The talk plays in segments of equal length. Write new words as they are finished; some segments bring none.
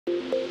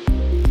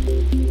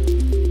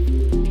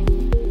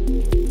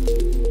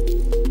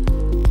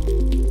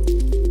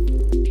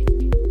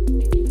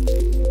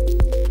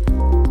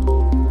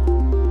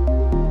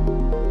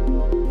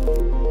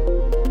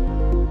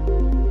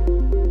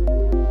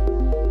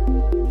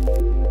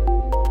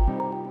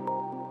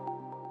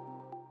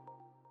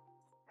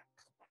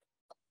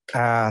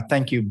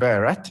Thank you,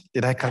 Berat.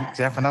 Did I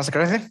pronounce it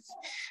correctly?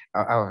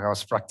 I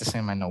was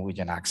practicing my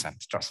Norwegian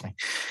accent, trust me.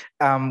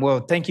 Well,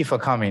 thank you for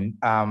coming.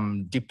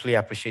 Deeply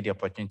appreciate the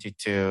opportunity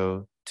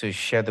to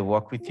share the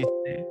work with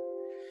you today.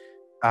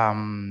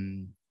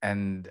 One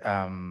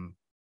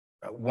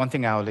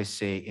thing I always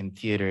say in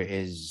theater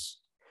is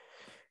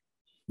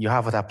you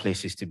have other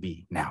places to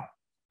be now,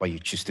 but you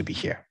choose to be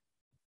here.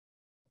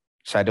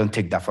 So I don't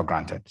take that for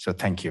granted. So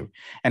thank you.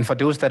 And for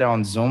those that are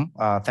on Zoom,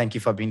 thank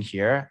you for being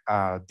here.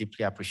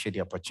 Deeply appreciate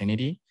the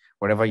opportunity.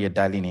 Wherever you're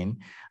dialing in,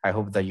 I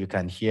hope that you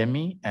can hear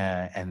me,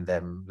 and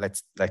then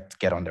let's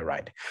get on the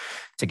ride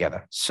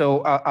together.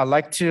 So I'd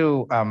like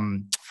to,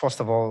 first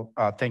of all,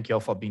 thank you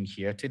all for being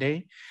here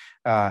today.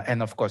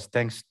 And of course,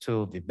 thanks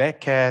to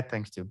Rebecca,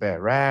 thanks to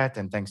Berat,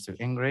 and thanks to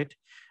Ingrid.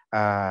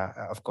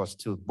 Of course,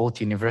 to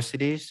both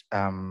universities,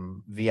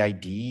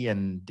 VID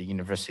and the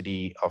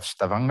University of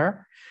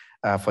Stavanger,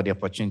 for the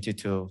opportunity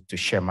to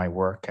share my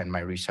work and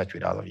my research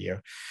with all of you.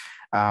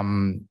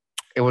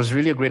 It was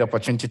really a great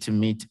opportunity to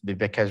meet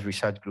Rebecca's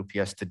research group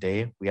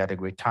yesterday. We had a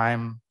great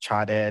time,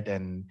 chatted,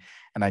 and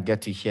I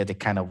get to hear the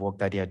kind of work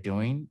that they are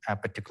doing,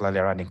 particularly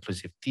around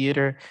inclusive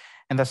theater,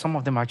 and that some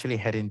of them actually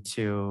heading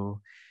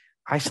to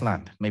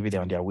Iceland. Maybe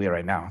they're on their way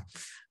right now.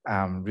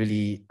 And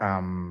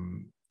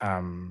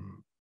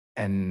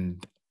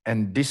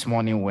this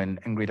morning when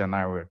Ingrid and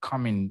I were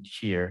coming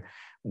here,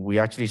 we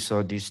actually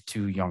saw these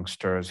two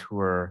youngsters who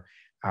were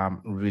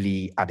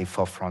really at the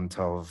forefront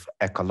of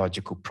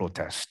ecological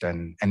protest.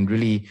 And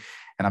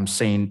I'm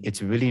saying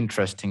it's really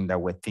interesting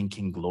that we're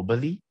thinking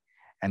globally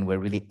and we're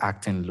really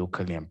acting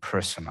locally and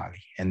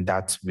personally. And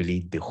that's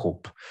really the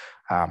hope.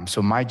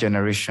 So my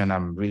generation,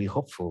 I'm really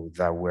hopeful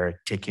that we're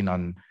taking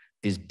on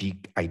these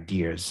big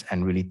ideas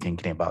and really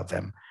thinking about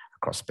them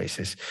across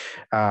spaces.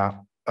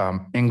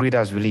 Ingrid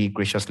has really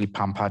graciously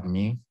pampered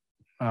me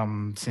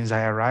since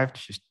I arrived.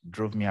 She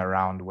drove me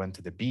around, went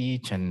to the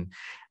beach, and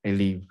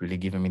really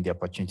giving me the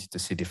opportunity to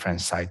see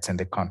different sites in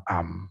the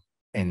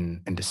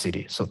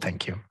city. So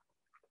thank you.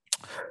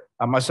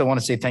 I also want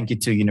to say thank you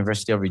to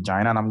University of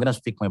Regina, and I'm going to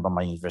speak more about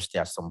my university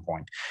at some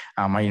point.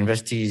 My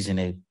university is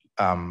in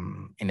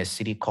a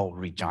city called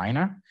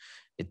Regina.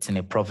 It's in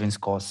a province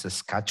called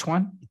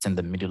Saskatchewan. It's in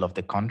the middle of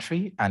the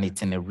country, and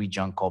it's in a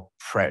region called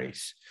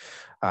Prairies.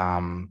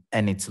 And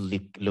it's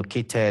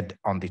located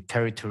on the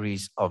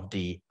territories of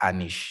the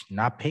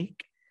Anishinaabe,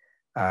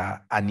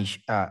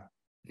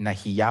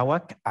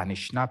 Nahiyawak,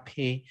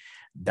 Anishinaabe,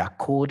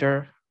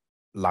 Dakota,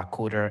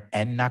 Lakota,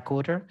 and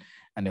Nakota,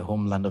 and the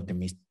homeland of the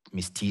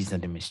Métis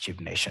and the Mischief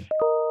Nation.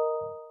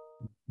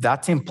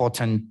 That's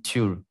important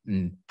to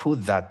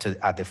put that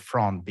at the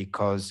front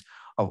because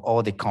of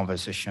all the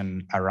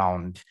conversation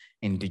around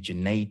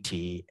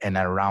indigeneity and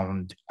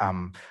around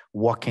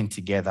working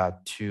together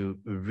to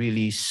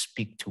really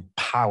speak to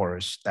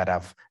powers that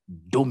have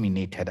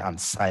dominated and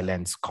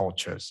silenced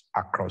cultures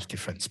across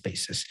different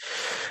spaces.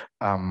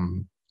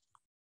 And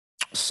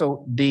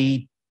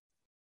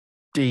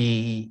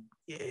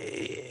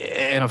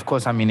of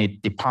course, I'm in a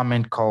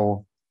department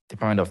called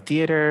Department of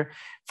Theater,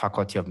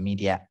 Faculty of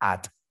Media,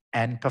 Art,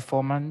 and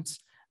Performance.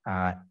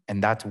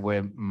 And that's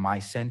where my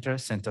Center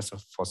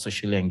for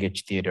Socially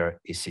Engaged Theater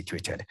is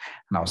situated.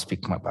 And I'll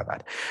speak more about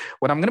that.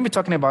 What I'm going to be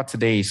talking about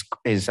today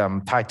is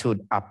titled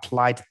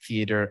Applied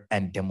Theater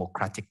and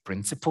Democratic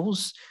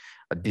Principles,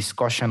 a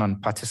discussion on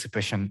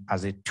participation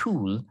as a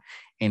tool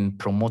in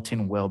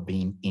promoting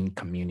well-being in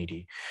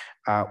community.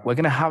 We're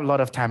going to have a lot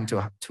of time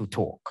to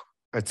talk.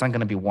 It's not going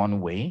to be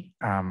one way.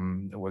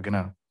 We're going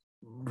to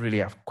really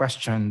have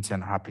questions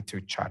and happy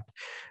to chat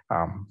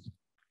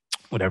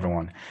with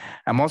everyone.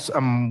 I'm also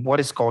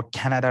what is called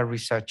Canada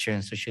Researcher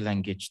in Social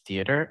Engaged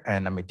Theater,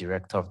 and I'm a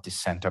director of this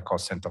center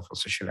called Center for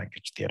Social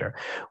Engaged Theater,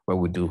 where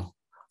we do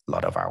a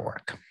lot of our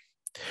work.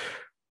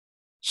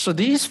 So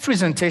this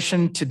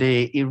presentation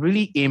today, it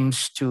really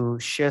aims to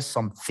share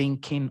some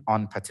thinking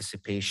on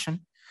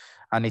participation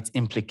and its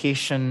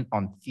implication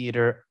on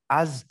theater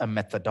as a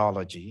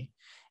methodology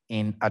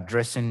in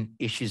addressing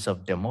issues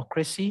of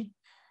democracy,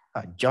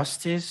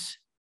 justice,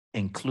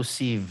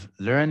 inclusive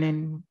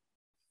learning,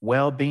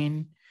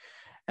 well-being.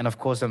 And of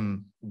course,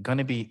 I'm going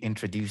to be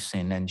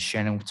introducing and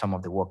sharing some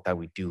of the work that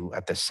we do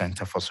at the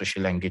Center for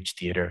Social Engaged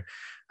Theater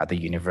at the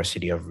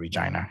University of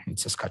Regina in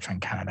Saskatchewan,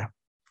 Canada.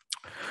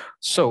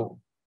 So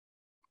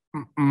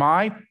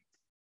my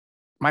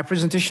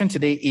presentation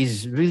today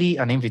is really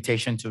an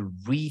invitation to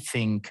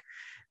rethink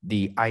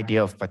the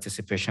idea of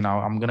participation.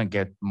 I'm going to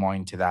get more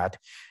into that.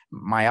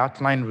 My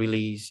outline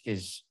really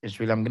is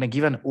really, I'm going to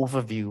give an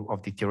overview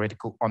of the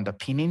theoretical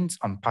underpinnings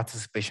on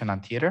participation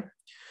and theater.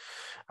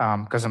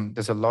 Because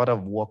there's a lot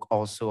of work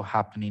also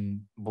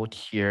happening both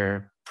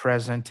here,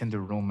 present in the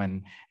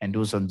room, and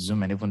those on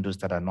Zoom, and even those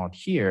that are not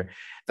here,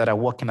 that are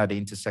working at the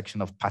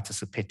intersection of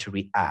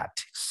participatory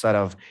art, sort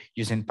of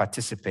using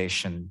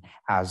participation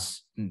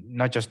as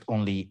not just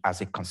only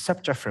as a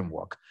conceptual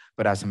framework,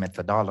 but as a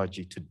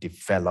methodology to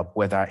develop,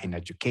 whether in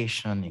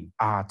education, in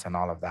art, and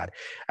all of that.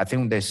 I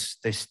think there's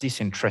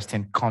this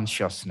interesting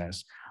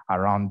consciousness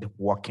around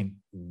working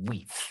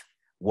with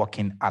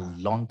working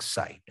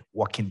alongside,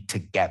 working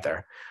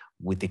together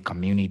with the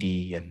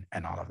community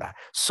and all of that.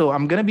 So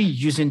I'm going to be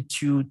using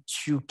two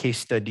case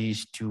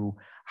studies to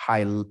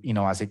highlight,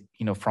 as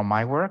from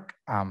my work.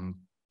 And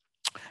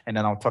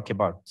then I'll talk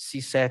about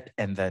CSET,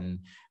 and then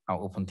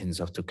I'll open things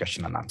up to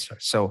question and answer.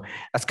 So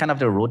that's kind of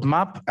the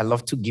roadmap. I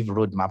love to give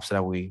roadmaps so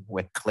that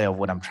we're clear of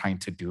what I'm trying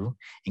to do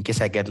in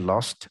case I get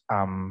lost.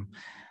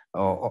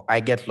 Or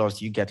I get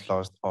lost, you get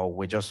lost, or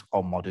we're just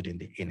all modeled in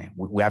the inning.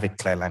 We have a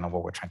clear line of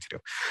what we're trying to do.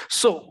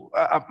 So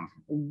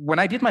when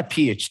I did my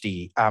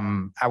PhD,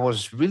 I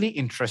was really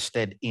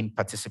interested in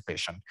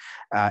participation,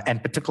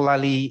 and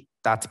particularly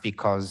that's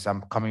because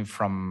I'm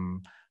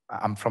from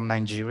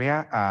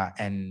Nigeria,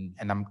 and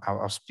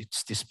I'll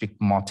still speak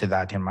more to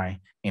that in my,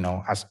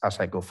 as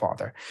I go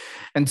further.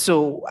 And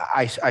so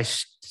I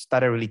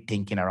started really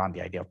thinking around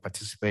the idea of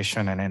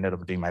participation and ended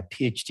up doing my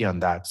PhD on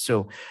that.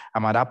 So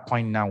I'm at that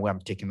point now where I'm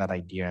taking that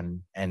idea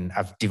and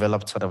I've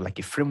developed sort of like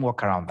a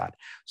framework around that.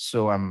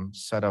 So I'm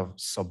sort of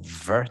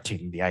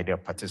subverting the idea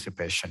of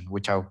participation,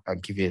 which I'll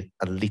give you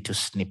a little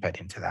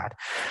snippet into that.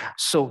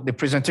 So the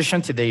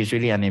presentation today is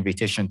really an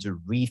invitation to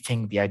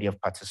rethink the idea of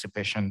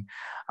participation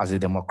as a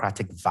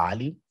democratic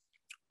value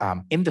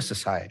in the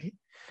society,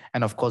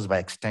 and of course, by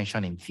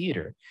extension in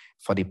theater,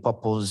 for the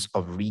purpose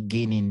of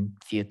regaining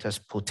theater's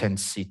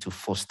potency to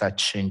foster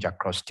change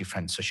across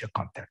different social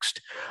contexts.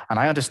 And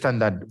I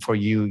understand that for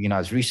you,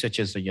 as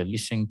researchers, that you're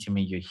listening to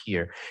me, you're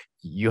here,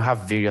 you have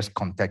various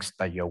contexts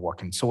that you're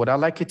working. So what I'd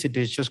like you to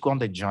do is just go on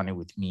the journey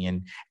with me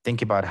and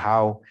think about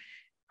how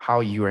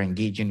you are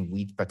engaging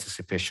with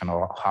participation,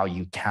 or how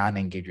you can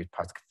engage with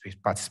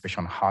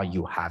participation, how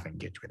you have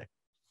engaged with it.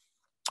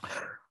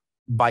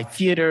 By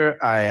theater,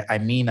 I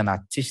mean an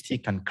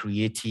artistic and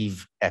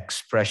creative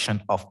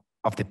expression of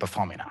the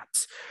performing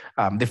arts.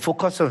 The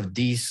focus of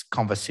this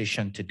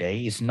conversation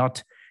today is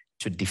not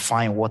to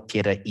define what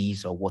theater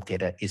is or what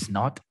theater is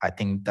not. I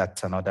think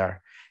that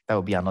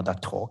will be another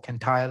talk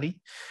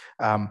entirely.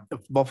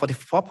 But for the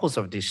purpose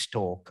of this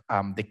talk,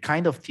 the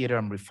kind of theater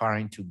I'm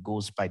referring to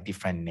goes by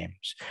different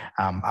names.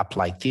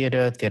 Applied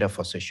theater, theater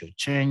for social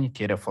change,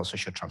 theater for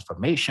social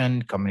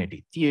transformation,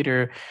 community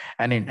theater,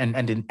 and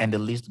the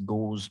list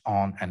goes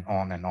on and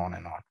on and on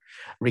and on.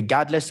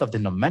 Regardless of the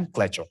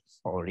nomenclature,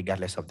 or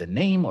regardless of the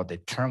name or the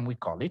term we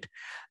call it,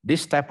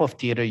 this type of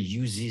theater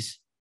uses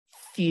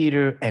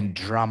theater and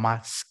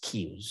drama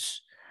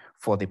skills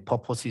for the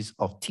purposes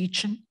of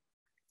teaching,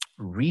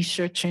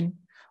 researching,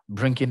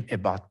 bringing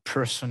about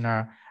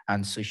personal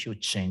and social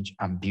change,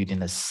 and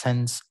building a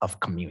sense of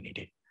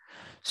community.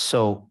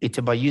 So it's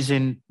about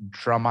using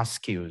drama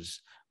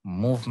skills,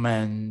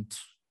 movement,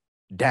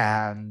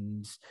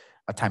 dance,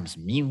 at times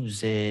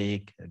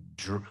music,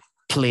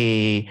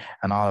 play,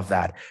 and all of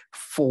that.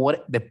 For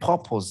what the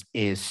purpose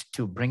is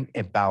to bring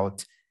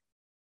about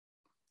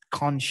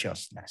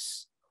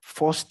consciousness,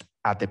 first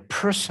at the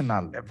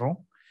personal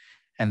level,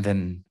 and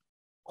then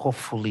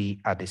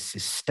hopefully at the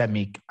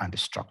systemic and the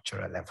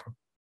structural level.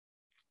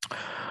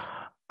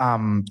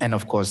 And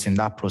of course, in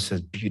that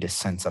process, build a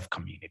sense of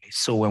community.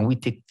 So when we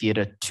take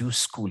theater to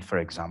school, for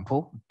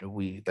example,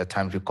 the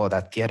times we call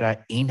that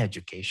theater in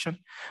education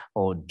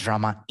or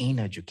drama in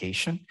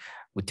education.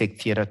 We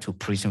take theater to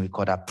prison, we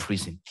call that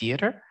prison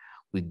theater.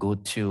 We go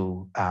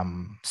to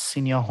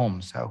senior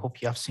homes. I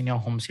hope you have senior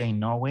homes here in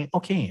Norway.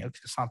 Okay, it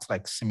sounds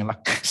like similar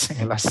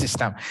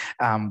system.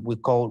 We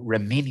call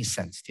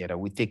reminiscence theater.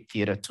 We take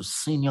theater to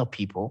senior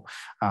people,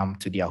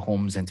 to their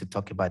homes, and to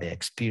talk about their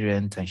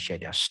experience and share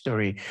their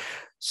story.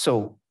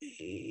 So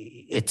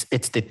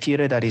it's the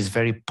theater that is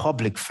very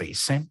public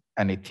facing,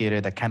 and a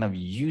theater that kind of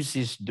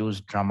uses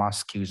those drama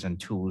skills and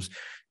tools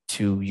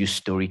to use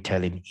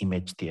storytelling,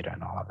 image theater,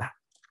 and all of that.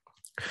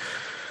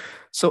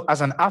 So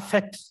as an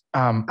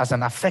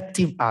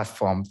effective art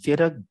form,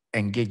 theater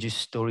engages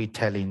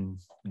storytelling,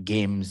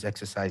 games,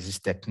 exercises,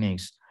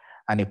 techniques,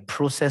 and a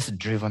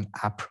process-driven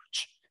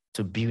approach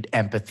to build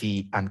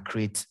empathy and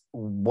create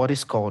what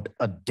is called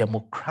a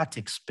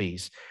democratic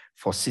space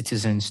for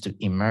citizens to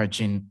emerge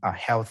in a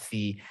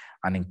healthy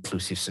and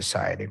inclusive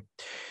society.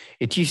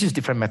 It uses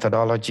different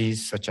methodologies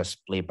such as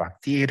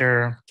playback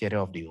theater, theater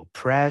of the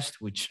oppressed,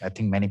 which I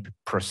think many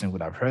persons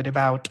would have heard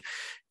about.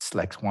 It's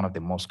like one of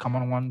the most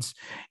common ones.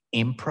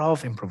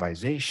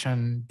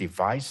 Improvisation,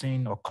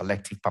 devising or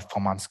collective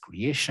performance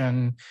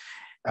creation,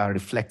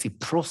 reflective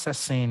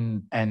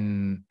processing,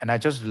 and I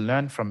just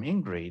learned from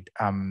Ingrid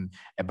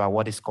about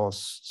what is called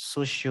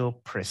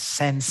social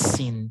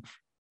presencing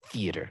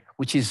theater,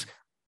 which is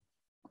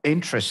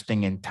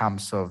interesting in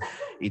terms of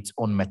its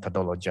own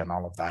methodology and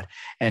all of that.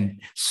 And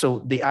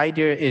so the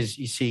idea is,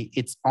 you see,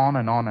 it's on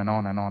and on and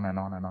on and on and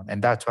on and on.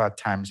 And that's why at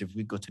times, if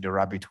we go to the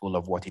rabbit hole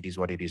of what it is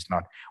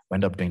not, we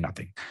end up doing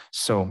nothing.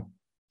 So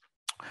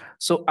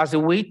as a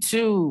way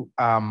to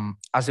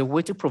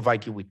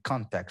provide you with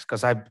context,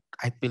 because I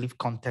believe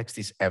context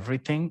is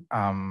everything.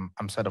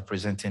 I'm sort of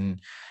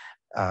presenting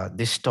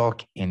this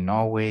talk in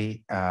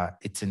Norway.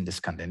 It's in the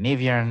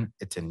Scandinavian,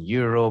 it's in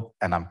Europe,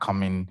 and I'm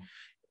coming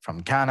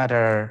from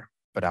Canada,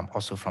 but I'm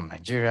also from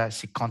Nigeria.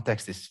 See,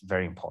 context is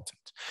very important.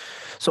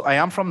 So I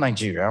am from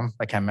Nigeria.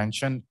 Like I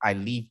mentioned, I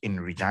live in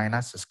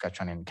Regina,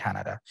 Saskatchewan in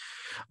Canada.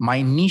 My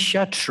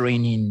initial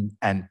training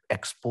and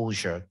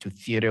exposure to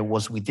theater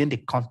was within the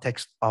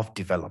context of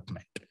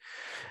development,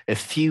 a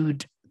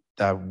field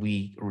that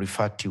we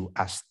refer to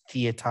as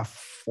theater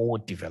for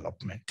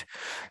development.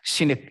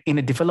 See, in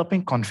a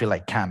developing country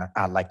like Canada,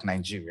 like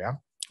Nigeria,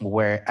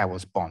 where I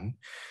was born,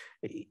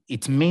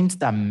 it means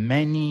that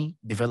many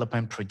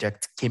development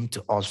projects came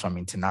to us from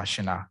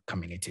international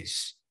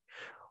communities.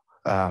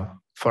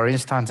 For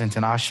instance,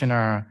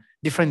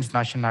 different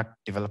international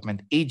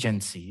development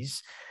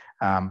agencies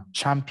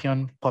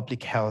champion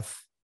public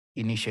health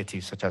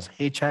initiatives such as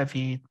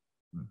HIV,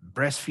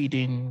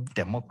 breastfeeding,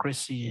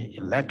 democracy,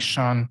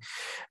 election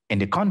in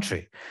the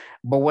country.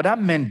 But what that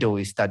meant though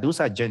is that those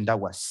agenda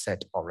was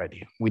set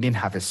already. We didn't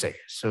have a say.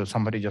 So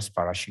somebody just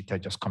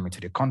parachuted, just coming to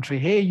the country.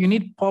 Hey, you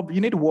need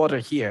water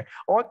here.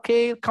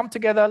 Okay, come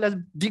together, let's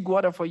dig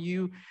water for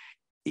you.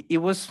 It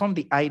was from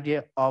the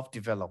idea of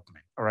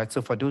development. All right.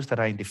 So for those that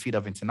are in the field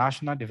of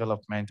international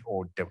development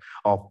or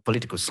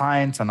political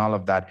science and all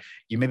of that,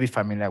 you may be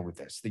familiar with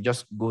this. They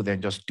just go there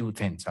and just do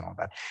things and all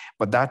that.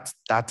 But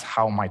that's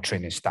how my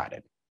training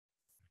started.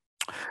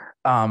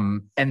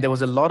 And there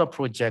was a lot of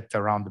projects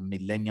around the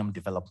Millennium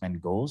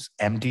Development Goals,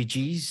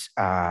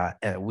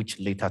 MDGs, which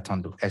later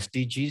turned to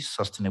SDGs,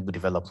 Sustainable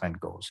Development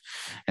Goals.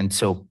 And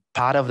so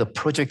part of the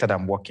project that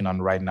I'm working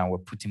on right now, we're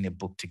putting a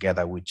book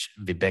together, which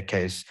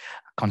Vibeke is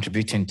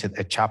contributing to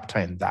a chapter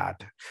in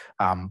that,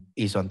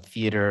 is on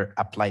theater,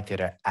 applied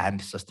theater,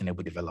 and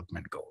sustainable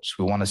development goals.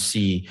 We want to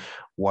see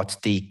what's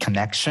the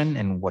connection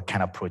and what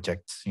kind of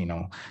projects,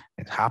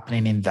 is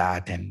happening in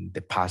that, and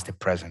the past, the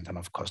present, and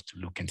of course, to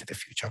look into the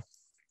future.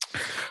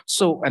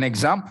 So an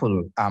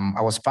example,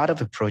 I was part of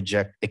a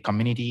project, a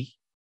community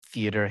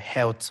theater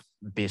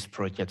health-based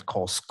project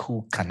called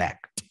School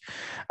Connect.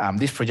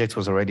 This project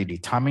was already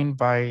determined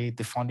by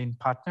the funding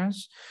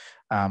partners.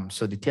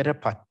 So the theater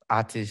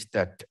artists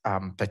that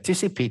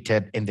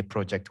participated in the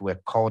project were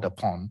called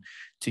upon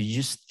to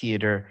use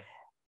theater,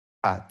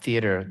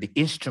 the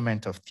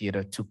instrument of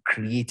theater, to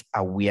create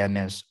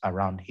awareness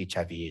around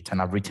HIV/AIDS.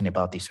 And I've written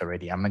about this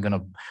already. I'm not going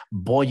to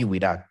bore you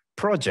with that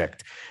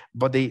project,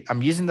 but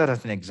I'm using that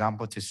as an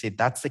example to say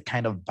that's the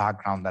kind of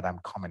background that I'm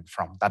coming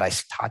from, that I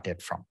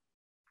started from.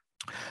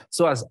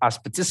 So as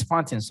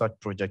participants in such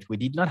project, we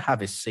did not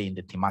have a say in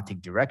the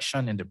thematic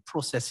direction, in the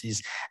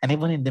processes, and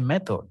even in the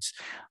methods.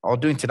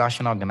 Although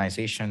international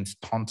organizations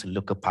turn to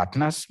local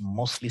partners,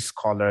 mostly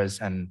scholars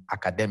and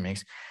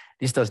academics,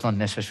 this does not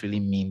necessarily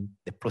mean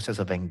the process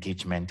of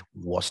engagement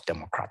was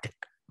democratic.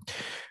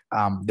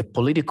 The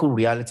political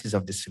realities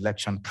of the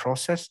selection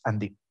process and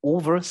the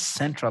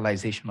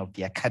over-centralization of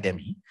the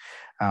academy,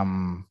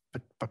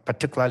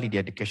 particularly the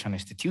education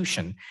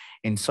institution,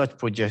 in such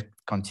projects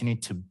continue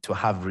to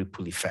have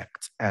ripple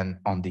effects and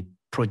on the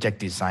project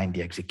design,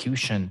 the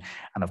execution,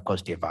 and of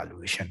course the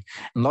evaluation.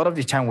 A lot of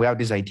the time we have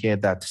this idea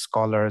that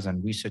scholars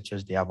and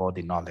researchers, they have all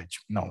the knowledge.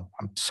 No,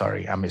 I'm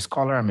sorry, I'm a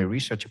scholar, I'm a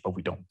researcher, but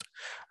we don't.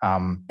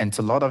 And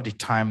so a lot of the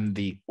time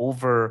the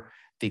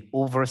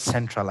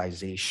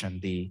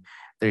over-centralization,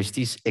 there's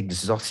this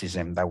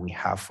exorcism that we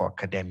have for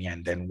academia.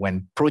 And then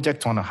when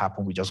projects want to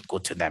happen, we just go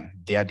to them.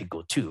 They are the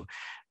go-to.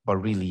 But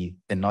really,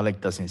 the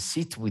knowledge doesn't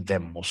sit with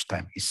them most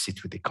time. It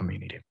sits with the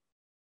community.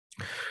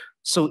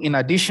 So in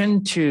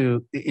addition,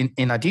 in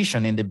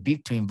the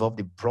bid to involve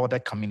the broader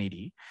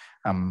community,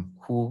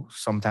 who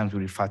sometimes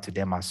we refer to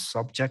them as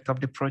subject of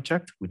the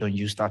project. We don't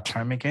use that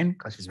term again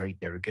because it's very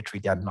derogatory.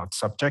 They are not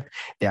subject.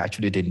 They're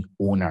actually the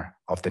owner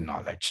of the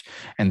knowledge.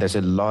 And there's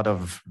a lot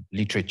of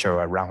literature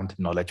around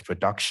knowledge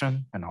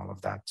production and all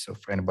of that. So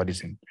for anybody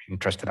who's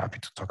interested, happy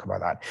to talk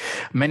about that.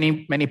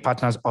 Many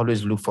partners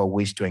always look for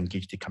ways to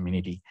engage the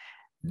community.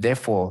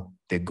 Therefore,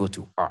 they go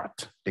to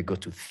art, they go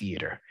to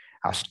theater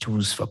as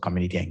tools for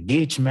community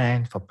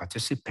engagement, for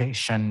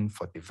participation,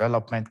 for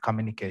development,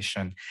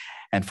 communication,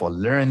 and for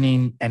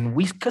learning. And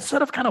we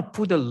sort of kind of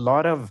put a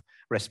lot of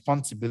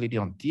responsibility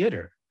on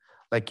theater.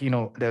 Like,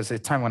 there's a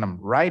time when I'm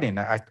writing,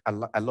 I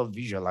love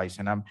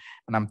visualizing, and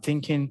I'm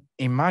thinking,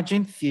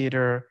 imagine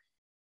theater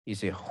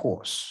is a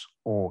horse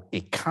or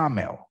a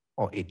camel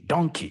or a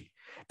donkey.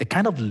 The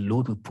kind of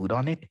load we put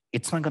on it,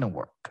 it's not going to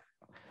work.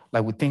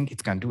 Like we think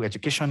it can do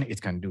education,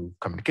 it can do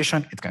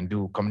communication, it can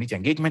do community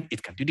engagement,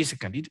 it can do this, it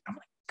can do. I'm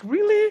like,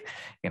 really?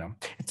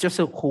 It's just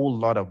a whole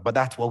lot of, but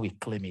that's what we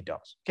claim it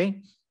does.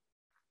 Okay.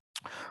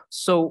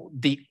 So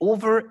the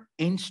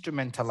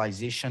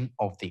over-instrumentalization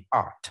of the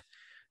art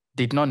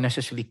did not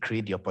necessarily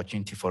create the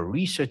opportunity for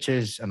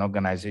researchers and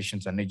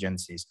organizations and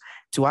agencies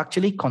to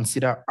actually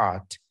consider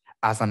art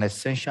as an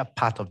essential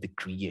part of the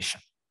creation.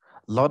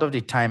 A lot of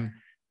the time,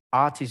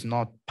 art is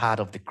not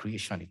part of the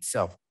creation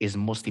itself, it's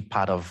mostly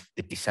part of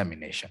the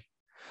dissemination.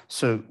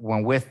 So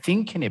when we're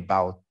thinking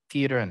about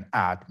theater and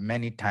art,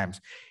 many times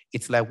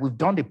it's like we've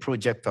done the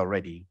project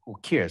already, who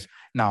cares?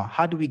 Now,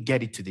 how do we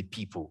get it to the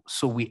people?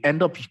 So we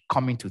end up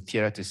coming to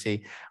theater to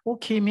say,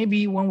 okay,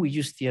 maybe when we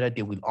use theater,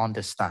 they will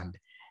understand.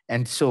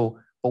 And so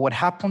But what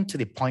happened to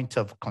the point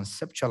of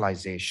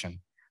conceptualization,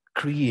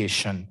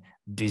 creation,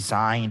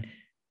 design,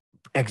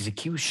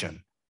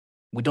 execution?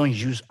 We don't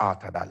use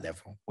art at that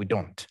level. We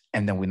don't.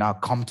 And then we now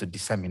come to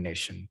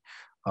dissemination.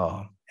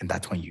 And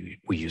that's when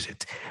we use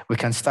it. We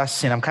can start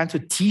seeing, I'm trying to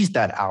tease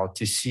that out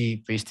to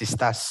see, for us to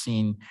start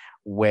seeing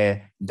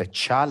where the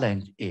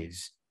challenge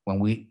is when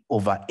we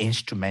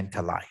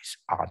over-instrumentalize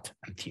art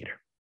and theater.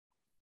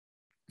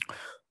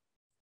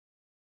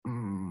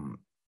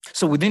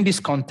 So within this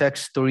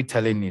context,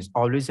 storytelling is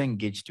always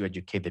engaged to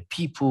educate the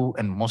people,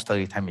 and most of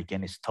the time,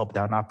 again, it's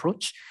top-down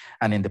approach.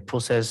 And in the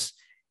process,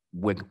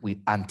 we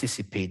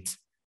anticipate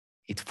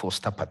it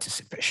foster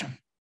participation.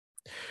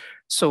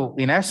 So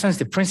in essence,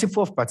 the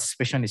principle of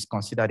participation is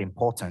considered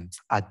important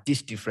at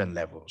these different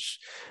levels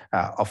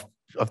of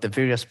the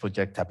various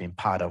projects I've been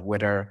part of,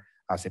 whether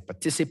as a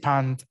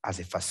participant, as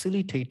a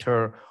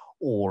facilitator,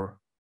 or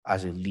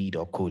as a lead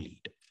or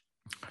co-lead,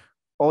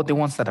 or the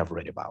ones that I've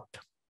read about.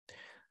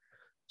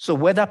 So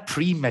whether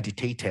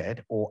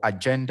premeditated or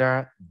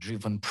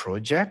agenda-driven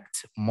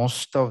project,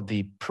 most of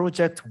the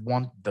project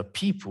want the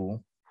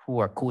people who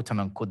are quote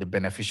unquote the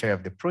beneficiary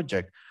of the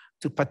project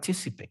to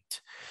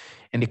participate.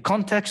 In the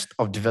context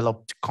of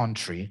developed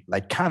country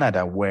like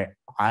Canada, where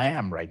I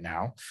am right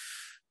now,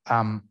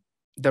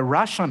 the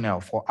rationale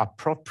for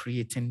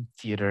appropriating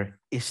theater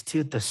is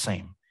still the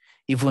same,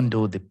 even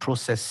though the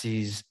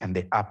processes and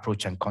the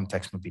approach and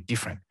context may be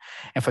different.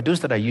 And for those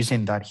that are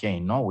using that here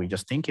in Norway,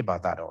 just think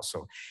about that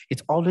also.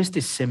 It's always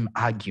the same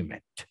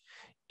argument,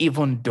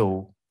 even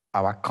though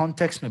our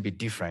context may be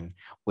different,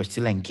 we're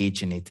still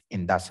engaging it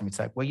in that same. It's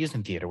like we're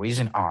using theater, we're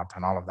using art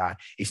and all of that.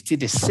 It's still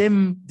the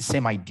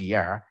same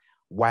idea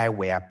why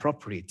we're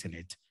appropriating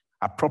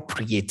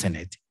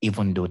it,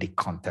 even though the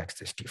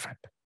context is different.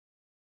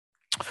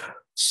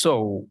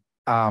 So,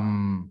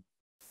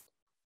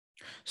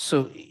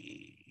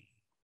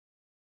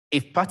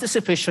 if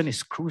participation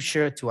is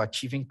crucial to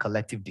achieving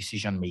collective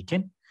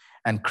decision-making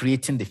and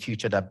creating the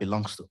future that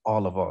belongs to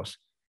all of us,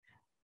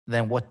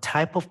 then what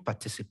type of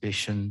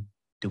participation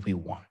do we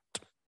want?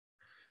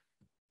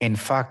 In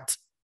fact,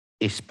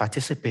 is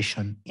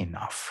participation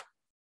enough?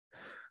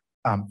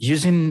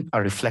 Using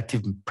a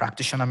reflective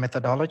practitioner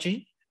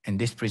methodology, in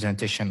this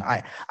presentation,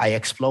 I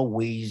explore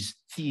ways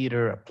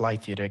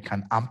applied theater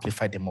can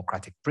amplify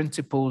democratic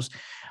principles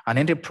and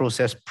in the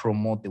process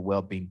promote the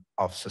well-being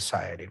of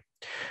society.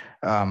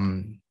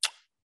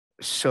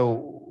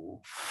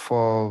 So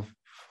for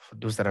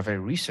those that are very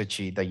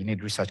researchy, that you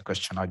need research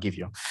question, I'll give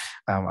you.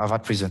 I've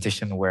had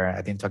presentation where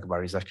I didn't talk about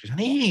research question.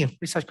 Hey,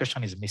 research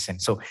question is missing.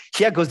 So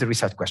here goes the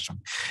research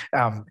question.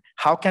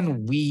 How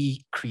can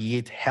we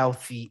create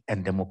healthy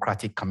and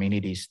democratic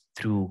communities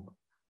through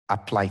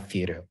applied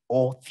theater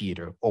or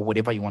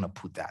whatever you want to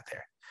put that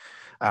there?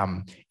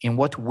 In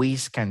what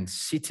ways can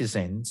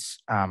citizens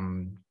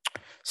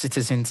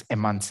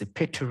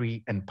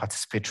emancipatory and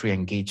participatory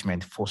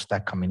engagement foster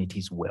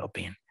communities'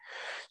 well-being?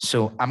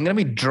 So I'm going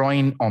to be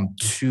drawing on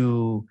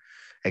two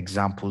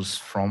examples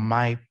from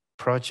my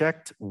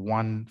project,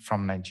 one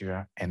from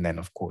Nigeria, and then,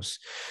 of course,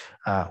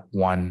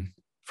 one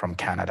from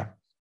Canada.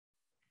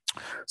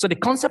 So the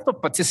concept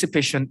of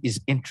participation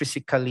is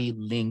intrinsically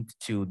linked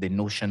to the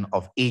notion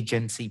of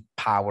agency,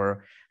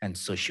 power, and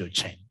social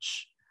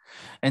change.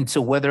 And so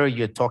whether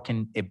you're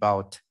talking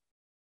about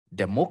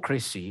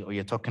democracy or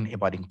you're talking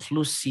about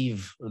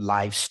inclusive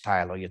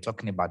lifestyle or you're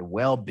talking about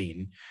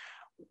well-being,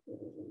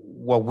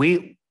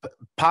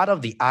 part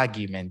of the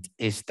argument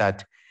is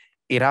that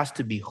it has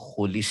to be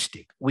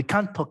holistic. We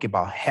can't talk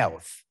about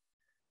health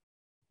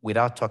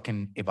without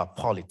talking about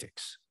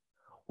politics.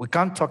 We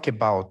can't talk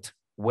about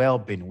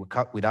well-being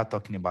without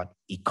talking about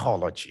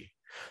ecology.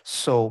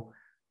 So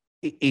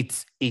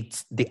it's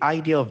the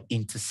idea of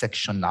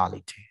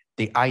intersectionality,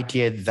 the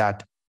idea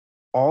that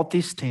all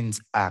these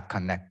things are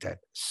connected.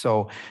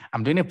 So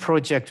I'm doing a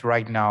project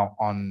right now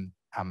on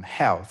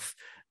health,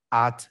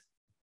 art,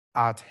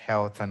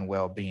 health, and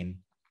well-being.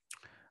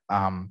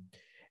 And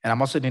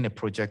I'm also doing a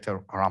project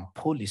around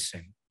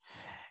policing.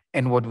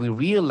 And what we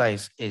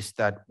realize is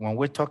that when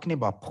we're talking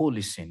about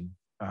policing,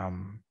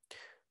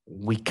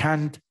 we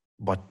can't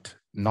but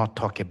not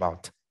talk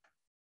about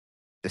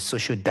the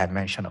social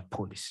dimension of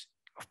police,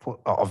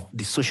 of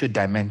the social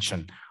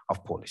dimension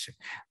of policing,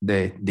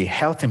 the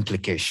health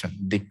implication,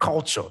 the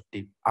culture,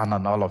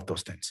 and all of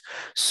those things.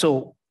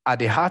 So at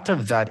the heart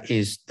of that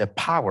is the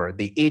power,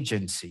 the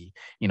agency,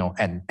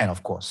 and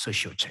of course,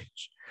 social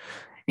change.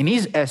 In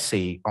his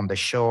essay On the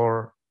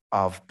Shore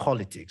of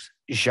Politics,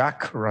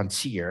 Jacques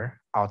Rancière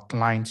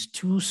outlines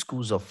two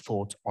schools of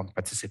thought on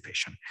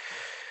participation.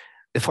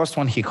 The first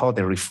one he called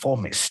the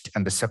reformist,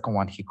 and the second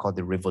one he called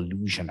the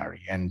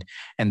revolutionary. And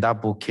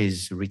that book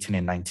is written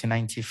in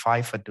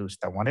 1995 for those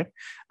that want it.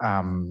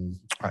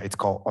 It's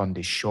called On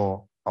the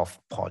Shore of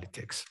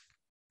Politics.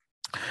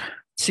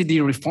 See,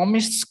 the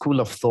reformist school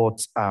of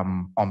thought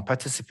on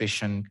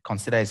participation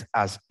considers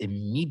as a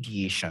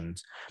mediation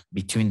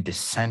between the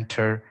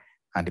center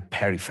and the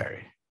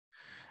periphery.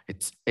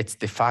 It's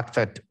the fact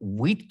that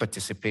with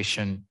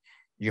participation,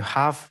 you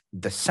have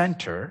the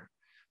center,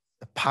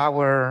 the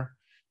power,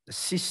 the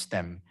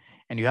system,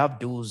 and you have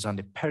those on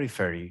the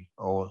periphery,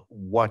 or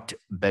what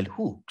bell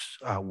hooks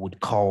would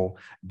call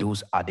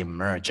those at the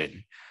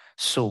margin.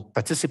 So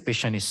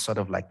participation is sort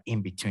of like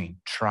in between,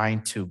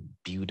 trying to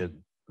build a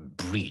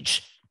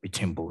bridge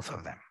between both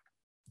of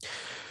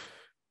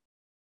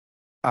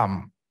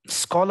them.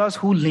 Scholars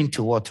who lean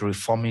toward the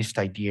reformist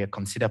idea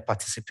consider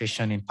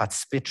participation in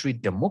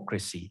participatory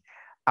democracy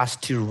as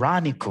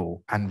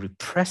tyrannical and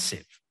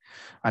repressive,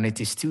 and it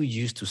is still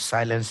used to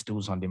silence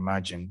those on the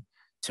margin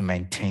to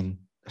maintain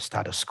the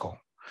status quo.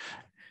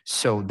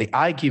 So the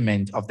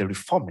argument of the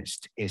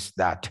reformist is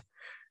that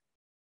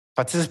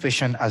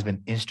participation has been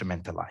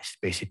instrumentalized,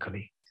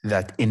 basically,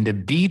 that in the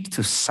bid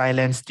to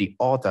silence the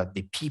other,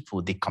 the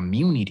people, the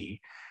community,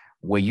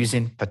 we're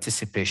using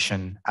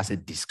participation as a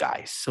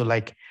disguise. So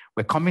like,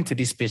 we're coming to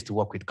this space to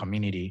work with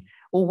community.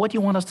 Oh, what do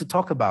you want us to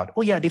talk about?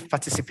 Oh yeah, they've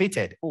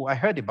participated. Oh, I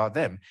heard about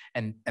them.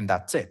 And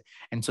that's it.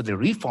 And so the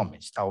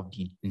reformists have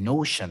the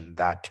notion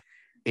that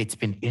it's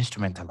been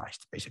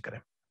instrumentalized,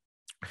 basically.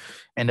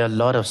 And there are a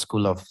lot of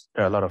scholars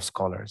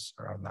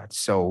around that.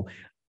 So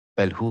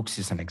bell hooks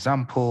is an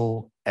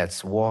example.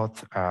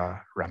 Ellsworth,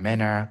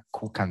 Ramena,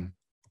 Cook, and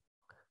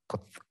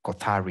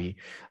Kothari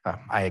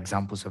are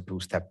examples of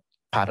those that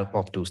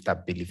those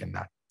that believe in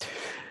that.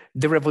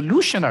 The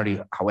revolutionary,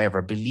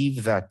 however,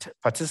 believe that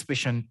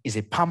participation is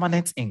a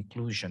permanent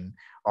inclusion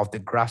of the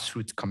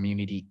grassroots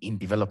community in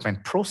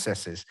development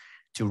processes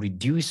to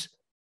reduce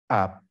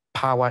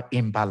power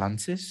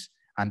imbalances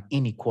and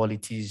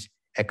inequalities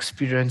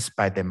experienced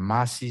by the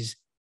masses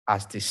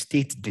as the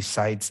state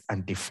decides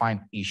and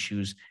defines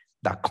issues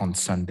that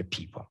concern the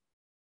people.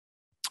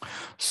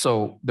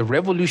 So the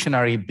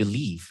revolutionary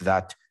believe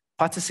that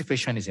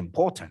participation is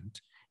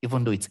important,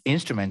 even though it's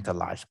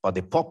instrumentalized, but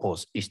the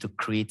purpose is to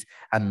create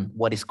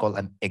what is called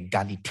an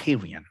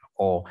egalitarian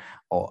or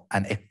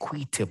an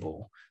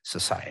equitable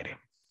society.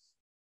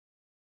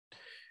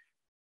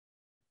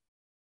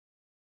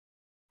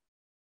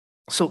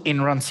 So in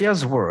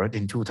Rancière's word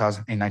in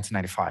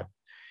 1995,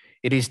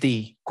 it is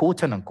the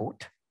quote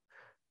unquote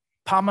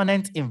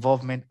permanent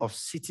involvement of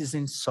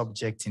citizen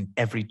subjects in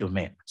every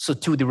domain. So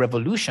to the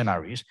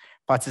revolutionaries,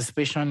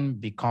 participation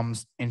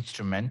becomes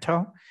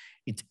instrumental.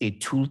 It's a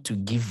tool to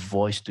give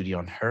voice to the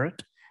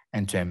unheard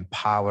and to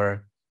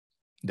empower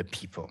the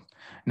people.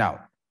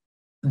 Now,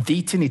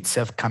 dating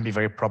itself can be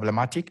very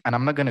problematic, and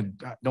I'm not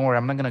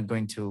gonna go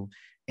into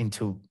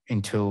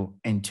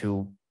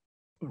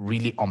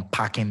really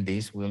unpacking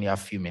this. We only have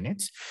a few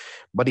minutes,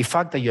 but the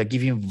fact that you are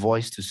giving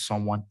voice to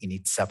someone in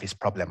itself is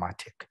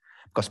problematic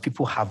because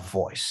people have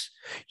voice.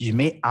 You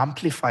may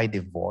amplify the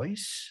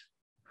voice,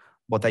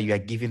 but that you are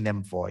giving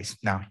them voice.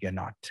 Now you're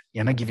not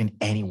giving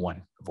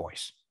anyone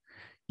voice.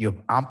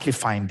 You're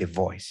amplifying the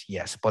voice,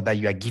 yes, but that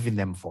you are giving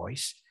them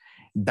voice.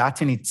 That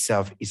in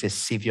itself is a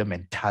savior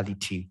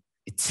mentality.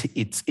 It's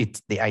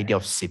the idea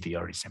of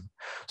saviorism.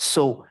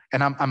 So,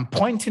 and I'm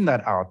pointing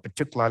that out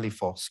particularly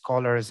for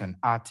scholars and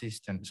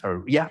artists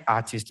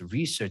artists,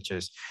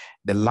 researchers.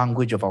 The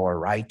language of our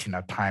writing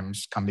at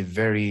times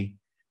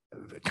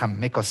can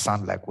make us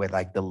sound like we're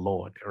like the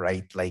Lord,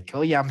 right? Like,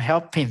 oh yeah, I'm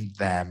helping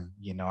them,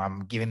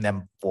 I'm giving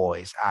them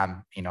voice.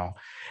 I'm,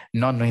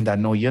 not knowing that,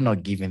 no, you're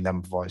not giving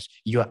them voice.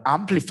 You're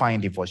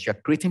amplifying the voice. You're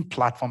creating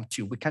platform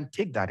too. We can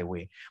take that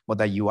away, but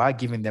that you are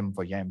giving them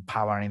voice, you're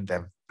empowering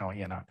them. No,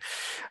 you're not.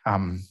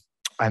 And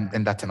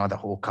that's another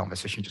whole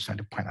conversation, just trying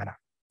to point that out.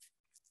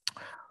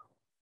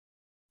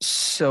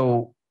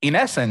 So in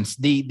essence,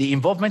 the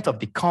involvement of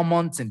the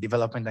commons in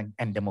development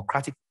and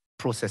democratic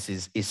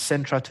processes is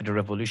central to the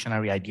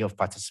revolutionary idea of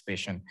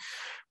participation.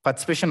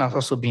 Participation has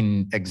also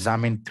been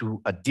examined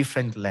through a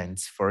different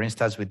lens. For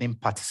instance, within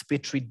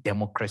participatory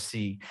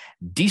democracy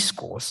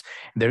discourse,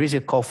 there is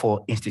a call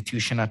for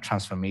institutional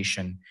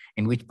transformation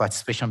in which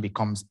participation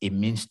becomes a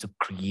means to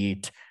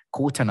create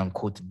quote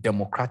unquote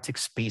democratic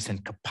space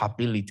and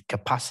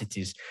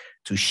capacities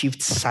to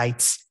shift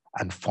sites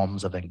and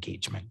forms of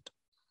engagement.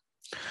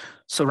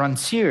 So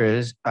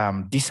Rancière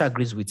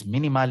disagrees with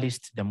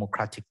minimalist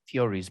democratic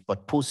theories,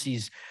 but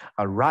poses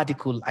a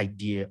radical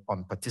idea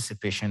on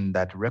participation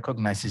that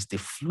recognizes the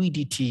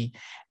fluidity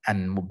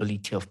and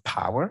mobility of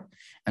power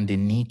and the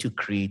need to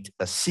create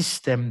a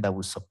system that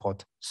will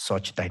support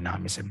such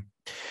dynamism.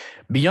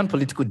 Beyond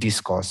political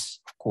discourse,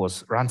 of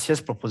course,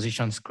 Rancière's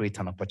propositions create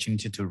an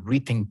opportunity to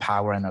rethink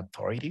power and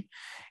authority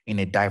in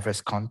a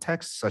diverse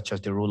context, such as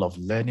the role of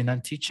learning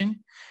and teaching,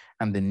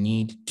 and the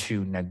need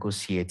to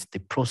negotiate the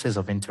process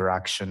of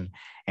interaction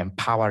and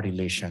power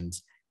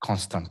relations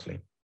constantly.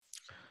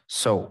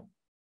 So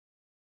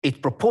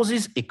it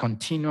proposes a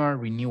continual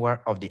renewal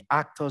of the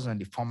actors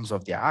and the forms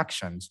of their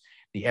actions,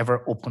 the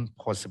ever-open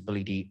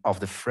possibility of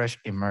the fresh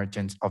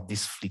emergence of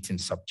this fleeting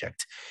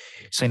subject.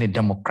 So in a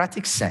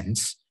democratic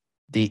sense,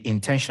 the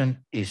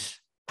intention is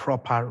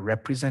proper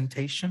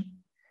representation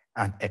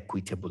and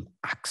equitable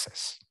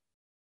access.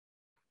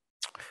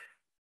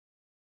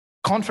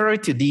 Contrary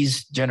to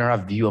this general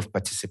view of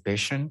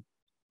participation,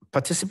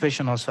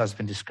 participation also has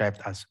been described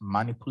as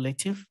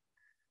manipulative.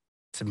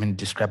 It's been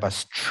described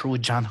as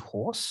Trojan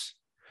horse,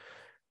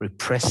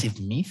 repressive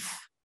myth,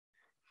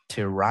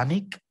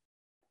 tyrannic.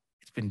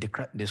 It's been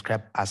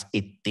described as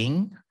a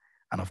thing,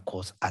 and of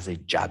course, as a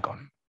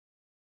jargon.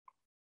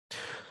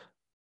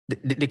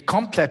 The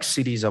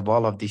complexities of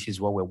all of this is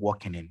what we're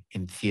working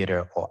in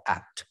theater or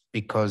act,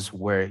 because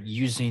we're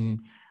using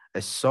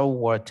a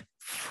somewhat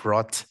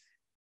fraught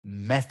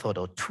method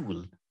or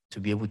tool to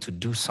be able to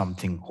do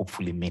something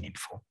hopefully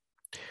meaningful.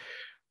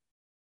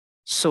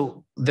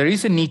 So there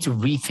is a need to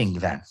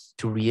rethink that,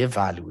 to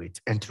reevaluate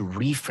and to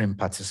reframe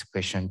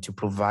participation, to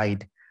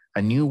provide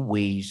a new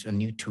ways and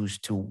new tools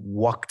to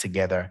work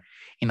together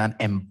in an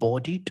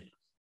embodied,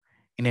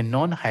 in a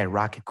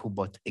non-hierarchical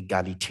but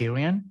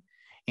egalitarian,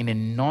 in a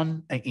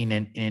not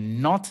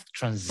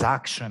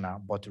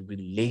transactional but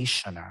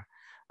relational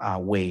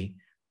way,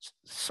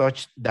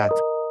 such that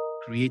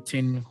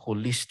creating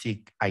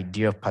holistic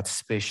idea of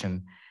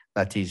participation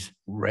that is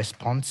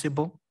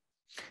responsible,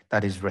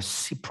 that is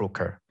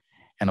reciprocal,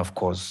 and of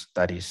course,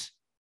 that is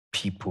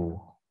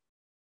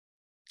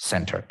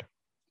people-centered.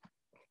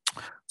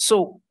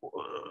 So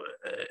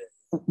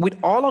with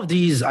all of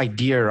these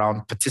ideas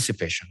around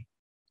participation,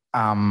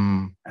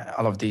 all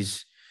of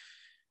these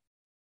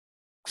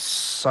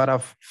sort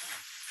of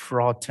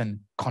fraught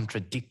and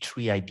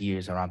contradictory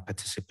ideas around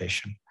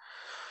participation,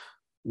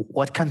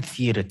 what can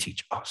theater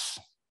teach us?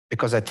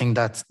 Because I think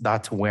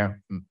that's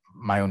where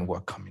my own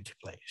work comes into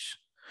place.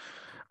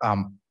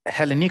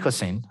 Helen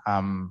Nicholson,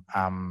 a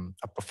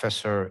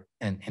professor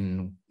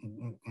in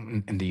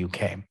the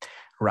UK,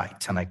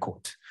 writes, and I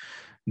quote,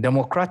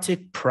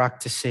 "Democratic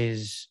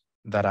practices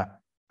that are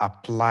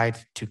applied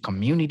to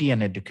community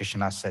and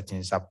educational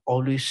settings have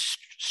always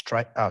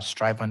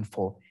striven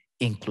for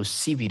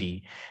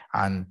inclusivity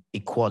and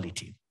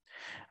equality.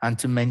 And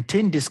to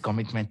maintain this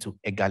commitment to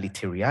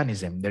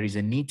egalitarianism, there is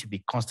a need to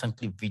be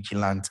constantly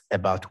vigilant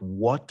about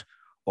what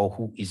or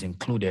who is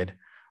included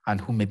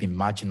and who may be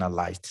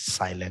marginalized,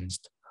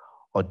 silenced,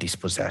 or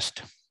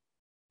dispossessed."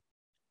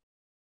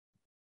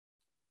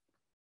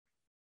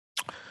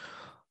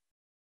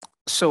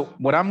 So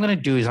what I'm going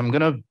to do is I'm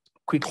going to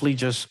quickly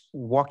just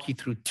walk you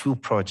through two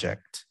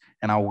projects,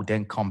 and I will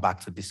then come back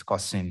to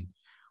discussing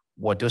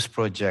what those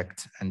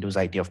projects and those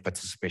ideas of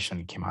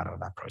participation came out of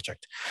that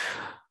project.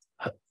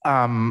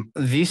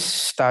 This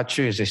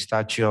statue is a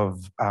statue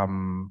of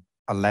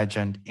a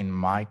legend in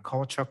my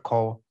culture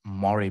called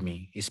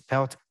Moremi. It's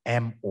spelled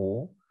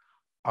M-O-R-E-M-I,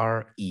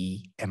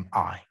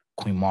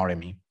 Queen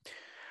Moremi.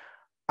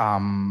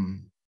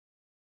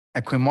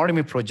 A Queen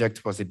Moremi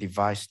project was a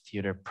devised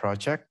theater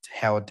project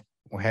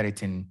we had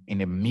it in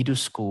a middle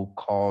school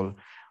called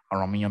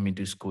Oromiyan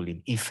Middle School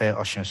in Ife,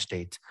 Osun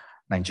State,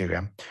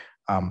 Nigeria.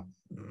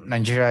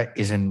 Nigeria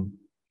is in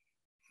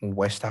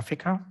West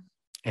Africa.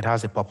 It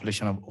has a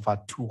population of over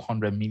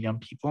 200 million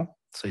people,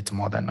 so it's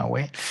more than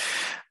Norway.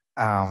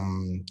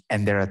 And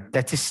there are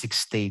 36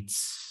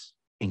 states,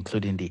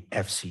 including the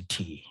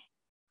FCT,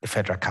 the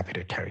Federal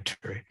Capital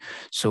Territory.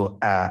 So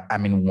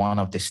I'm in one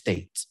of the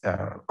states.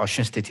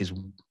 Osun State is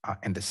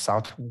in the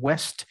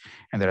southwest,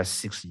 and there are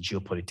 6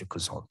 geopolitical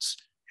zones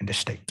in the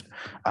state,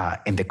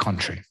 in the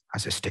country,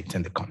 as a state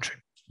in the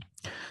country.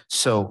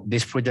 So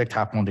this project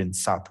happened in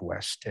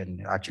southwest,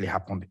 and actually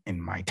happened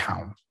in my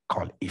town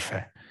called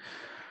Ife.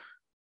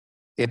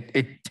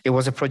 It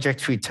was a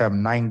project with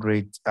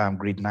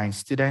grade 9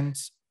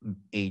 students,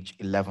 age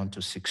 11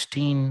 to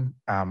 16,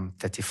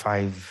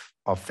 35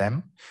 of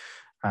them.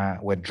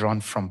 Were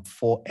drawn from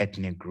 4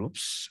 ethnic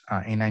groups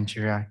in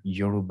Nigeria: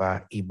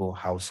 Yoruba, Igbo,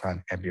 Hausa,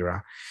 and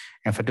Ebira.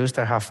 And for those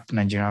that have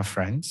Nigerian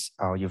friends,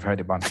 you've heard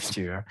about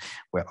Nigeria,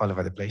 we're all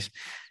over the place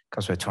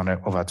because we're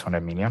over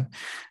 200 million.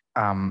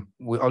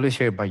 We always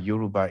hear about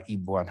Yoruba,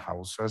 Igbo, and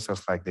Hausa as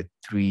like the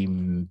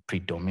 3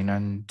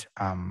 predominant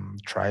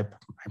tribe.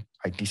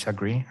 I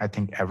disagree. I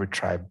think every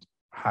tribe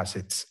has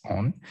its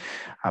own.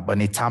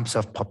 But in terms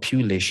of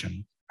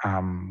population,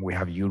 we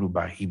have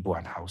Yoruba, Igbo,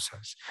 and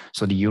Hausas.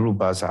 So the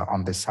Yorubas are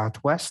on the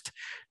southwest,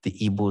 the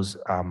Igbos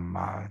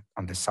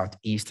on the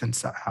southeast and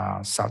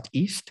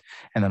southeast,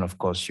 and then of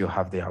course you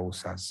have the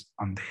Hausas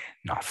on the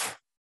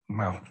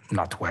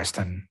northwest.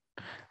 And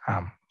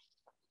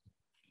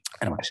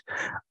anyways,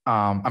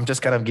 I'm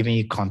just kind of giving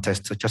you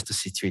context just to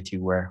situate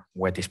you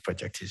where this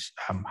project is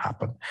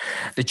happened.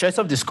 The choice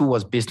of the school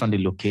was based on the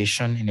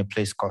location in a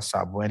place called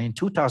Sabo. And in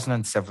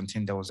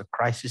 2017, there was a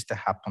crisis that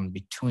happened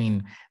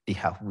between the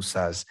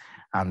Hausas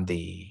and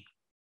the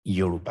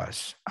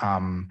Yorubas.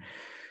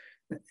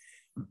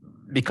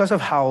 Because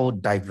of how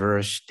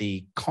diverse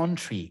the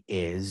country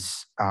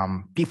is,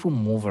 people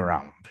move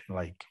around.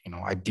 Like,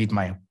 I did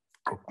my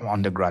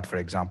undergrad, for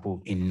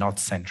example, in North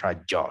Central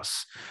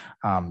Jos.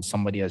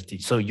 Somebody else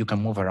did. So you can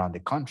move around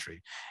the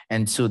country.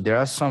 And so there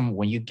are some,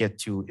 when you get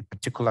to a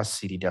particular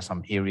city, there are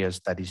some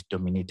areas that is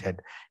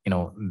dominated,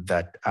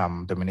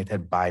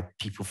 dominated by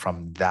people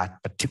from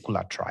that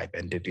particular tribe,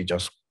 and they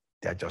just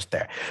They're just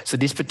there. So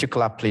this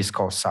particular place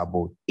called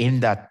Sabo,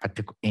 in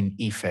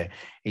Ife,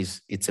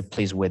 it's a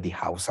place where the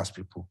Hausas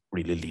people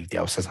really live, the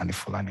Hausas and the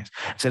Fulanis.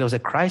 So there was a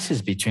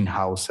crisis between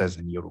Hausas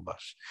and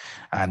Yorubas.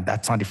 And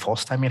that's not the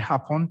first time it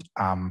happened.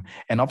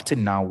 And up to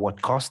now,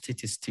 what caused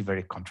it is still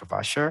very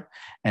controversial.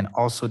 And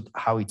also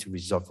how it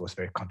resolved was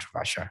very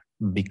controversial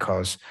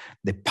because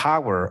the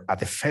power at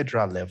the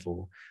federal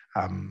level,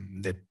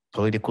 the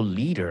political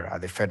leader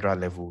at the federal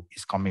level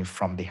is coming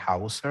from the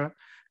Hausa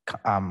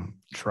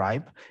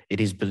tribe. It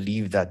is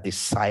believed that they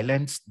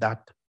silenced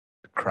that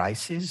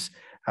crisis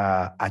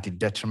at the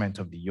detriment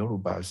of the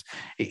Yorubas.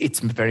 It's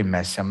very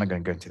messy. I'm not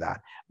going to go into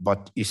that.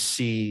 But you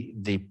see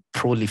the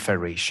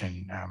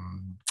proliferation,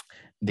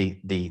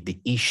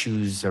 the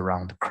issues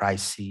around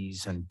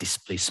crises and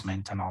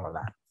displacement and all of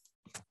that.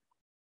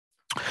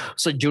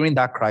 So during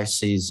that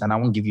crisis, and I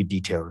won't give you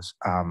details,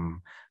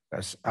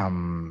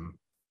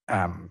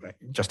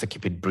 just to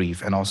keep it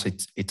brief, and also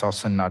it's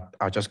also not,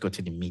 I'll just go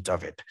to the meat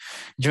of it.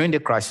 During the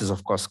crisis,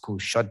 of course,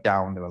 schools shut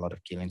down, there were a lot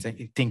of killings.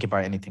 Think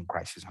about anything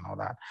crisis and all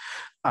that.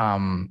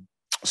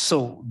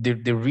 So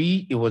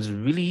it was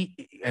really,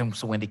 and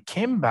so when they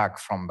came back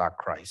from that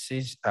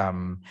crisis,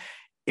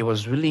 it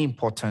was really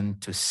important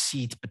to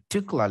see it,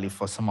 particularly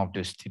for some of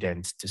those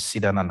students, to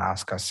sit down and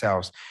ask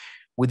ourselves,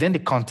 within the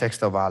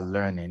context of our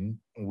learning,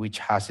 which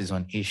has its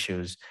own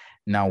issues,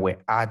 now we're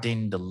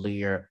adding the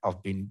layer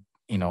of being,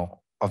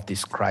 of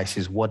this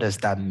crisis. What does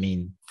that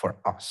mean for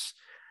us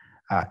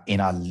in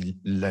our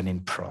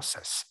learning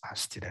process as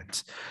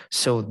students?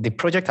 So the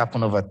project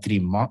happened over 3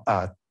 months,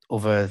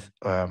 over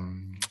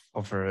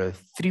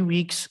 3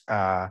 weeks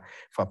for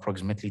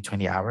approximately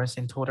 20 hours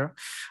in total.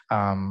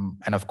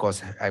 And of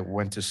course, I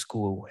went to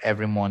school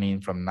every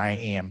morning from 9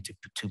 a.m. to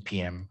 2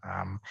 p.m.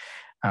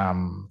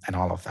 And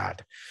all of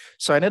that.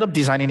 So I ended up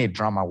designing a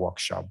drama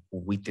workshop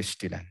with the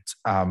students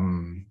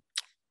on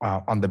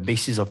the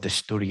basis of the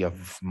story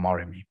of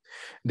Moremi.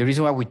 The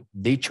reason why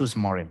they chose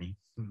Moremi,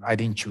 I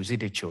didn't choose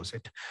it, they chose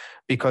it.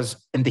 Because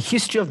in the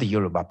history of the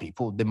Yoruba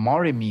people, the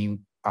Moremi,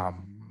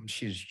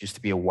 she used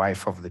to be a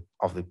wife of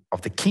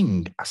the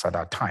king as at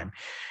that time.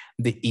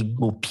 The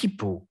Igbo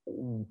people,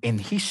 in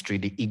history,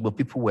 the Igbo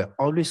people were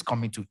always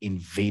coming to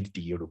invade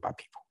the Yoruba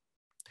people.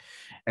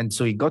 And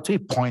so it got to a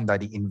point that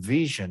the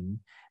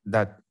invasion,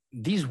 that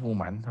this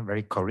woman,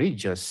 very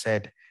courageous,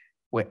 said,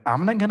 well,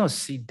 I'm not going to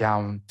sit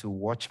down to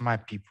watch my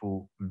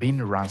people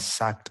being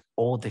ransacked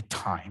all the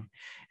time.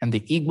 And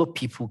the Igbo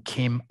people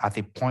came at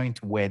a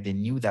point where they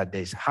knew that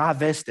there's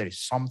harvest, there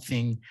is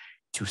something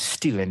to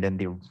steal, and then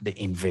they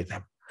invade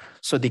them.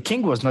 So the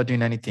king was not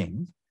doing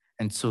anything.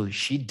 And so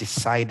she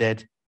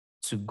decided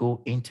to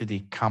go into the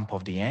camp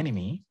of the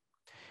enemy,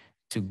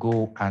 to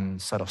go and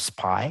sort of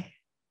spy,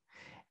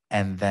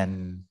 and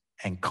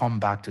come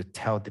back to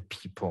tell the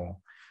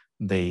people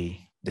the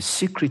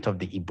secret of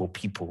the Igbo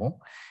people,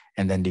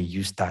 and then they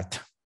used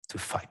that to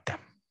fight them.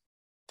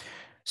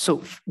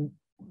 So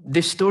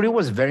the story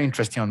was very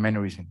interesting on many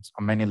reasons,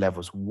 on many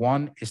levels.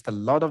 One is that a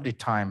lot of the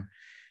time,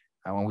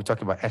 when we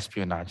talk about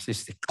espionage, this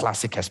is the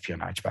classic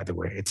espionage, by the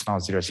way. It's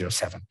not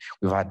 007.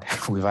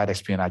 We've had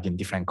espionage in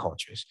different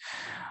cultures.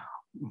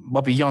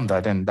 But beyond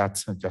that, and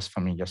that's just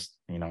for me, just,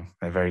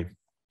 a very,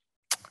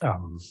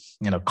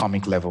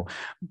 comic level.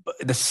 But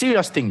the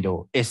serious thing,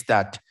 though, is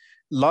that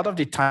a lot of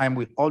the time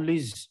we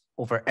always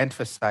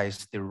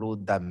overemphasize the role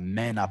that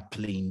men are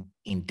playing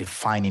in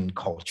defining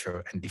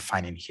culture and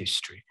defining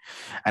history.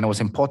 And it was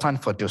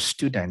important for those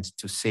students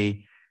to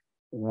say,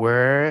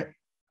 we're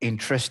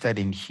interested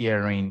in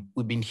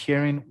we've been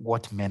hearing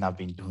what men have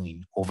been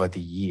doing over the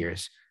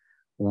years.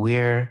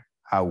 Where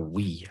are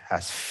we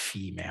as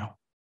female?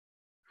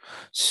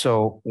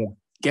 So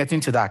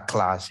getting to that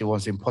class, it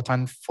was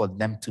important for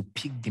them to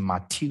pick the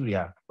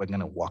material we're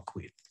going to work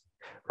with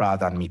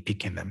rather than me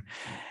picking them.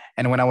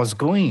 And when I was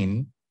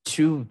going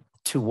to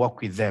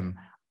work with them,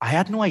 I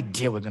had no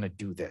idea we're going to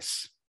do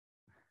this.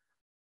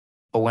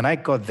 But when I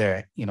got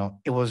there,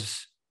 it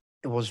was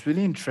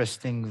really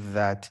interesting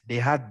that they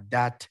had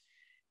that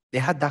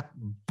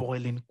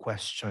boiling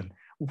question.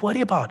 What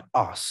about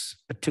us,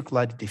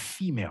 particularly the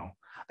female?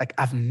 Like,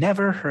 I've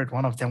never heard,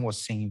 one of them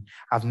was saying,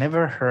 I've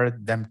never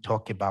heard them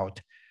talk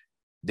about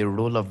the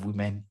role of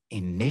women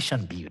in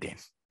nation building.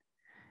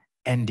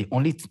 And the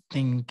only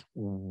thing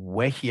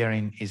we're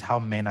hearing is how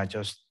men are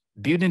just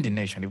building the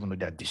nation, even though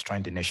they're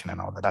destroying the nation and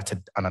all that. That's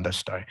another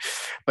story.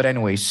 But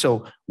anyway,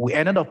 so we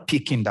ended up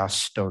picking that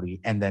story,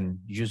 and then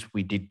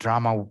we did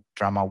drama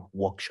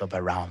workshop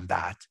around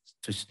that.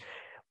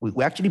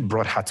 We actually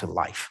brought her to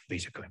life,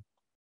 basically.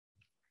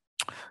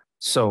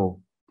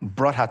 So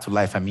brought her to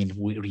life, I mean,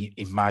 we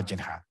reimagined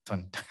her.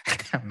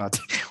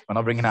 We're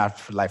not bringing her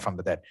to life from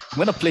the dead. I'm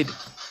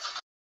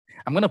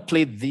going to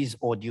play this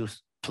audio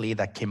play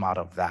that came out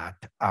of that.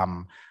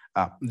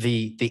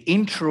 The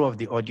intro of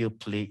the audio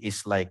play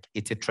is like,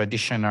 it's a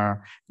traditional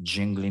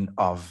jingling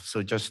of,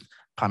 so just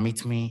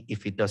permit me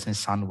if it doesn't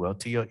sound well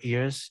to your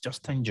ears,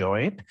 just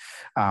enjoy it.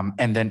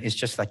 And then it's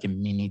just like a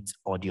minute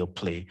audio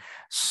play.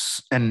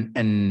 And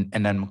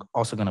then I'm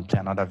also going to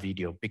play another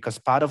video, because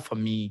part of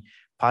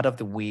part of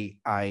the way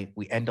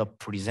we end up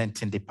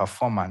presenting the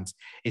performance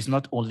is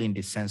not only in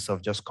the sense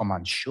of just come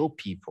and show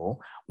people,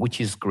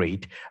 which is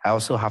great. I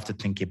also have to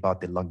think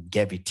about the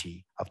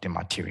longevity of the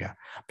material,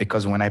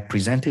 because when I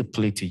present a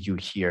play to you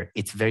here,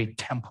 it's very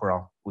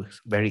temporal,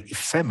 very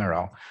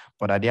ephemeral,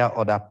 but are there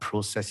other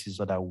processes,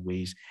 other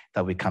ways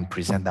that we can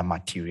present the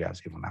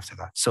materials even after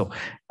that? So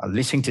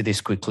listening to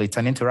this quickly, it's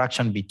an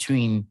interaction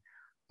between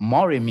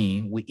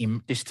Moremi.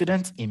 The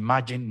students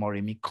imagined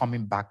Moremi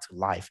coming back to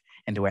life,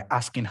 and they were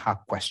asking her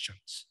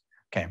questions.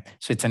 Okay,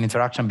 so it's an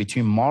interaction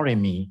between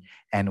Moremi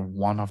and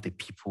one of the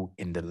people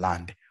in the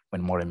land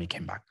when Moremi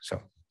came back. So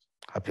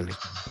happy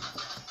listening.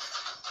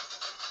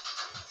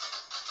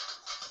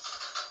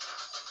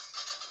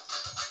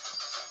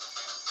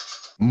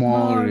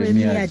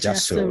 Moremi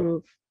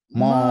Ajasoro,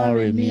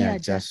 Moremi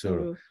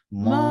Ajasoro,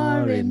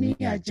 Moremi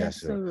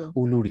Ajasoro.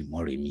 Olori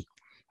Moremi,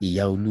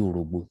 Iya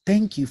Olurogbo,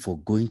 thank you for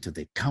going to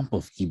the camp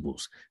of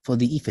Igbos for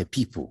the Ife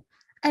people.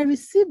 I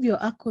receive your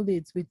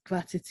accolades with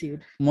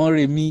gratitude.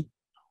 Moremi,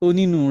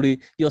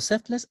 Oninure, your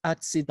selfless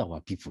act saved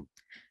our people.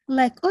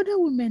 Like other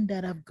women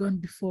that have gone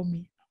before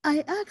me,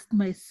 I asked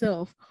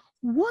myself,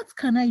 what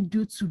can I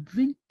do to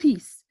bring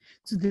peace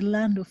to the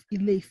land of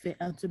Ile-Ife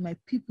and to my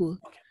people?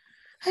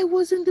 I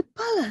was in the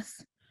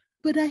palace,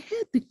 but I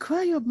heard the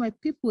cry of my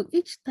people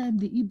each time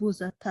the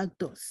Igbos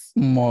attacked us.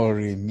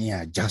 Moremi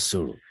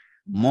Ajasoro,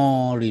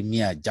 Moremi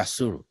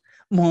Ajasoro,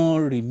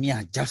 Moremi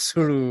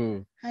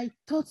Ajasoro. I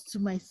thought to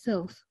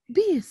myself,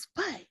 be a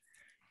spy,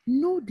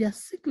 know their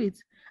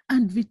secrets,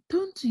 and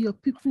return to your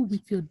people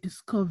with your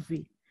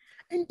discovery.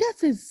 And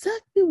that's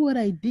exactly what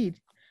I did.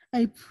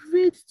 I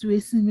prayed to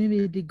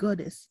Esimeme, the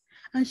goddess,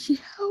 and she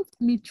helped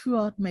me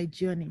throughout my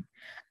journey.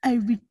 I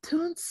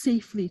returned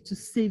safely to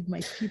save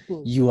my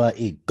people. You are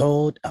a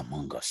god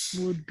among us.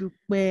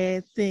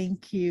 Modupe,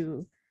 thank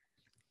you.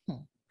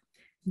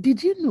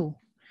 Did you know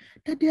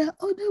that there are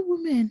other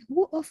women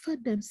who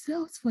offered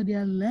themselves for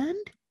their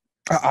land?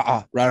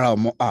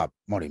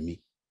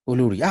 Moremi,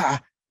 Olori,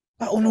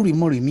 Olori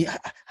Moremi,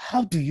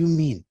 how do you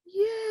mean?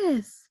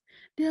 Yes,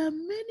 there are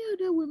many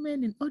other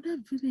women in other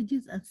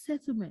villages and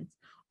settlements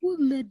who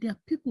led their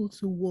people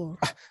to war.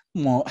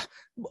 But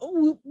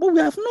we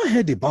have not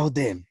heard about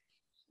them.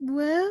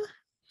 Well,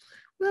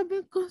 we have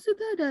been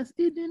considered as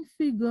hidden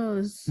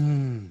figures.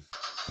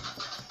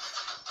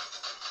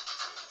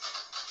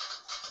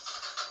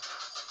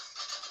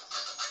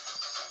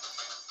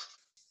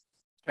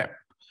 Okay.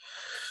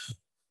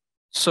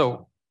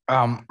 So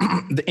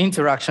the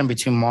interaction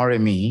between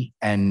Moremi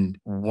and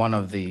one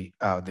of the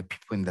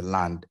people in the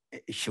land,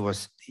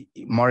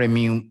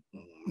 Moremi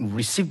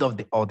received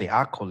all the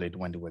accolade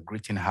when they were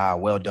greeting her,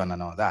 well done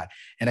and all that.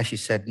 And then she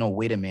said, no,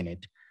 wait a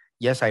minute.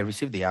 Yes, I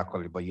received the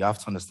accolade, but you have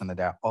to understand that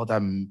there are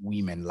other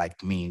women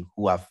like me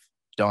who have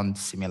done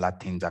similar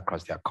things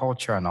across their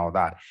culture and all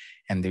that.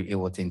 And the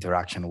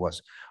interaction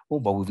was, oh,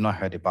 but we've not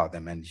heard about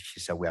them. And she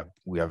said,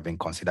 we have been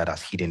considered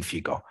as hidden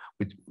figure.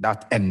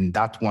 That's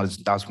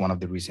one of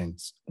the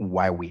reasons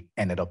why we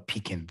ended up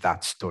picking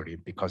that story,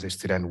 because a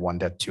student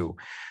wanted to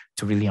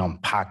really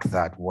unpack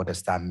that. What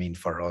does that mean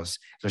for us,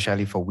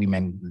 especially for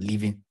women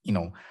living,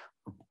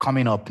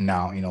 coming up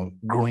now,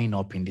 growing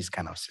up in this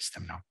kind of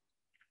system now.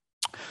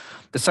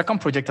 The second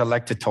project I'd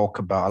like to talk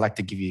about, I'd like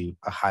to give you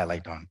a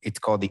highlight on. It's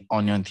called the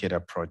Onion Theater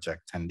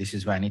Project. And this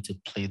is where I need to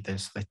play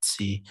this. Let's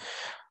see.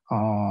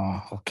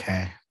 Oh,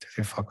 okay.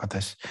 I forgot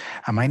this.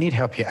 I might need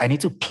help here. I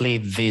need to play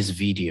this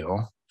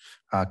video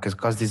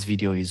because this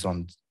video is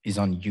on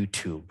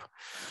YouTube.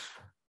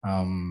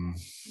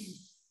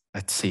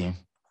 Let's see.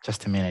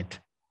 Just a minute.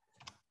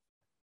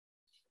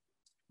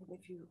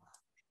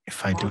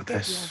 If I do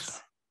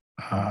this,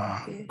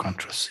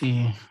 Control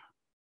C.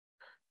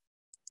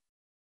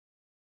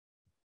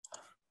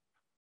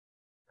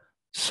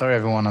 Sorry,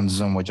 everyone on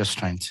Zoom. We're just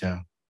trying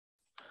to.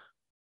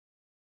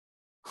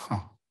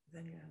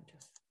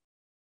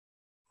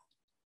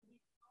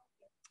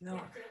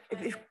 No,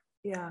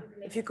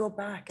 if you go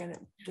back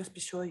and just be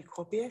sure you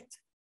copy it.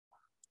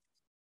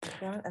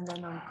 Yeah, and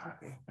then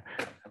uncopy.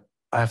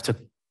 I have to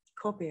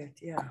copy it.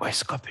 Yeah.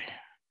 Where's copy?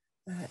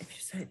 If you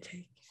say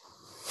take.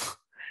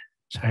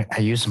 Sorry, I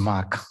use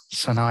Mac,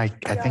 so now I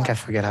think I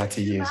forget how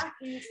to use.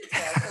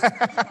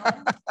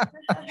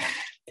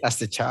 That's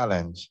the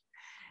challenge.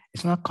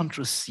 It's not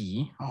Control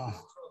C. Oh.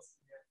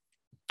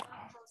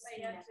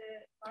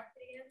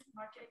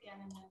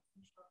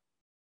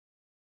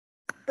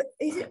 But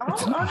is it all?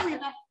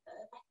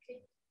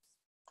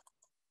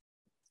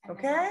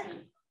 Okay.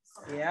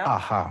 Yeah.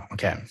 Aha.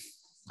 Okay.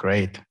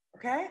 Great.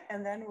 Okay,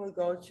 and then we'll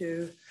go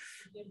to.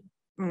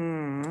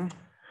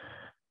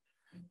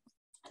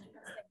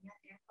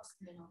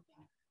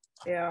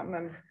 Yeah,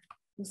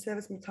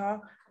 service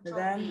metal, and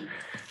then.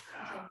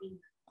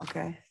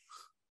 Okay.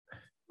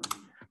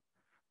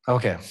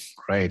 Okay,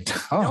 great.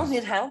 Oh. You don't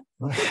need help.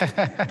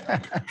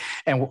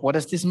 And what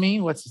does this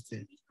mean? What's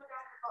this?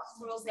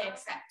 Rules they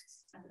accept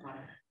at the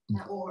bottom,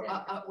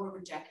 or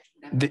reject.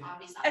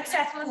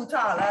 Except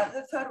Utala,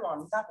 the third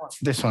one, that one.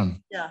 This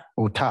one. Yeah.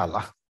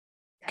 Utala.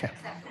 Okay.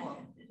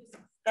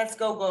 Let's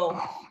go.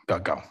 Go.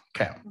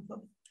 Okay.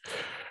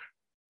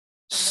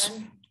 And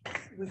then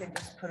we can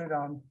just put it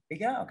on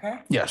bigger, okay?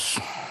 Yes.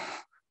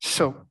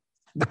 So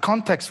the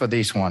context for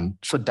this one,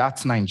 so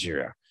that's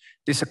Nigeria.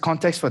 The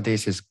context for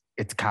this is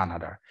it's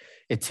Canada.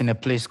 It's in a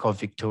place called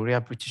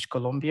Victoria, British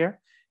Columbia.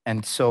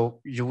 And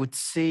so you would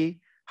see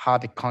how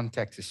the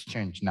context has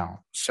changed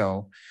now.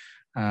 So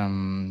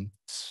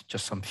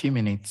just some few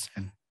minutes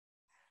and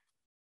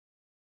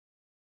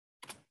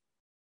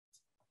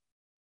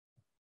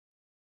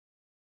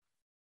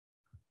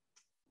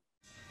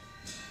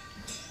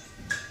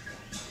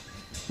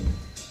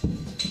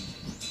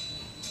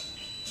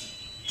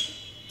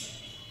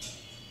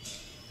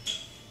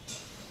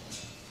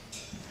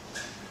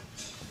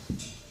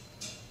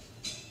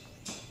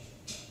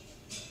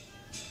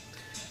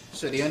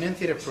so the Onion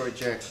Theatre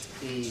Project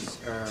is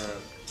a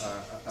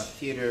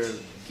theater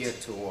geared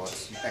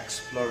towards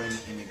exploring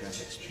immigrant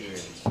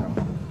experience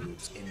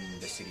in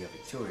the city of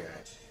Victoria.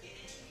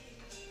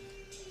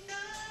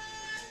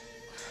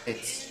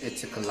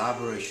 It's a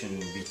collaboration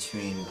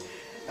between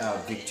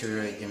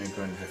Victoria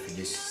Immigrant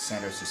Refugee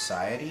Center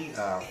Society,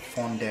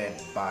 funded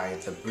by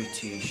the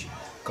British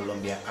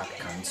Columbia Art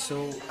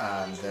Council,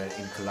 and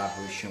in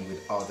collaboration with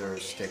other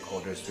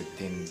stakeholders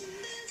within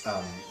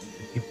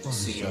the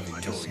city of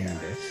Victoria.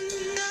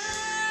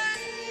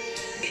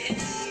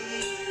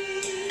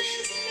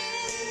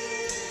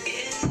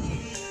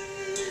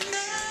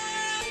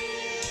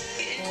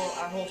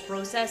 Our whole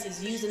process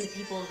is using the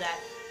people that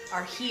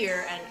are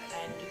here and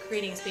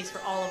creating a space for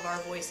all of our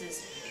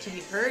voices to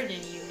be heard in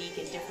a unique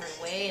and different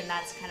way, and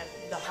that's kind of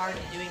the heart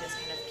of doing this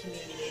kind of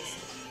community-based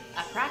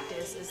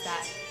practice, is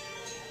that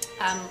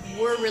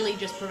we're really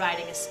just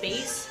providing a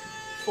space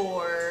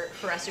for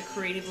us to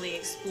creatively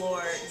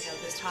explore,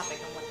 this topic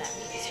and what that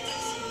means to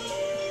us.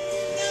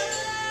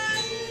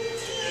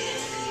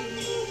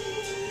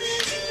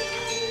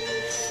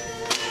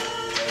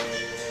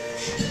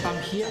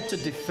 I'm here to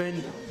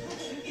defend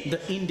the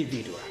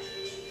individual.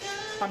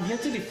 I'm here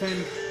to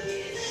defend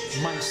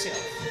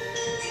myself.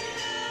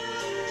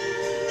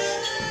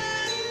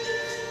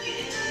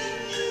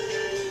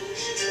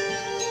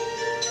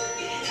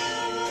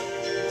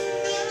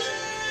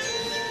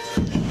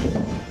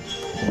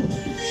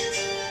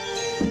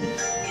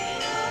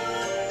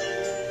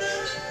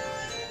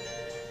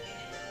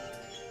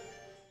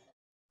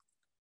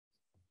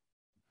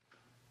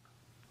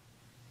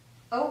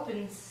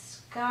 Open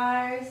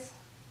skies,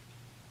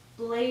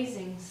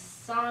 blazing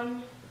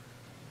sun,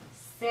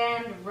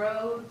 sand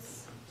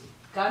roads,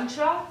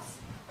 gunshots,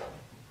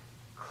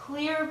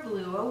 clear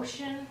blue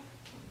ocean,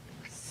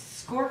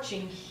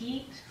 scorching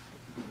heat,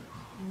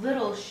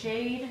 little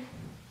shade,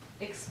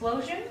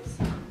 explosions.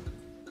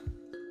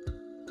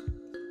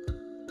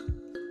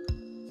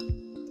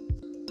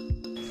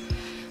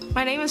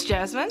 My name is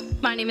Jasmine.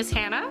 My name is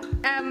Hannah.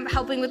 I'm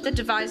helping with the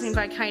devising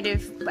by kind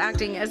of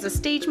acting as a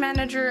stage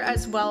manager,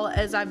 as well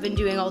as I've been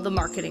doing all the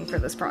marketing for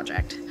this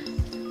project.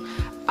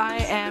 I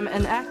am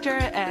an actor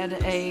and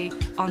an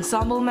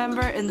ensemble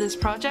member in this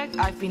project.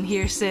 I've been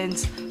here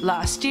since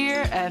last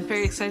year and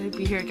very excited to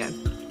be here again.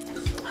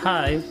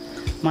 Hi,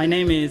 my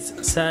name is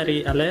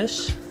Sari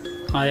Alesh.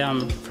 I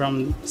am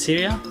from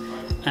Syria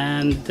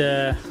and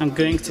I'm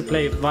going to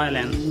play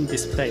violin in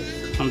this play.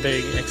 I'm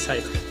very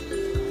excited.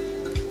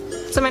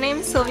 So my name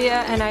is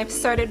Sylvia and I've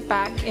started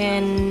back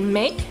in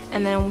May,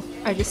 and then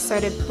I just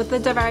started with the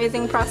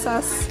devising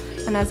process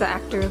and as an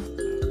actor.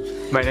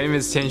 My name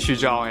is Tianshu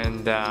Zhao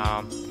and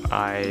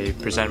I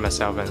present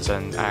myself as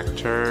an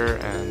actor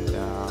and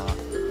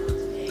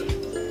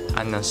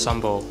an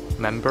ensemble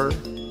member.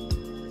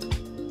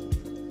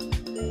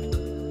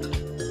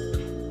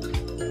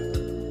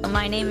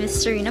 My name is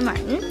Serena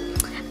Martin.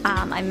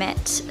 I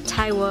met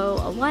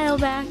Taiwo a while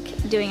back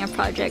doing a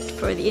project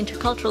for the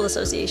Intercultural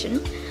Association.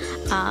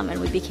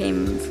 And we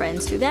became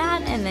friends through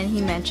that, and then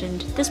he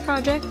mentioned this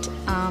project,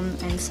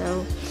 and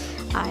so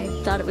I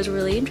thought it was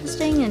really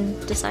interesting and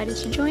decided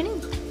to join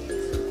in.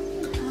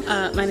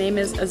 My name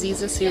is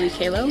Aziza Siri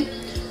Kalo.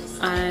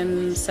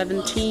 I'm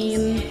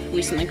 17,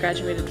 recently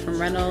graduated from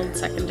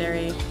Reynolds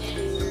Secondary,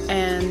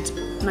 and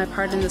my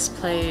part in this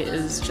play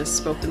is just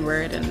spoken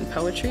word and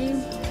poetry.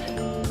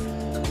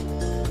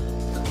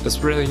 It's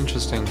really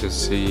interesting to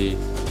see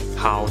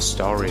how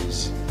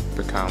stories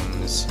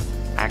becomes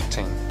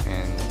acting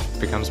and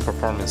becomes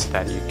performance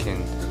that you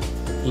can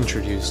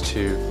introduce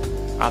to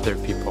other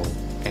people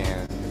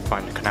and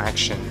find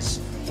connections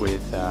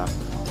with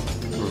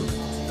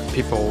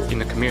people in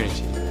the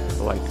community,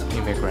 like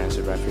immigrants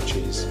and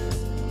refugees.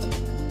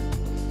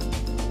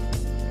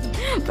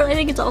 But I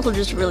think it's also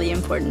just a really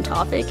important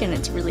topic, and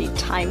it's a really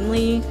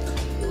timely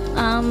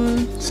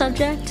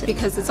subject.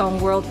 Because it's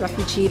on World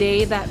Refugee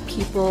Day, that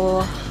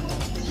people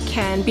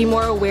can be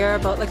more aware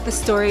about the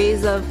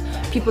stories of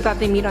people that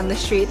they meet on the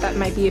street that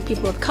might be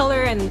people of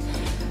color, and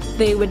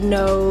they would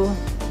know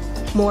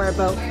more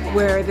about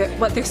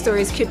what their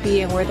stories could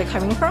be and where they're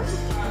coming from.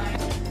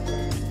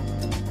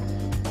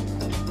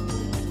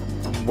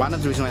 One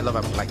of the reasons I love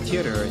about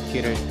theater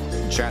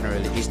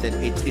generally, is that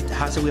it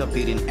has a way of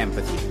building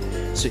empathy.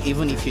 So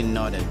even if you're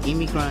not an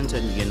immigrant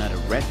and you're not a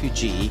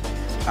refugee,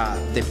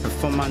 the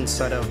performance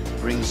sort of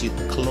brings you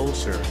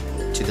closer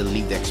to the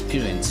lived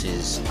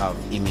experiences of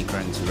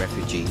immigrants,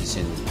 refugees,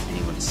 and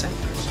even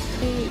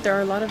settlers. There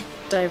are a lot of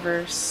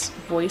diverse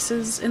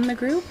voices in the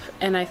group,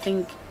 and I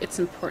think it's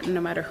important,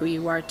 no matter who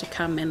you are, to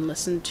come and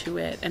listen to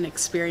it and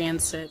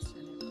experience it.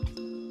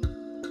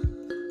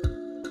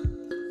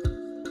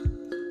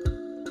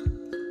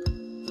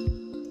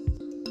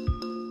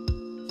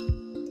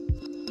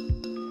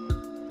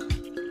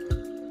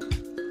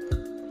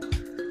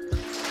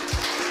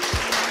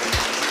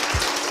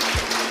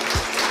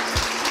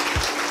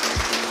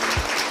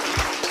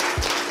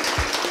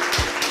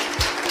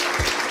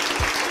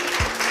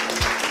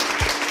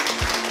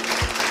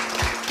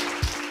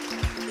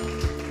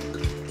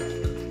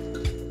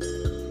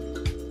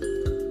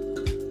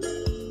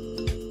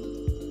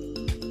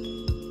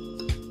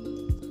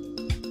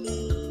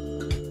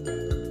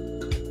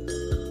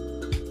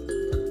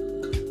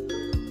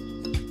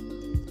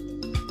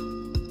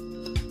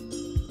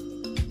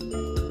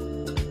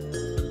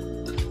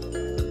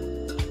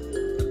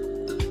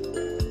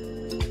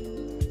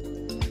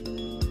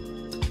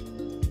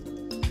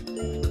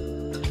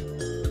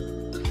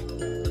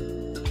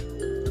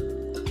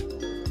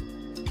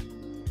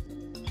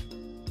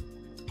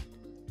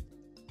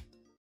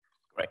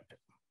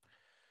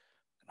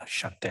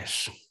 Shut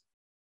this.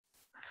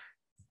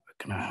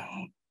 We're gonna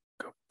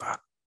go back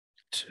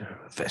to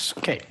this.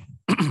 Okay,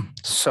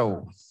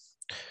 so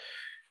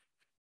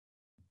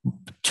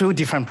 2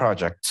 different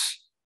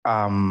projects,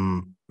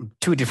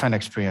 2 different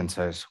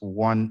experiences,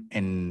 one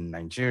in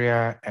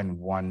Nigeria and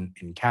one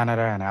in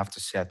Canada. And I have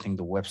to say, I think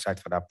the website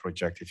for that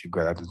project, if you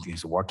go, I don't think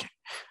it's working.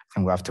 I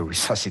think we have to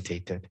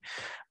resuscitate it.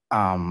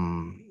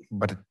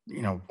 But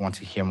you know, want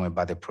to hear more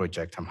about the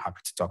project, I'm happy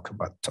to talk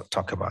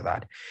about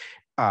that.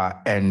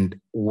 And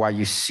while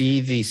you see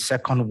the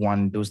second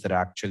one, those that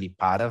are actually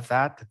part of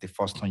that, the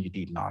first one you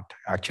did not.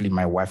 Actually,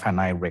 my wife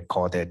and I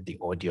recorded the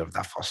audio of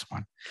that first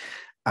one.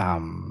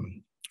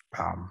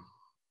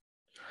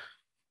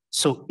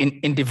 So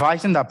in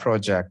devising that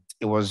project,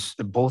 it was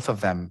both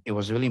of them. It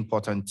was really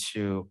important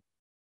to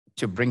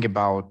bring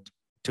about,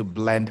 to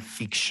blend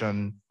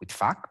fiction with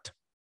fact.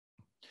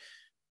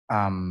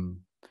 And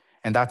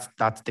that's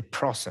the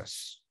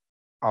process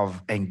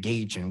of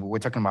engaging. We're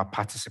talking about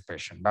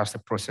participation. That's the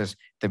process,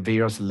 the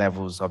various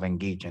levels of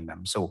engaging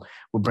them. So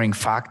we bring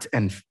fact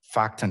and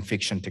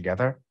fiction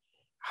together.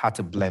 How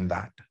to blend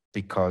that,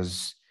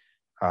 because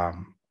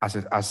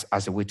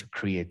as a way to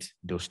create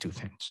those 2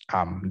 things,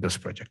 those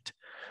projects.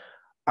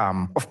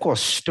 Of course,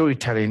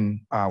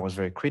 storytelling was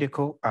very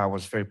critical,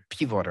 was very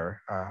pivotal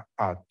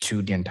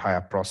to the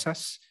entire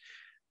process.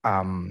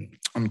 And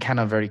kind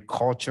of very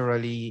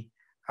culturally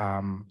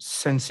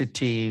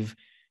sensitive,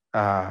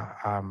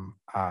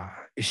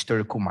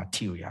 historical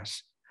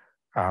materials,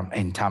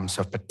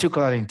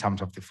 particularly in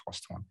terms of the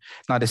first one.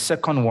 Now, the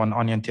second one,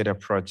 Onion Theater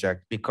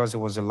Project, because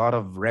there was a lot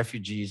of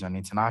refugees and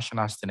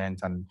international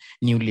students and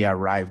newly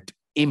arrived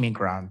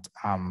immigrants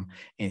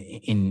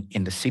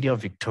in the city of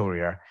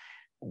Victoria,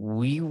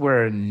 we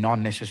were not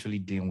necessarily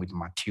dealing with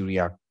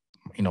material,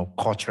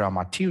 cultural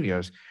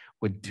materials,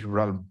 we're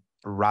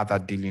rather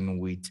dealing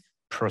with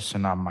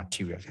personal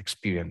materials,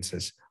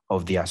 experiences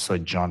of their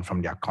sojourn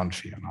from their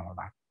country and all of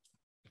that.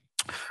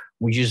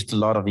 We used a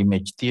lot of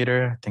image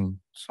theater. I think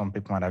some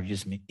people might have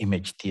used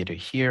image theater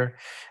here.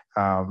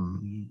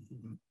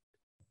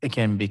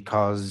 Again,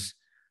 because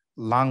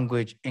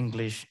language,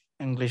 English,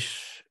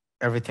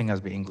 everything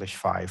has been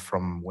English-fied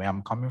from where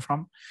I'm coming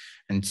from.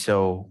 And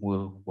so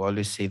we'll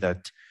always say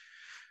that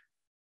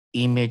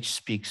image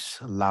speaks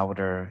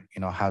louder,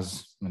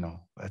 has,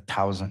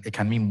 1,000, it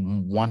can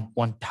mean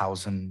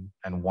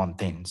 1,001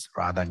 things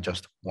rather than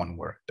just one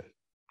word.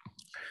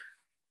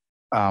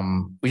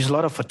 We use a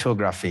lot of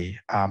photography,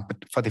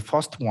 but for the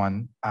first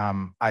one,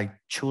 I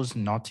chose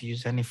not to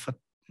use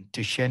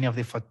to share any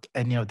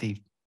of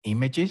the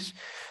images,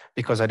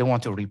 because I don't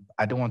want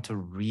to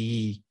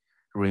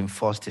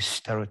reinforce the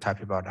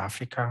stereotype about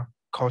Africa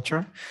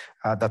culture.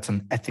 That's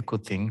an ethical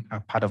thing.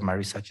 Part of my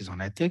research is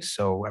on ethics,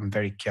 so I'm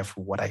very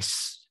careful what I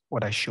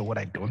show, what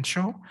I don't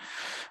show.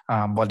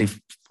 But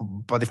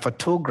the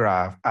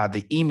photograph,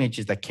 the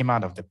images that came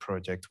out of the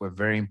project were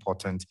very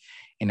important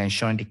in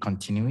ensuring the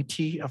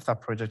continuity of that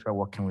project. We're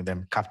working with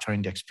them,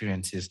 capturing the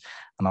experiences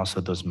and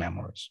also those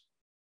memories.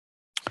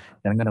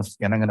 You're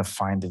not gonna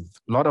find a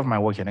lot of my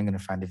work. You're not gonna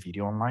find the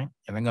video online.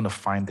 You're not gonna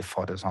find the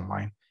photos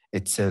online.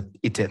 It's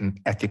an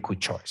ethical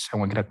choice,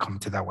 and we're gonna come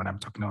to that when I'm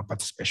talking about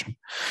participation.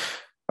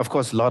 Of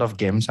course, a lot of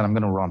games, and I'm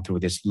gonna run through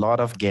this. A lot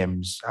of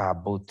games,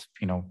 both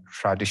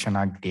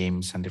traditional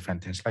games and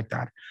different things like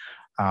that.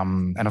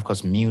 And of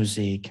course,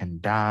 music and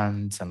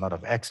dance, and a lot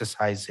of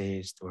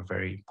exercises that were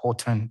very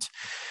important.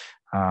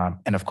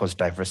 And of course,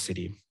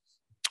 diversity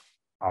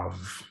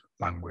of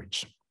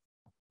language.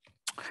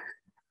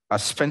 I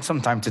spent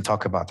some time to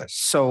talk about this.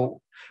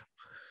 So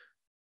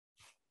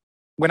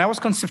when I was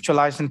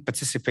conceptualizing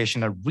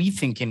participation and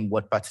rethinking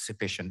what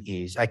participation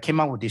is, I came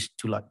up with this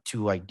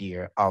two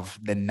idea of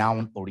the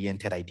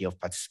noun-oriented idea of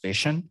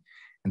participation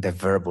and the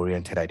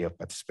verb-oriented idea of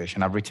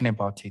participation. I've written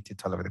about it.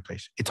 It's all over the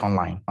place. It's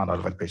online, not all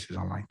over the place, it's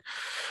online.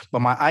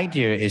 But my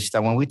idea is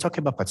that when we talk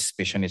about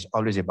participation, it's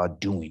always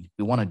about doing.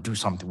 We want to do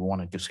something we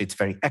want to do. So it's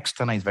very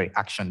external, it's very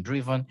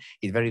action-driven,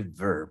 it's very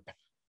verb.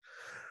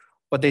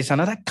 But there's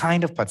another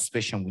kind of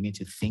participation we need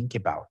to think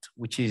about,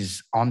 which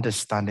is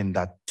understanding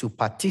that to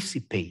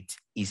participate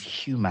is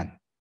human,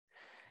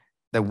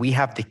 that we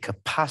have the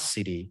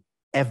capacity,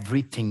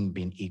 everything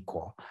being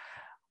equal,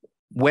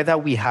 whether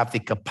we have the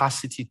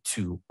capacity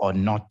to or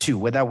not to,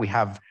 whether we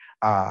have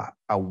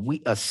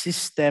a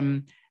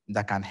system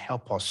that can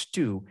help us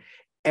to,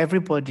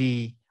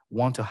 everybody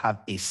wants to have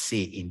a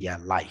say in their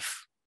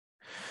life.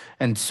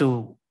 And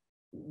so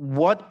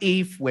what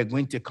if we're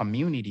going to a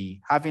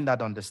community having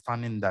that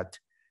understanding that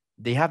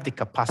they have the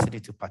capacity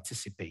to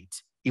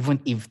participate,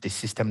 even if the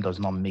system does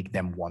not make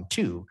them want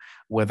to,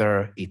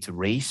 whether it's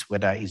race,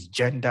 whether it's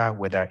gender,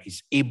 whether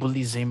it's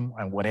ableism,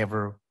 and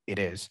whatever it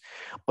is.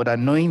 But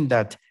knowing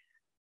that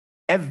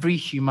every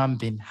human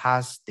being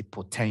has the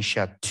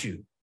potential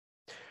to.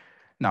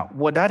 Now,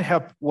 what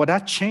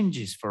that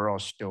changes for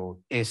us, though,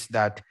 is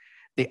that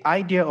the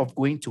idea of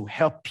going to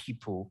help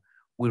people,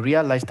 we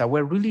realize that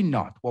we're really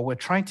not. What we're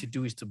trying to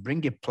do is to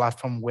bring a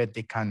platform where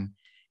they can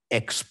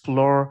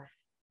explore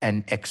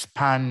and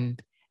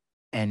expand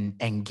and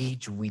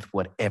engage with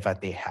whatever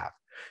they have.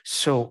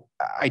 So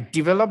I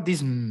developed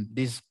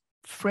this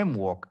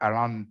framework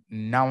around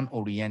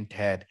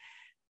noun-oriented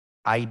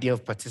idea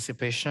of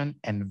participation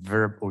and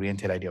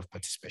verb-oriented idea of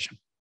participation.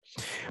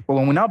 But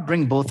when we now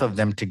bring both of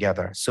them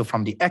together, so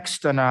from the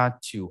external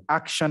to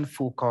action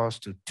focus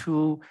to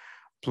tool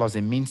plus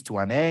a means to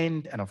an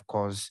end, and of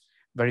course,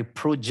 very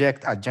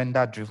project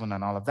agenda driven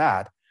and all of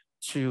that,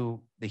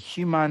 to the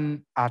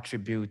human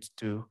attribute,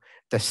 to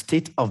the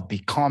state of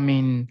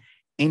becoming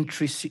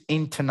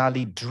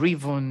internally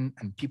driven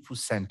and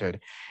people-centered.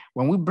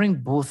 When we bring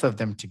both of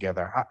them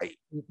together,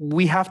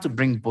 we have to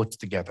bring both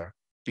together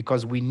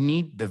because we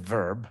need the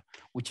verb,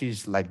 which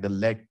is like the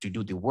leg to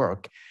do the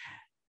work,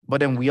 but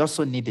then we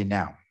also need the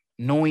noun,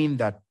 knowing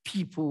that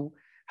people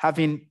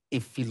having a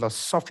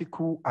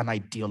philosophical and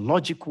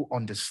ideological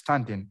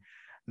understanding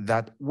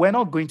that we're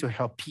not going to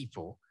help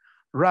people,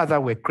 rather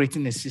we're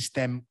creating a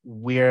system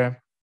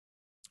where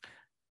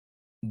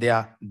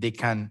they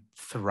can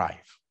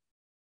thrive.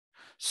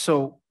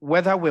 So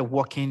whether we're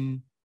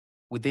working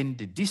within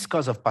the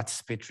discourse of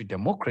participatory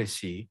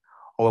democracy,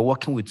 or we're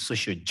working with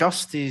social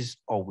justice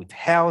or with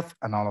health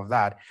and all of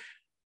that,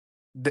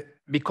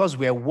 because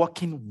we're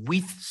working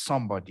with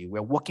somebody,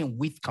 we're working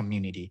with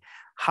community,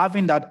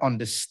 having that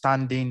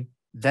understanding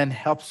then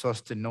helps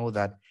us to know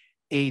that,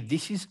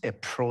 this is a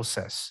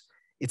process.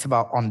 It's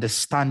about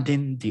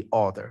understanding the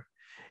other.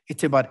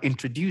 It's about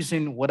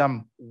introducing what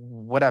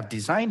I've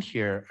designed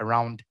here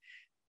around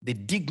the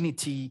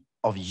dignity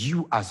of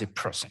you as a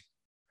person,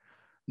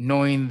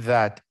 knowing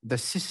that the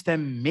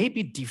system may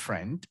be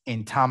different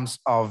in terms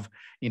of,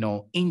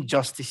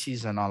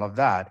 injustices and all of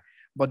that,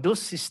 but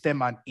those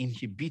systems are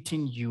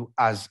inhibiting you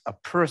as a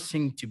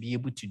person to be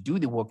able to do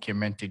the work you're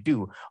meant to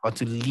do or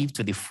to live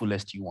to the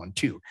fullest you want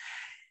to.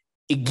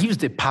 It gives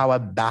the power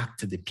back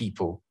to the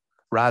people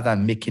rather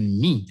than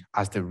making me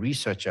as the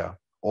researcher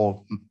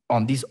or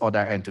on this other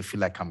end to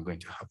feel like I'm going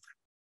to help them.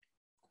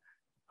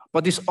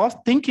 But this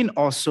thinking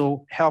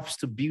also helps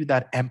to build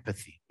that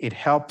empathy. It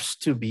helps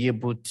to be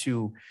able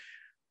to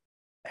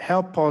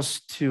help us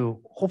to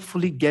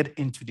hopefully get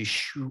into the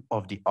shoe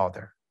of the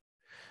other.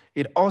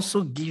 It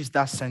also gives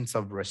that sense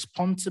of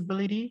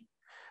responsibility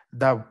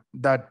that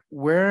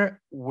we're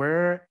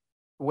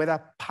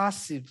whether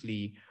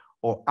passively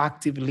or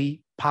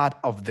actively part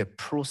of the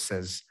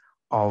process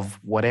of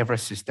whatever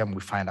system we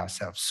find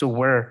ourselves. So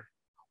we're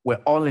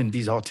all in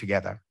this all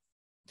together.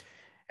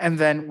 And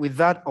then with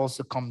that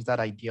also comes that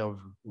idea of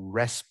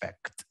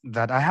respect,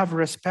 that I have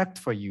respect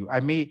for you. I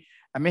may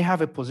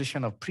have a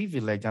position of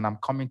privilege and I'm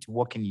coming to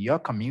work in your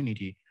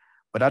community,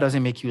 but that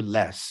doesn't make you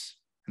less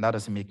and that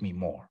doesn't make me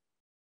more.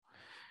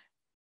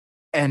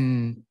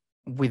 And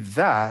with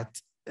that,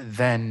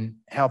 then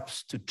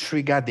helps to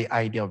trigger the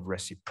idea of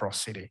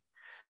reciprocity,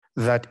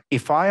 that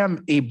if I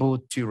am able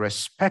to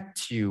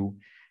respect you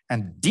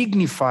and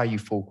dignify you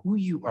for who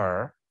you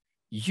are,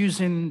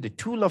 using the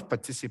tool of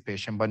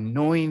participation, but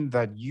knowing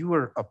that you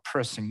are a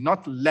person,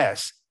 not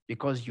less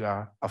because you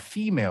are a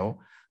female,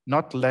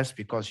 not less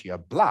because you are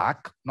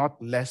Black, not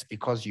less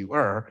because you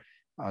are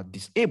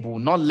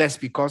disabled, not less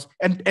because,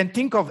 and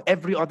think of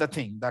every other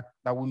thing that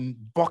will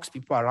box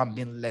people around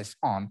being less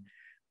on,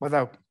 but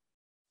that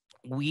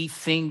we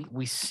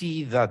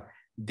see that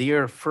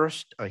they're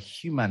first a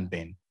human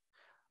being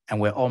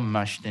and we're all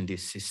meshed in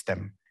this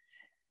system.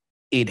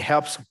 It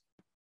helps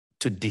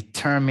to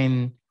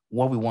determine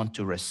what we want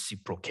to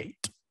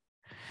reciprocate.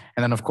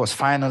 And then, of course,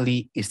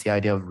 finally, is the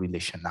idea of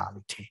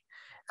relationality.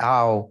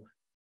 How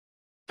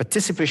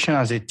participation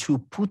as a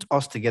tool put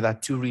us together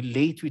to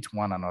relate with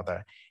one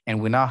another,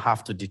 and we now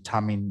have to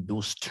determine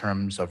those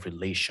terms of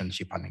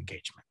relationship and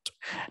engagement.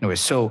 Anyway,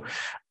 so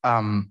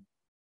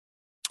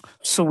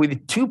with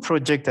the two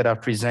projects that I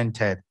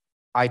presented,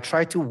 I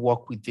try to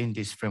work within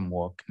this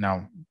framework.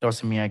 Now,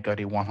 doesn't mean I got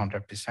it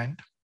 100%,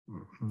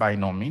 by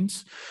no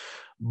means,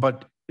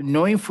 but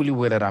knowing fully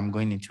well that I'm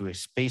going into a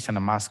space and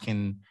I'm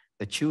asking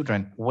the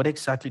children, what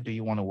exactly do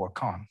you want to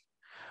work on?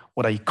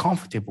 What are you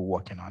comfortable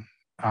working on?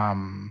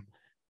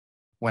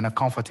 When I'm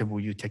comfortable,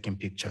 you taking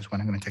pictures. When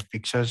I'm going to take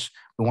pictures,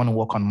 we want to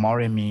work on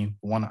more in me.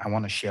 I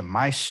want to share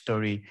my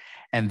story.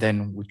 And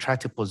then we try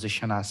to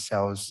position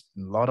ourselves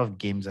in a lot of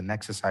games and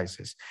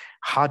exercises.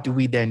 How do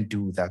we then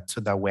do that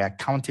so that we're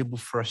accountable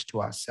first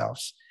to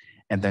ourselves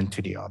and then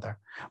to the other?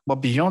 But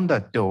beyond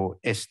that, though,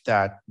 is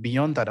that we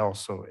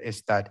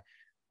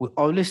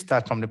always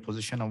start from the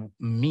position of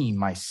me,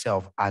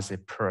 myself as a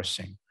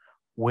person.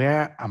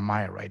 Where am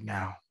I right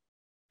now?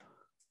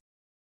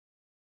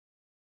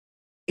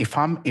 If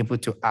I'm able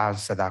to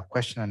answer that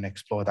question and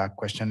explore that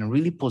question and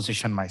really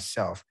position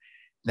myself,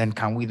 then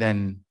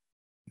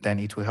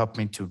it will help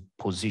me to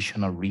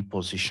position or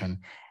reposition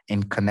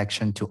in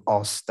connection to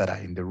us that are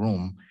in the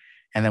room.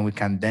 And then we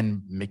can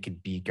then make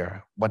it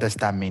bigger. What does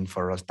that mean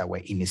for us that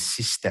we're in a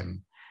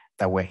system,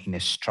 that we're in a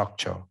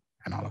structure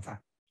and all of that?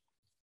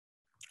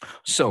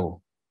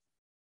 So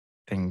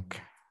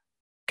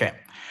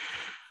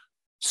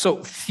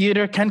So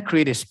theater can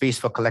create a space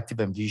for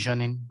collective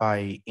envisioning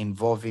by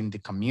involving the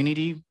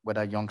community,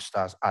 whether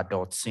youngsters,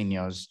 adults,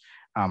 seniors,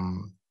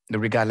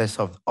 regardless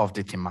of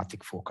the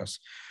thematic focus.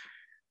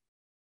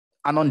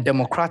 An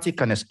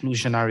undemocratic and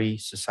exclusionary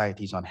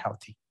society is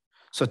unhealthy.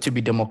 So to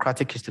be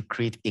democratic is to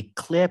create a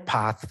clear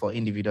path for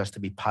individuals to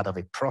be part of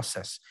a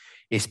process,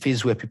 a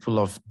space where people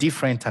of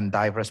different and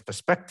diverse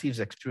perspectives,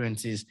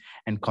 experiences,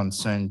 and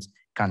concerns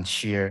can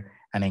share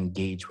and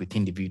engage with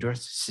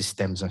individuals,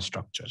 systems, and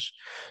structures.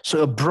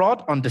 So a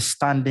broad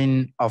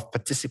understanding of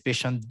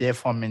participation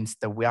therefore means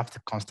that we have to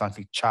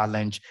constantly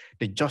challenge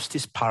the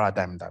justice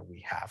paradigm that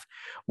we have.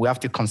 We have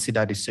to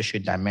consider the social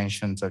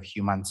dimensions of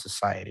human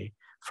society,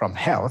 from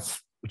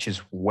health, which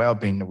is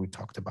well-being that we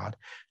talked about,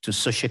 to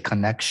social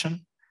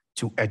connection,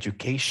 to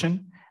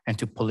education, and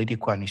to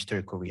political and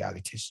historical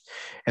realities.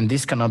 And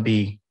this cannot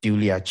be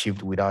duly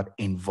achieved without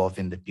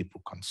involving the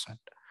people concerned,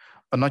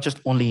 but not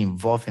just only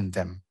involving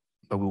them,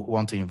 but we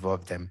want to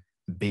involve them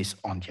based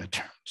on their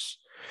terms.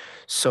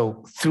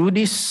 So through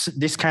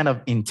this kind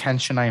of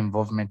intentional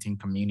involvement in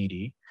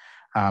community,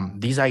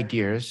 these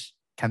ideas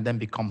can then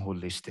become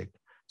holistic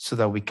so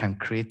that we can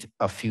create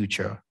a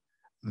future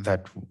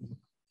that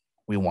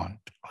we want,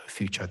 a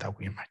future that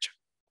we imagine.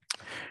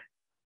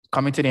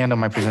 Coming to the end of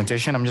my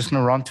presentation, I'm just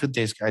going to run through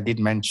this. I did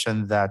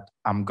mention that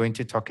I'm going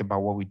to talk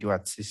about what we do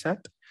at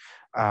CSET,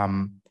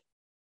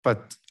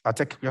 but I'll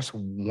take just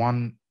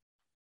 1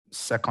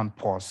 second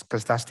pause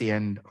because that's the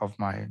end of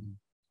my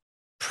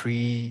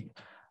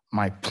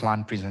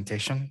planned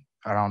presentation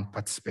around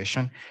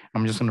participation.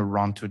 I'm just going to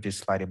run through this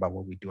slide about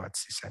what we do at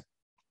CSET.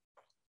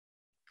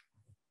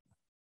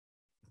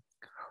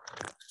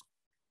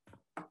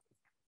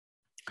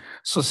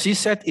 So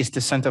CSET is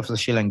the Center for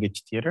Social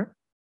Engaged Theater.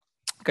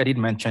 I did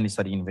mention it's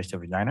at the University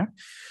of Stavanger.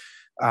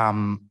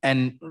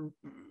 And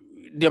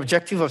the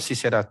objective of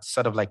CSET are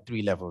sort of like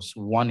 3 levels.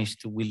 One is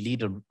we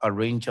lead a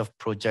range of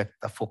projects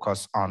that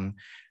focus on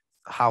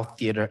how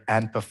theater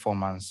and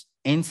performance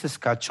in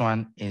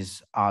Saskatchewan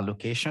is our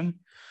location,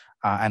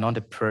 and on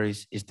the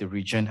prairies is the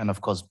region, and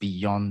of course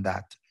beyond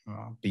that,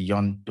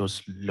 beyond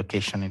those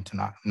locations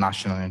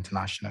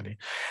internationally,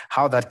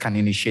 how that can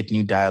initiate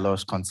new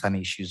dialogues concerning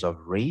issues of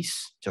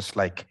race, just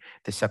like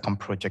the second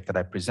project that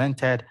I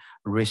presented,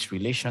 race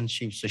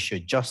relationships, social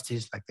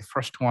justice, like the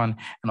first one,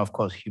 and of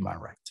course human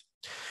rights.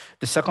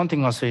 The second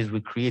thing also is we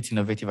create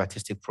innovative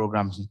artistic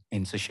programs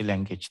in socially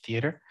engaged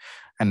theater,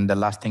 and the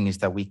last thing is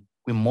that we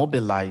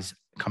mobilize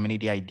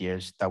community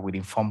ideas that would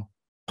inform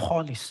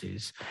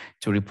policies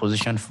to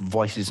reposition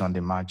voices on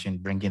the margin,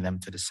 bringing them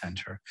to the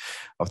center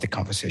of the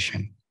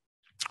conversation.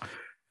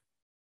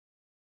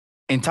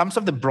 In terms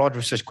of the broad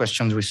research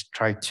questions we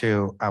try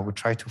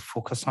to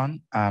focus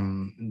on,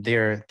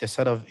 they're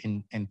sort of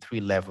in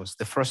 3 levels.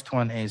 The first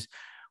one is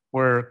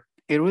we're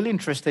really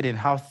interested in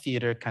how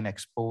theater can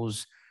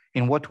expose,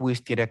 in what ways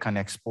theater can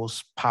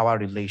expose power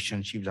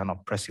relationships and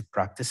oppressive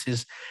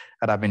practices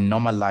that have been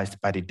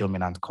normalized by the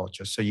dominant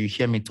culture. So you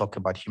hear me talk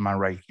about human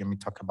rights, you hear me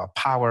talk about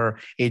power,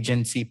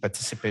 agency,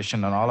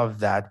 participation, and all of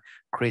that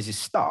crazy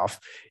stuff.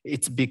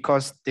 It's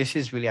because this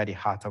is really at the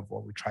heart of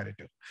what we try to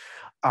do.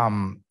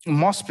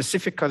 More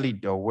specifically,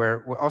 though,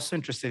 we're also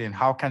interested in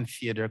how can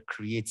theater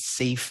create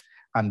safe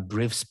and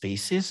brave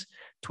spaces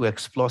to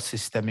explore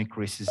systemic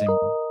racism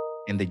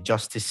in the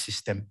justice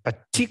system,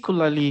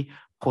 particularly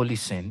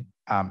policing,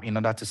 in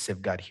order to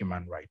safeguard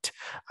human rights.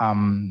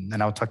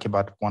 And I'll talk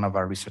about one of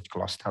our research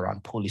clusters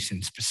around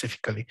policing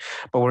specifically.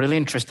 But we're really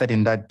interested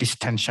in that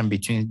tension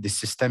between the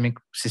systemic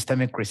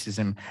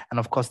racism and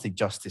of course the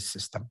justice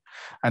system.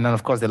 And then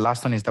of course the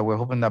last one is that we're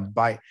hoping that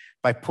by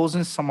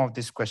posing some of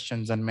these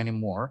questions and many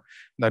more,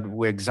 that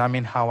we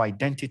examine how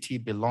identity,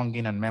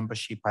 belonging, and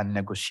membership are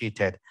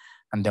negotiated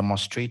and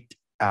demonstrate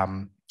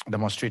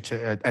demonstrate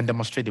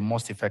the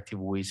most effective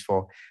ways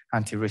for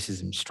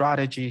anti-racism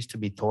strategies to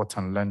be taught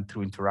and learned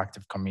through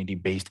interactive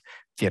community-based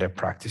theater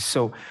practice.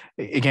 So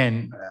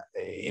again,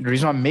 the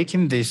reason I'm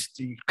making this,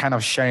 kind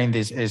of sharing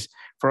this, is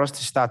for us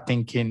to start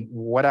thinking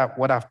what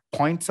are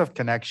points of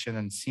connection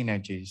and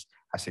synergies,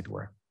 as it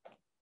were.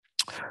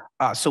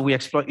 So we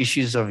explore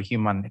issues of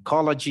human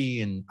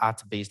ecology and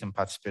art-based and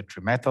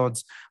participatory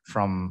methods,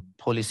 from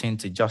policing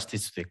to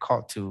justice to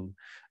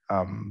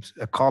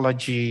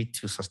ecology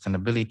to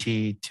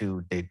sustainability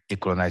to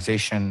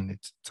decolonization,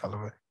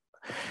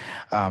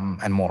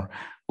 and more.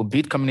 We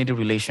build community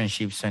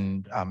relationships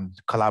and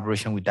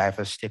collaboration with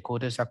diverse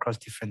stakeholders across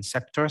different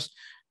sectors.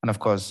 And of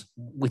course,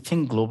 we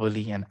think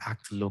globally and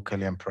act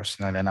locally and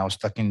personally. And I was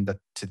talking that,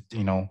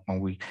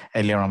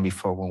 earlier on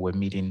before when we were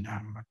meeting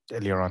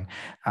earlier on,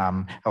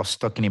 I was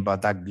talking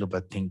about that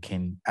global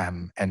thinking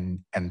and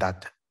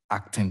that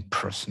acting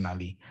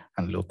personally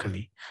and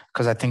locally,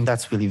 because I think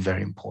that's really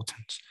very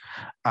important.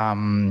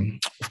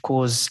 Of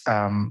course,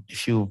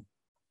 if you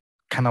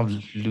kind of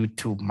allude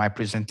to my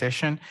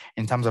presentation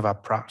in terms of our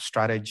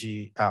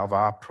strategy, of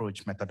our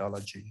approach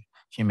methodology,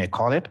 if you may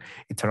call it,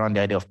 it's around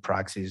the idea of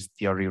praxis,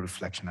 theory,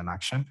 reflection, and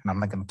action. And I'm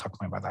not going to talk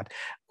more about that.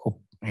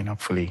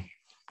 Hopefully,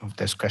 if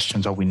there's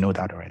questions, or we know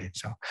that already.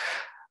 So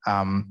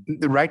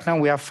right now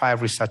we have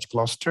 5 research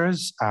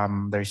clusters.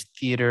 There's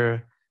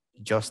theater,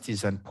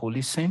 justice, and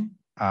policing.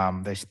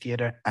 There's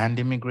theater and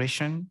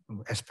immigration.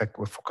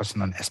 We're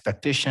focusing on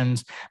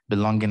expectations,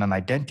 belonging and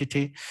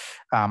identity,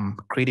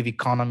 creative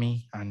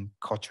economy and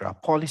cultural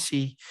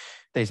policy.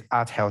 There's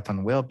art, health,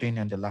 and well-being.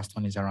 And the last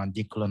one is around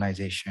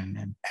decolonization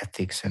and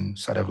ethics and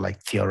sort of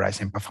like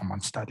theorizing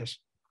performance studies.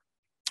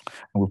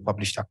 And we've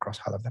published across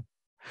all of them.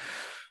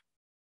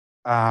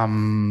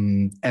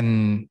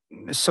 And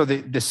so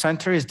the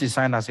center is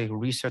designed as a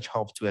research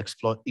hub to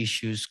explore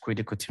issues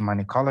critical to human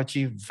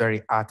ecology,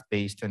 very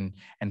art-based and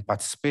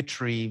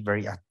participatory,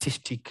 very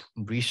artistic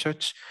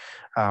research.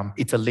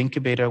 It's a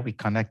linkabator. We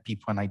connect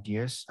people and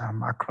ideas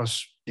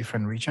across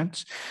different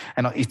regions.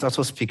 And it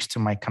also speaks to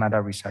my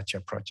Canada Researcher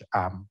project,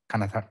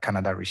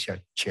 Canada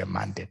Researcher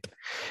mandate.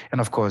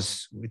 And of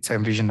course, it's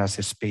envisioned as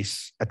a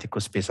space, ethical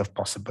space of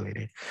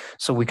possibility.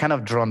 So we kind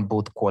of draw on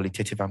both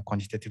qualitative and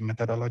quantitative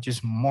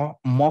methodologies,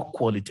 more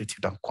qualitative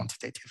than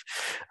quantitative.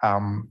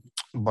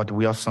 But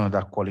we also know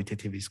that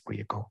qualitative is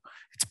critical.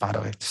 It's part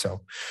of it.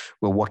 So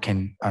we're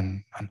working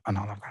on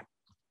all of that.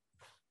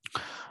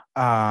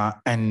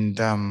 And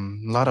a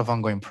lot of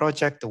ongoing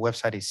projects. The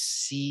website is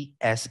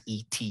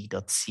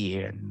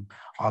cset.ca, and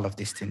all of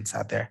these things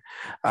are there.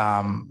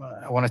 I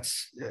wanted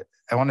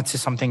to say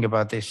something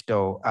about this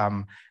though.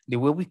 The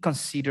way we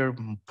consider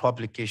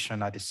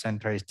publication at the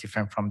center is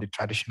different from the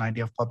traditional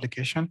idea of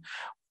publication.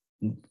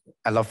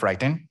 I love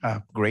writing,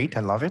 great, I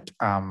love it.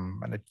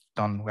 And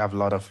we have a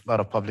lot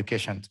of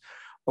publications,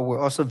 but we're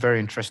also very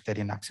interested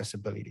in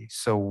accessibility.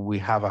 So we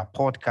have our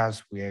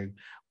podcast where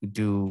we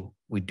do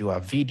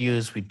our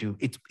videos,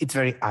 it's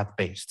very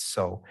art-based.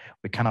 So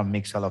we kind of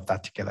mix all of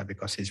that together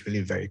because it's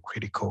really very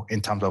critical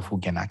in terms of who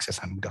can access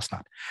and who does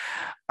not.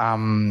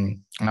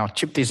 And I'll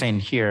chip this in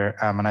here.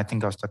 And I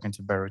think I was talking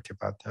to Barrett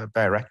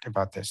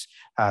about this.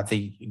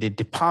 The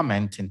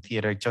department in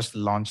theater just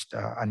launched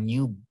a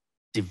new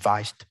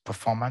devised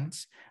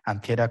performance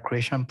and theater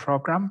creation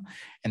program.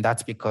 And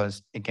that's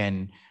because,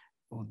 again,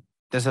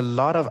 there's a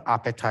lot of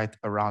appetite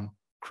around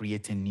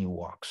creating new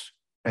works.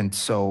 And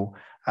so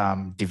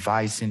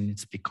devising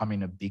is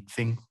becoming a big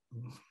thing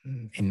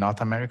in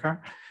North America.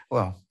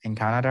 Well, in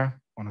Canada, I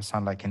want to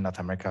sound like in North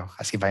America,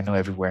 as if I know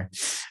everywhere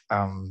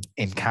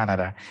in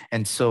Canada.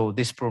 And so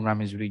this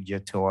program is really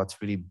geared towards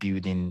really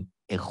building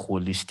a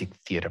holistic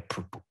theater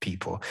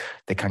people.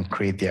 They can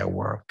create their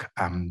work,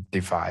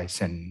 devise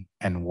and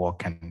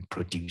work and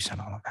produce and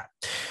all of that.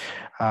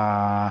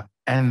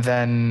 And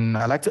then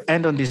I'd like to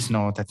end on this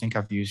note. I think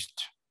I've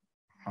used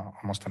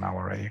almost an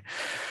hour already.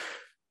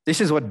 This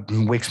is what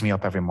wakes me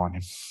up every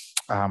morning.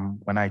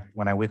 When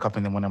I wake up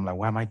in the morning, I'm like,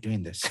 why am I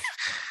doing this?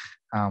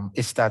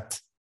 It's that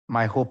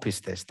my hope is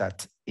this,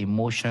 that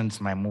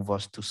emotions might move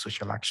us to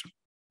social action,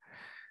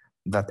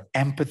 that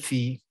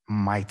empathy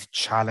might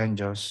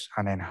challenge us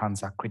and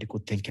enhance our critical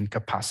thinking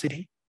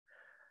capacity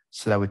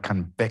so that we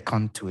can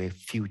beckon to a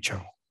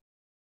future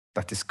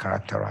that is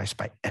characterized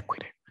by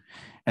equity.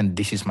 And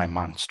this is my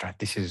mantra.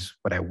 This is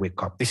what I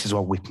wake up. This is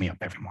what wakes me up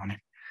every morning,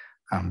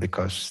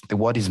 because the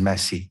world is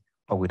messy,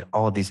 but with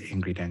all these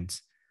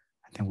ingredients,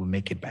 I think we'll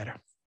make it better.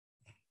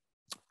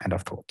 End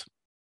of thought.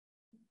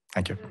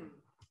 Thank you.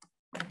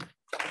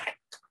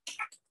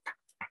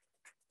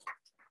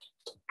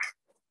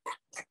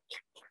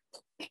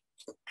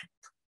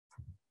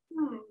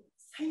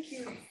 Thank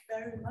you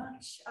very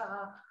much.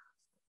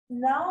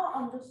 Now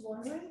I'm just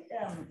wondering,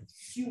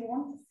 do you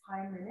want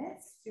 5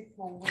 minutes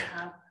before we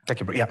have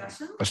Take a break. Yeah,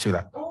 let's do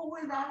that. Or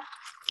will that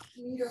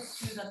lead us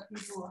to that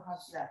people have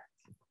left?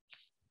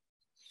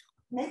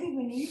 Maybe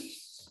we need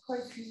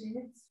quite a few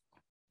minutes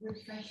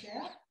with fresh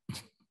air.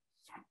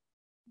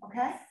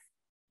 Okay?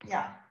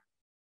 Yeah.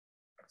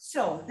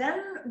 So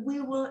then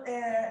we will,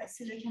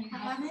 Celia, can you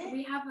help me?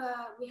 We have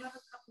a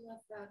couple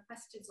of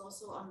questions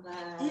also on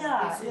the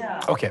Yeah.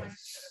 Okay.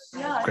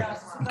 Yeah, Great. yeah.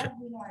 So that'd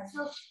be nice.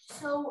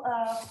 So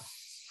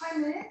 5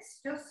 minutes,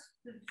 just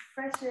the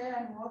fresh air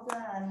and water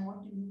and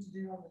what you need to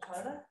do on the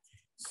toilet.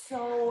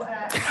 So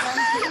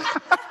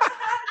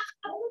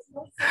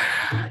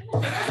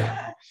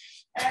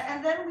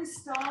and then we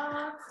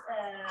start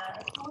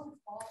at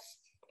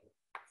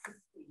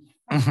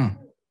 15.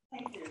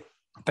 Thank you.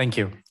 Thank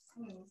you.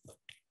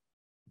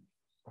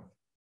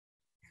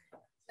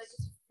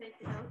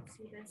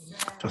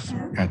 Just, Do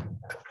you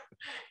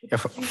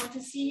want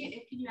to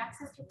see? Can you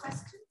access your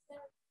questions?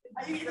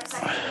 You can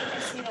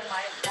see on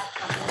my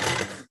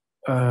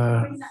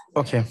laptop.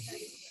 Okay.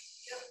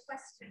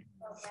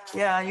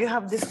 Yeah, you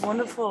have this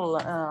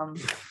wonderful. Yeah,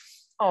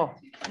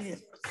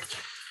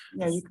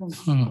 you can.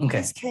 Okay.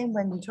 This came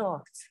when you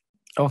talked.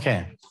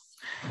 Okay.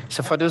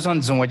 So for those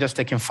on Zoom, we're just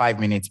taking 5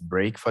 minutes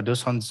break. For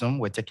those on Zoom,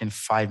 we're taking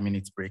 5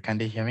 minutes break. Can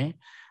they hear me?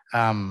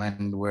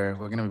 And we're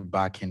going to be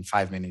back in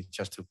 5 minutes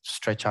just to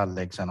stretch our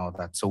legs and all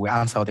that. So we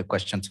answer all the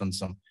questions on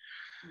Zoom.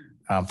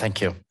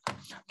 Thank you.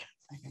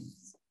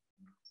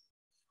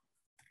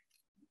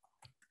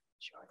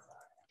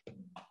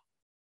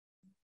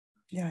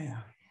 Yeah.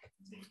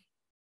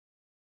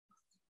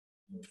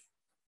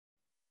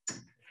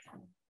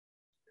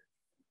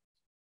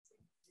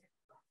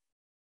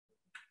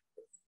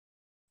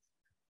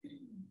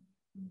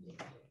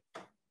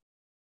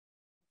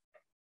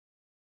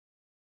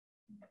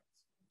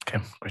 Okay,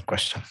 great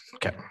question.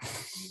 Okay.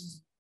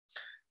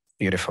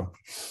 Beautiful.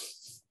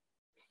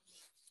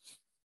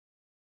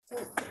 Do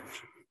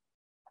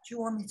you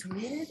want me to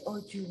read it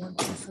or do you want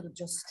to sort of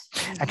just...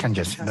 I can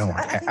just, don't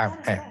worry.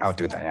 I'll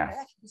do that,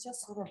 yeah. It's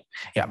just sort of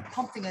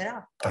pumping it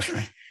up. That's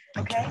right.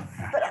 Thank Okay, you.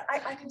 Yeah. but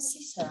I can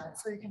see, sir,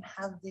 so you can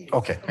have the...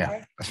 Okay,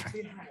 yeah, that's So fine.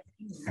 you have it.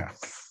 Yeah.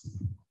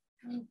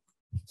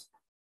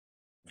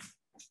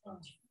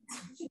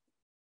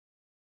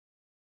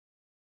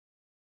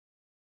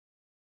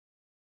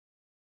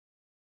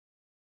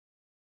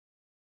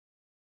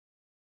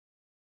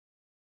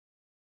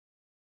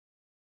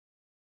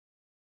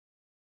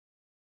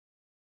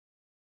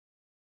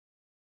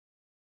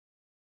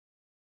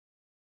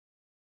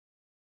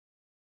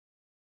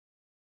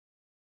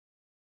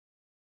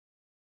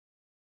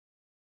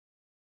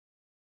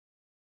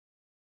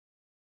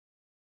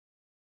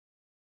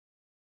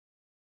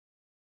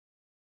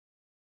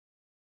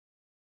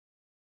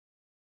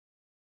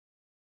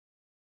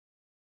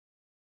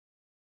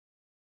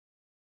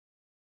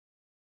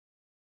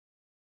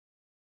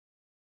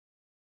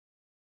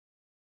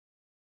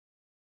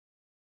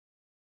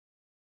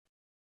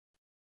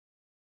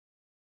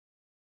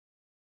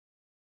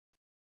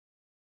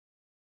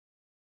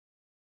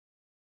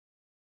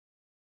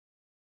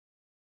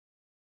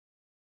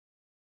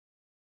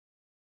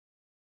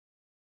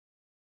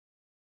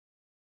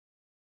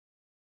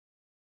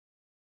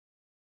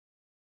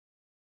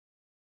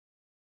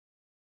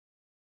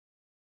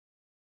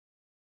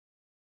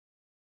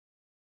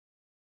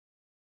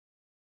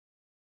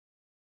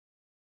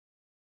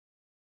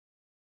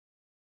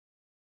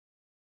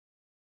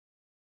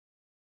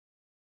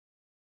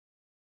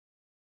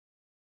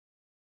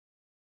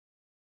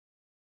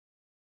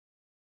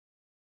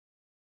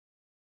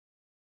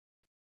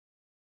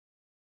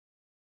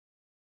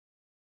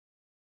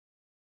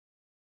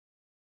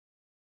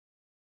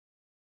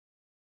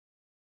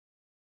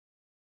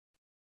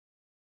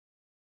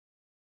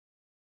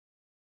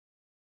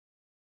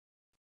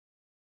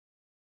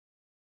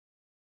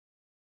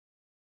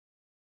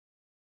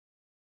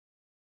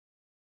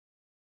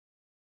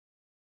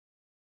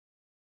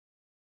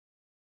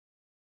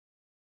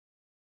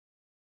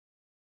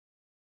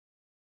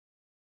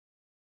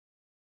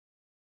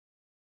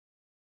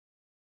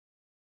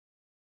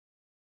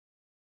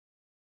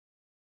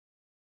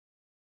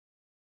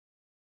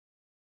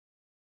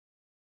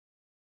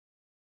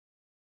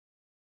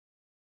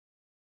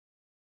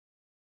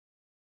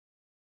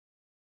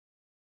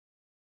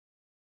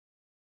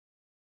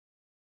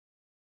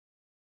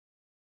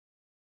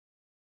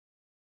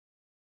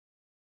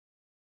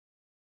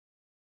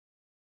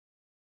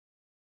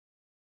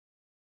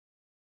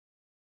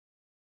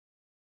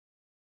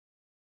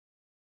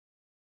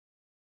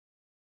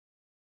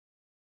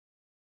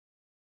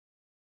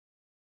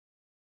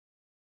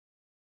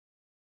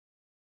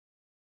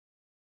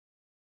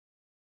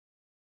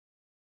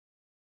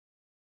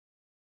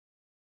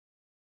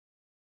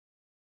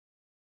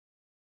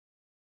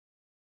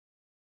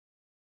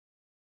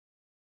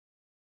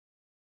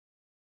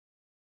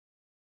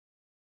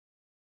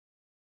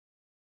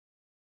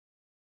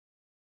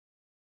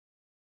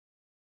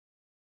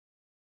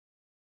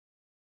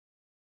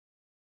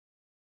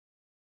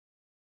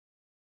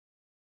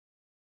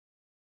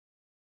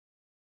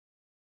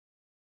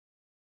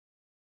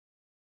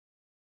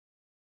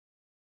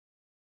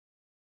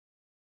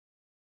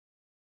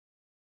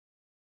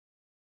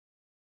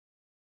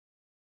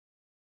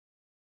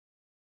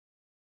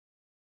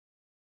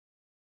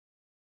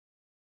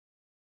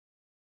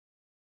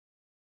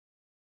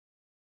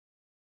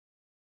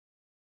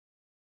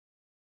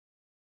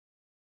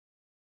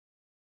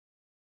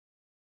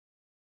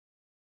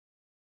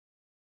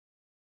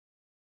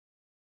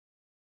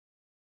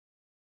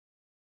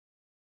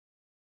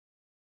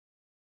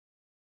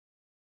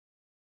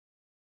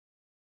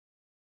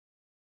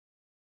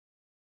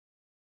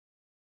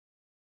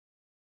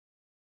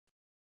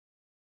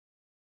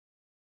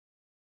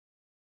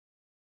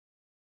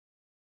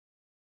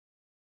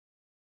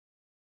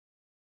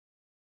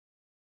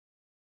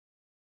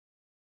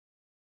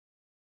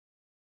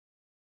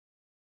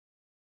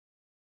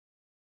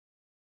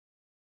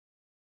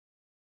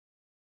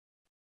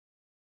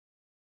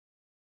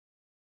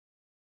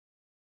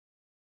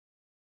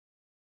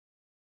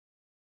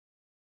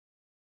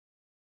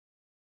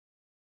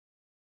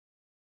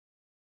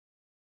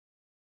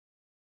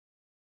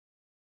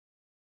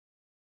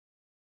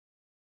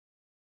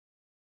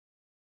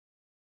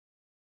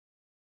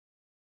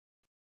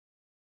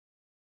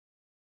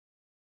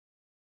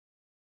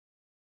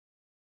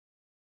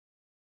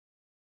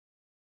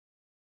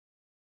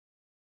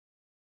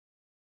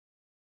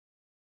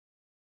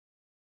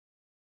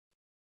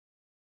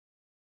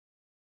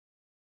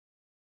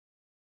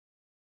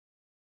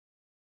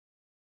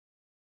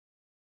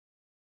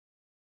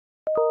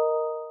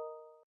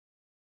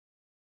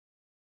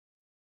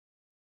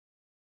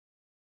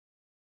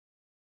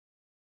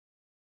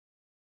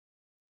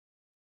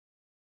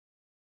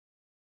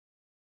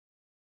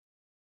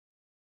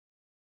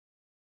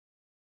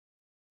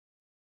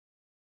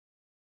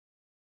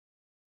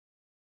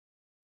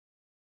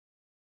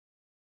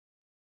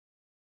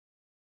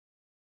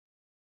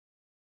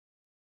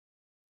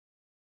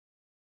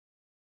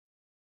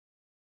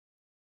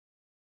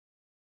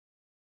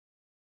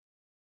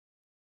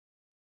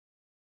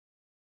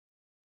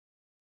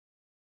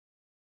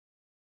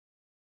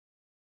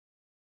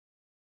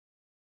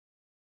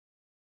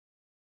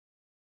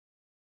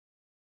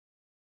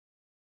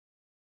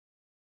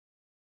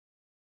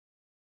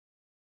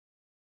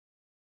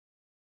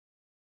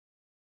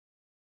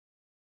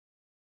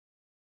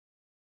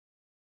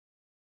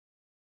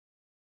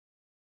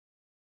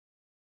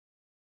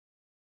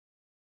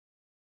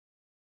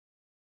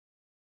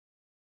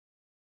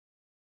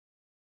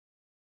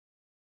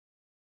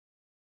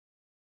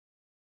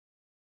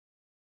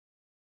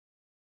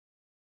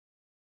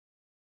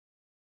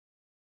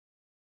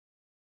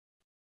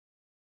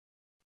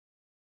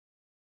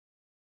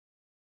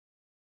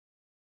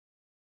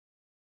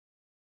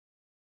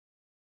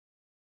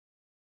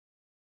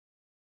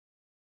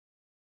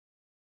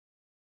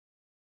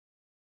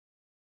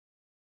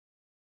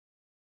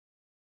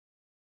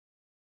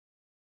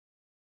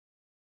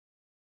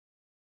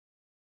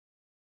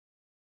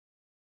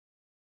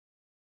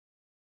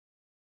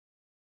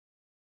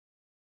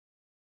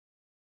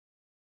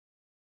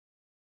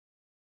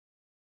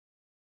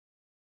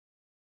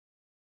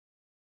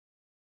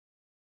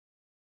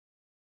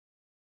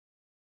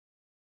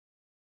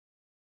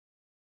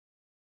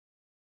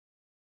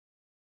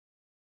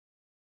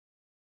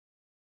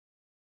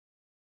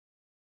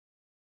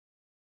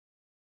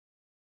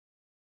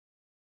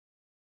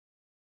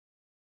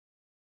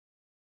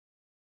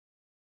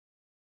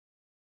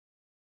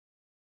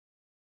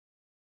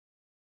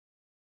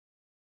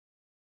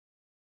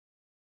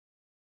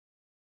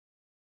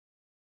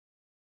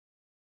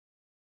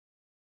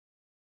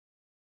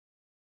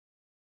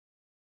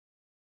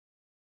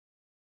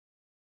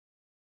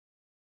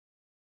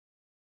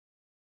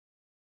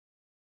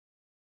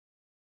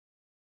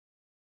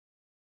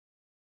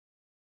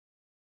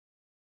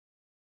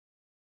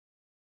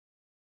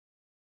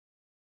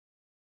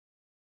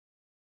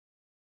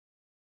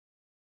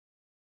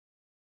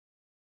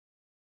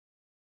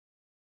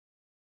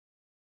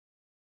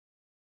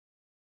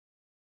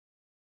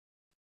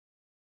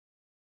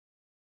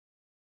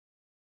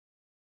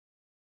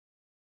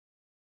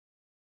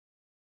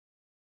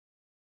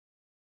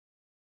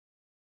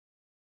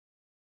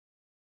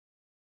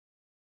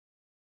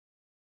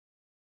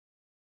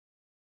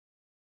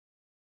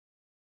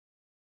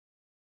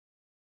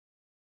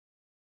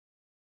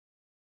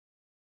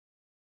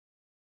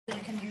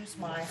 can use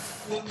mine.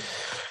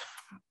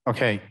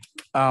 Okay,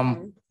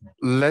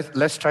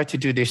 let's try to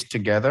do this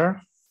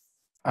together.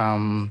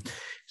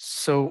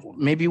 So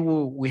maybe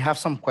we have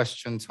some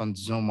questions on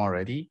Zoom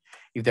already.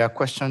 If there are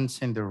questions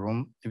in the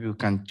room, maybe we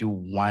can do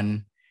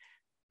one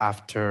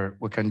after,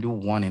 we can do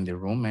one in the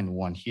room and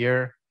one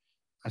here.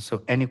 And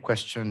so any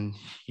question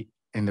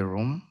in the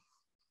room,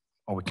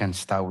 or we can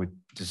start with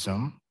the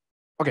Zoom.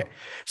 Okay,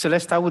 so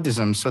let's start with the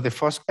Zoom. So the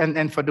first,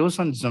 and for those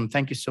on Zoom,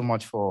 thank you so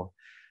much for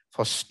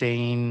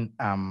staying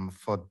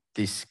for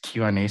this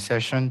Q&A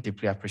session,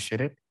 deeply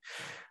appreciated.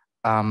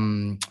 So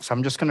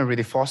I'm just gonna read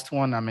the first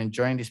one. I'm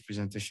enjoying this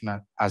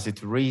presentation as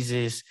it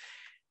raises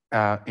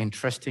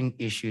interesting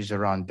issues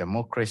around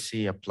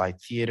democracy, applied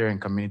theater,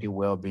 and community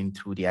well-being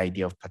through the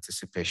idea of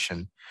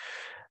participation.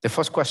 The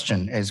first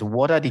question is,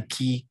 what are the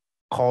key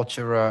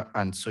cultural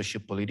and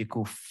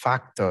socio-political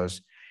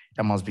factors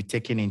that must be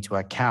taken into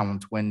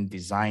account when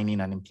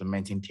designing and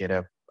implementing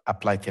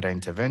applied theater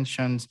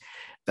interventions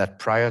that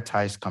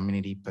prioritize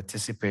community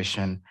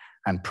participation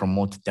and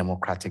promote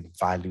democratic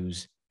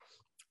values,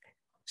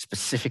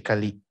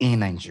 specifically in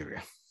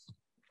Nigeria?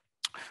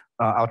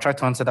 I'll try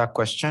to answer that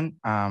question,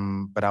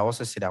 but I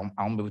also said I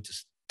won't be able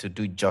to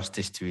do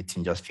justice to it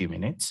in just a few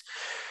minutes.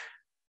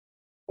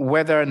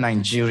 Whether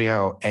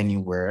Nigeria or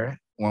anywhere,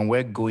 when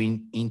we're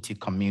going into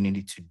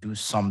community to do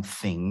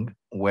something,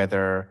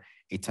 whether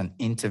it's an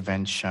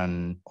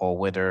intervention or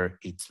whether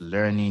it's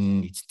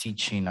learning, it's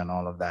teaching and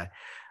all of that,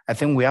 I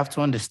think we have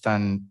to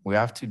understand, we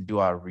have to do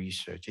our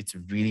research. It's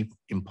really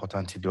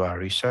important to do our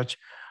research,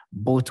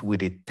 both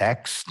with the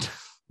text,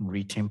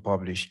 written,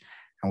 published,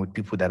 and with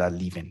people that are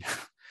living.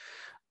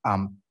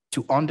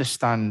 To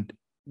understand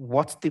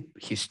what's the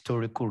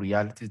historical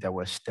realities that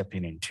we're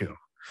stepping into.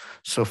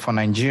 So for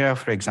Nigeria,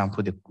 for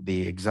example, the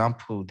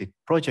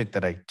project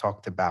that I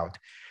talked about,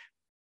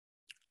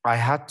 I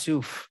had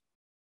to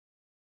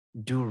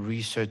do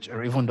research,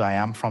 or even though I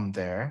am from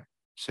there,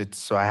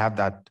 so I have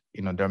that,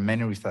 there are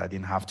many reasons that I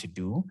didn't have to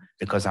do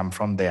because I'm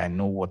from there, I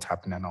know what's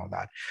happening and all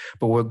that.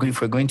 But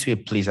if we're going to a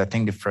place, I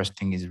think the first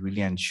thing is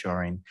really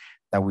ensuring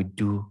that we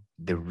do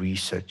the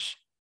research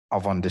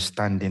of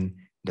understanding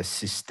the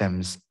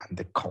systems and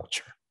the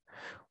culture.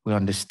 We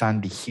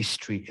understand the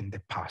history in the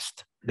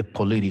past, the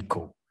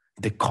political,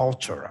 the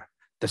cultural,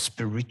 the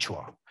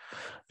spiritual.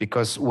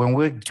 Because when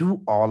we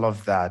do all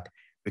of that,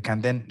 we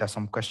can then, there's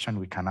some question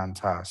we can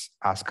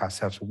ask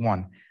ourselves.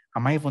 One,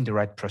 am I even the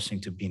right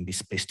person to be in this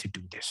space to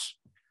do this?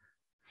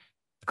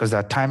 Because there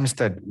are times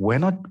that we're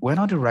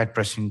not the right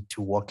person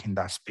to work in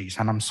that space.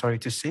 And I'm sorry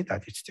to say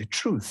that, it's the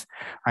truth.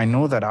 I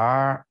know that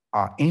our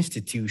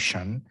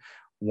institution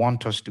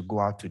want us to go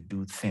out to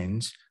do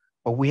things,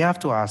 but we have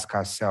to ask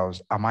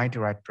ourselves, am I the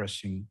right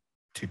person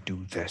to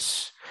do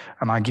this?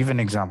 And I'll give an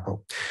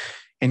example.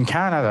 In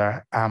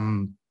Canada,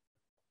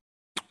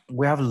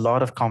 we have a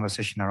lot of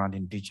conversation around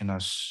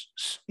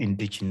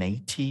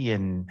indigeneity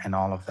and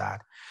all of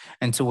that.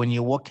 And so when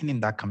you're working in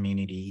that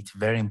community, it's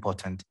very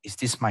important. Is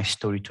this my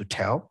story to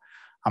tell?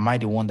 Am I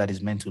the one that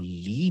is meant to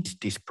lead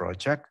this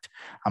project?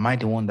 Am I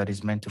the one that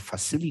is meant to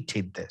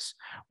facilitate this?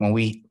 When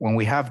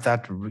we have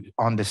that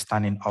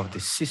understanding of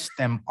the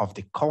system, of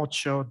the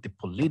culture, the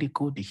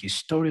political, the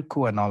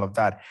historical, and all of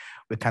that,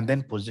 we can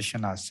then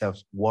position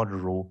ourselves, what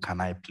role can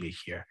I play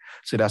here?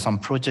 So there's some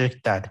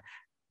project that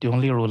the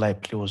only role I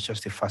play was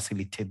just to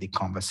facilitate the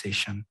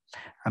conversation,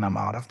 and I'm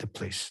out of the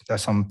place.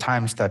 There's some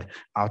times that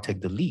I'll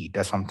take the lead.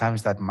 There's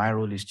sometimes that my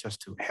role is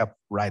just to help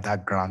write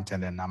that grant,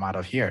 and then I'm out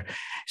of here.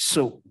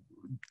 So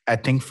I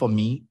think for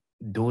me,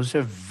 those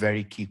are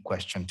very key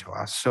questions to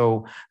us.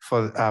 So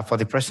for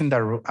the person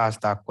that asked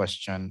that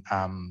question,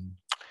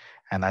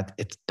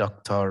 it's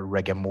Dr.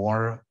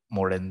 Regemore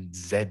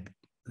Morenzed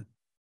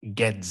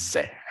Gedze.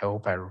 I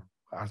hope I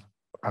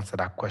answered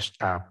that question,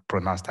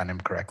 pronounced that name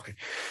correctly.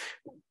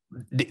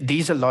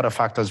 These are a lot of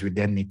factors we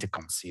then need to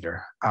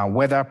consider,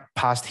 whether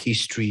past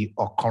history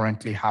or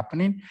currently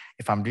happening.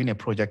 If I'm doing a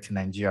project in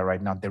Nigeria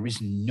right now, there is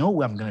no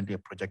way I'm going to do a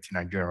project in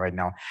Nigeria right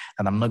now,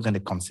 and I'm not going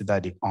to consider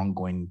the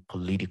ongoing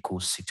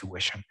political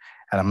situation,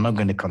 and I'm not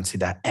going to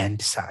consider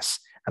NSAS,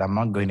 and I'm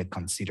not going to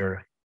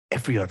consider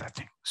every other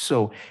thing.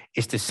 So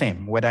it's the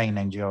same, whether in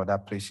Nigeria or other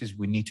places,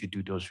 we need to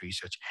do those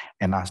research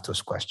and ask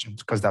those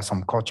questions, because there's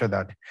some culture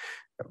that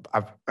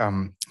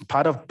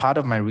part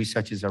of my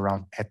research is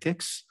around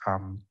ethics.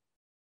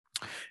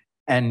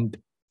 And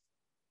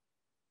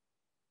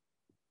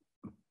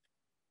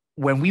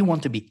when we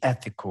want to be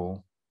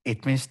ethical,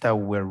 it means that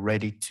we're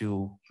ready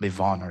to be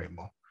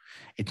vulnerable.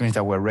 It means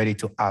that we're ready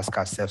to ask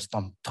ourselves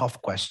some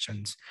tough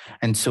questions.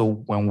 And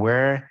so when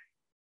we're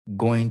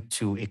going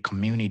to a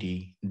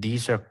community,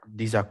 these are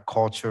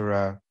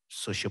cultural,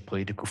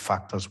 socio-political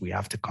factors we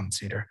have to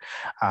consider.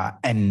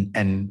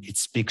 And it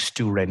speaks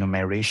to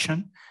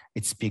remuneration,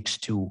 it speaks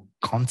to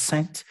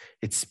consent,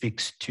 it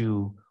speaks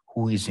to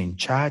who is in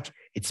charge,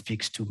 it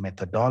speaks to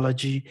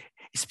methodology,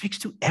 it speaks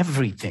to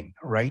everything,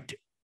 right?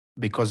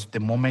 Because the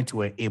moment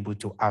we're able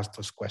to ask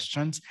those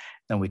questions,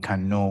 then we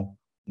can know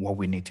what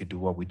we need to do,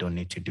 what we don't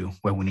need to do,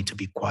 where we need to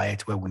be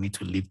quiet, where we need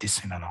to leave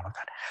this in and all of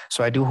that.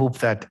 So I do hope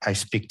that I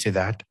speak to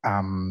that.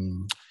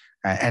 And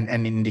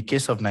in the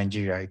case of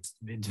Nigeria,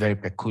 it's very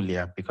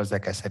peculiar because,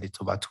 like I said, it's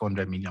over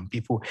 200 million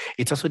people.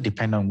 It also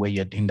depends on where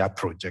you're doing that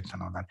project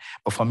and all that.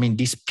 But for me,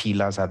 these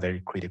pillars are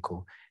very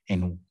critical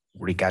in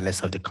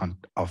regardless of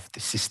the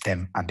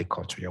system and the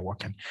culture you're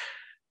working.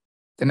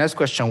 The next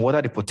question, what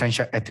are the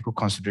potential ethical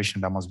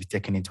considerations that must be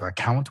taken into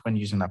account when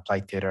using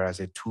applied theater as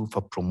a tool for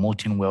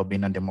promoting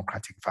well-being and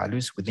democratic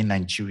values within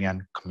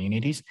Nigerian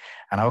communities?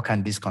 And how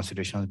can these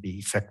considerations be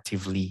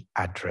effectively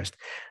addressed?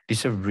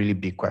 These are really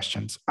big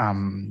questions.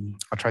 I'll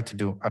try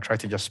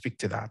to just speak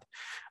to that.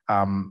 There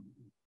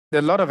are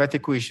a lot of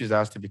ethical issues that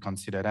has to be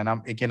considered. And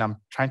I'm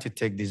trying to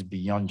take this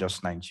beyond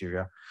just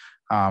Nigeria.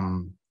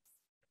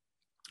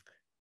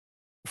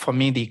 For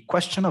me, the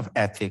question of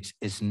ethics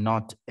is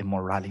not a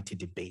morality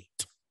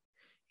debate.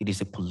 It is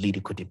a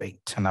political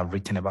debate, and I've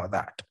written about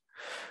that.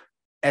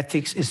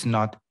 Ethics is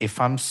not, if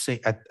I'm saying,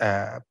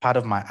 part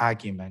of my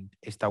argument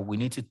is that we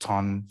need to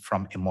turn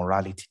from a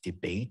morality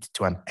debate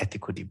to an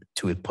ethical debate,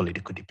 to a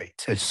political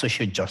debate, a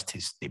social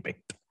justice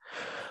debate.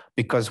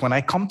 Because when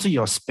I come to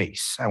your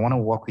space, I want to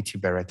work with you,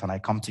 Barrett, and I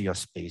come to your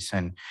space,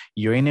 and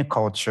you're in a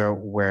culture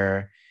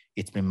where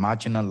it's been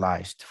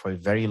marginalized for a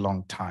very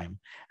long time,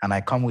 and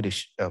I come with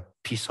a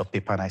piece of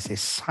paper and I say,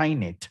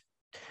 sign it.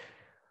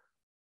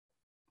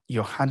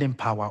 You're handing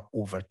power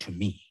over to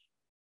me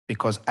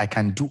because I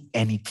can do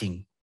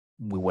anything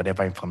with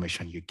whatever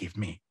information you give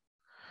me.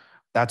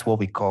 That's what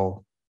we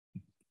call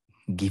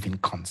giving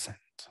consent.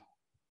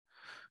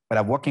 But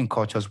I work in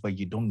cultures where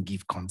you don't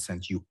give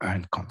consent, you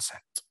earn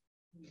consent.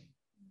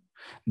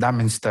 That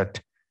means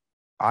that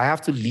I have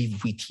to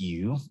live with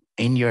you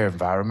in your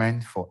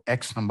environment for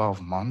X number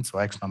of months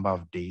or X number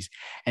of days,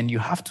 and you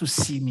have to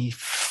see me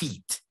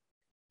fit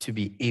to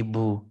be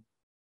able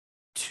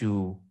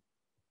to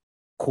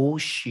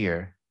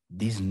co-share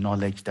this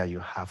knowledge that you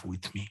have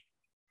with me.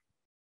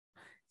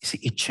 You see,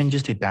 it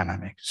changes the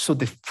dynamic. So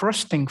the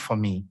first thing for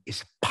me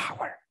is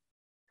power.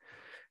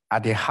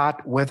 At the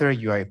heart, whether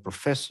you are a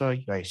professor,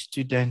 you are a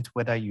student,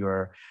 whether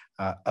you're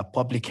a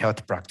public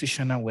health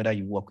practitioner, whether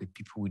you work with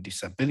people with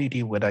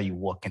disability, whether you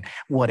work in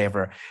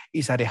whatever,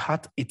 is at the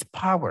heart, it's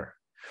power.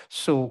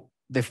 So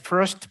the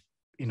first,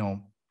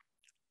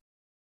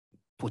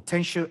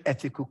 potential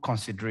ethical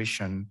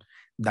consideration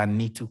that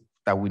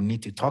we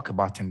need to talk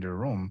about in the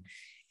room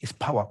is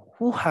power.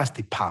 Who has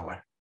the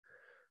power?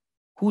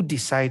 Who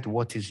decides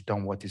what is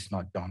done, what is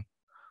not done?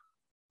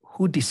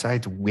 Who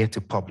decides where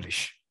to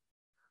publish?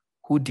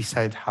 Who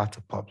decides how to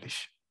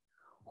publish?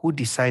 Who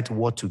decides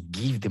what to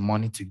give, the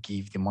money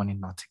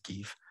not to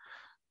give?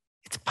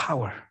 It's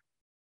power.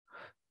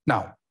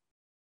 Now,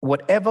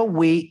 whatever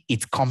way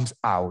it comes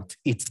out,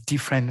 it's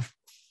different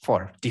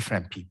for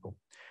different people.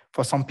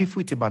 For some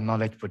people, it's about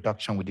knowledge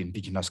production with the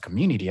indigenous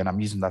community, and I'm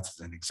using that as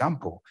an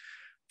example.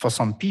 For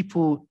some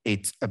people,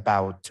 it's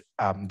about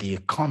the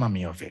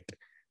economy of it.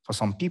 For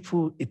some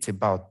people, it's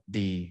about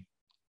the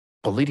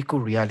political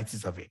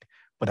realities of it.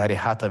 But at the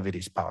heart of it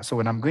is power. So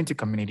when I'm going to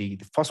community,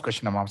 the first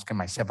question I'm asking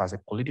myself as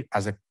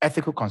an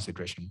ethical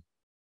consideration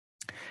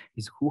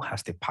is who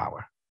has the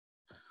power?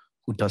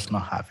 Who does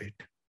not have it?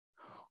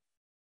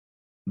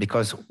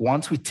 Because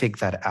once we take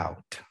that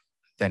out,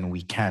 then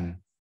we can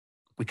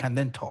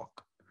then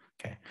talk.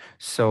 Okay.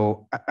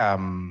 So,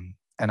 and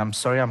I'm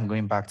sorry, I'm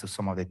going back to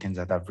some of the things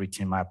that I've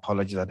written. My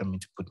apologies, I don't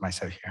mean to put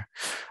myself here.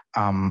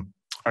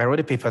 I wrote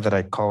a paper that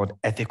I called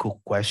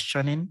Ethical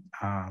Questioning.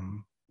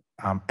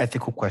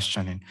 Ethical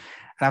questioning.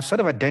 And I've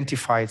sort of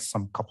identified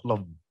some couple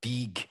of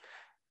big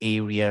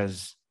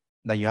areas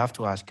that you have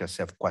to ask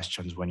yourself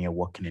questions when you're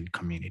working in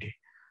community.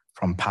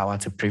 From power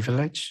to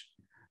privilege,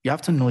 you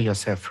have to know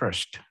yourself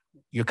first.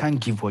 You can't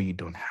give what you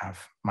don't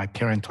have. My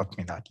parent taught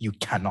me that. You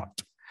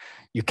cannot.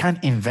 You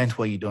can't invent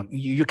what you don't,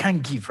 you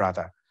can't give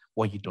rather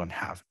what you don't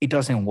have. It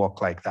doesn't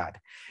work like that.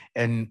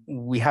 And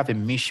we have a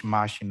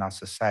mishmash in our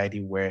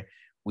society where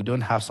we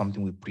don't have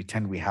something, we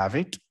pretend we have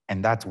it.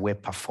 And that's where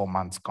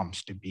performance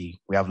comes to be.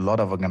 We have a lot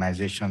of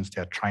organizations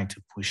that are trying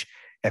to push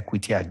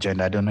equity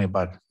agenda. I don't know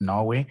about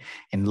Norway.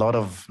 In a lot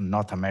of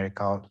North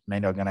America,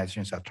 many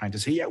organizations are trying to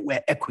say, yeah,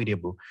 we're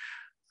equitable.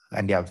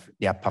 And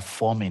they are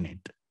performing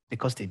it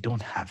because they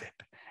don't have it.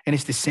 And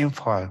it's the same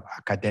for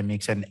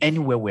academics and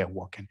anywhere we're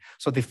working.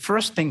 So the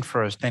first thing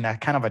first, then I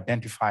kind of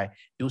identify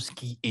those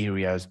key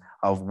areas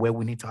of where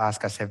we need to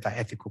ask ourselves that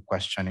ethical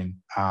questioning.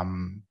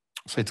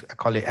 I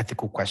call it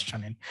ethical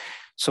questioning.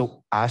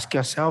 So ask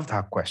yourself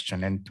that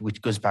question, and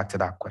which goes back to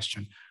that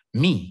question.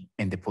 Me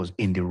in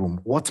the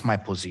room, what's my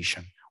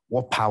position?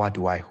 What power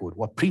do I hold?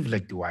 What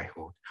privilege do I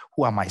hold?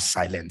 Who am I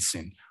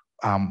silencing?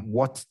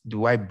 What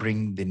do I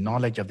bring the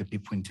knowledge of the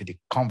people into the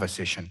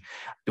conversation?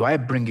 Do I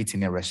bring it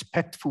in a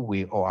respectful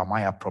way, or am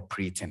I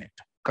appropriating it?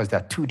 Because there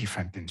are two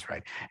different things,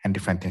 right? And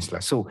different things.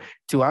 So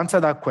to answer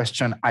that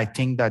question, I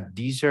think that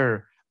these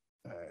are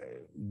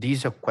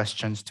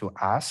questions to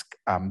ask.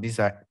 These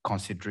are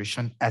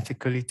consideration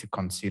ethically to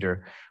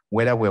consider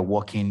whether we're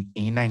working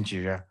in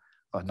Nigeria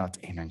or not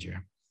in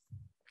Nigeria.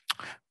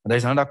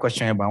 There's another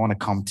question, but I want to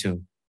come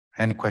to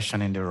Any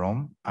question in the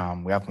room?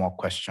 We have more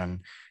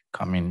question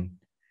coming.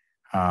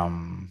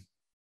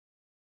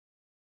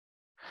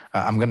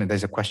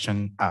 There's a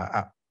question.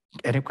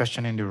 Any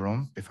question in the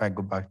room before I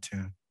go back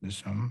to the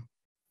Zoom?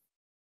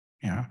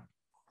 Yeah.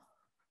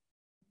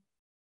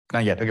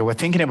 Not yet. Okay, we're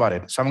thinking about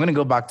it. So I'm going to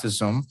go back to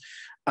Zoom.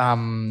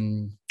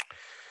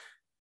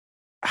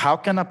 How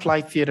can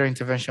applied theater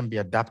intervention be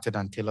adapted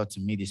and tailored to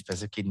meet the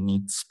specific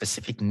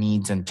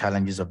needs and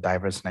challenges of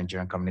diverse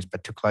Nigerian communities,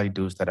 particularly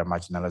those that are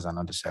marginalized and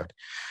underserved?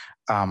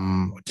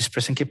 This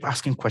person keeps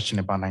asking questions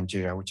about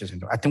Nigeria, which is,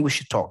 I think we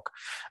should talk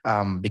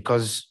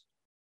because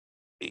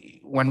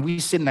when we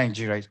say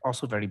Nigeria, it's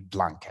also very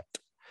blanket.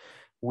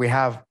 We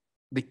have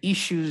the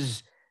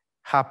issues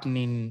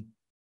happening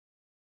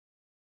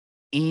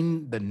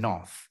in the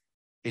North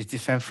is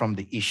different from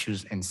the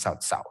issues in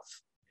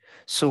South-South.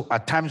 So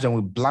at times when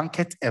we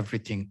blanket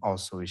everything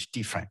also is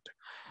different.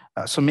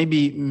 So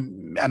maybe,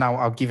 and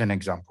I'll give an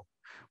example.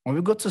 When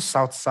we go to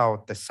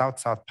South-South, the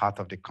South-South part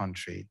of the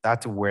country,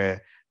 that's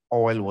where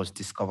oil was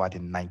discovered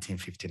in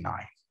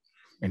 1959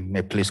 in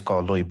a place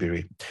called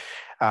Loibiri.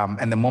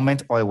 And the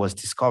moment oil was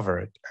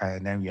discovered,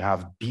 and then you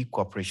have big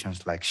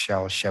corporations like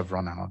Shell,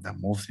 Chevron, and all that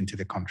moved into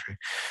the country.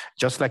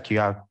 Just like you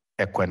have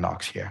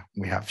Equinox here,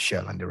 we have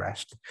Shell and the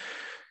rest.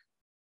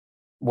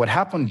 What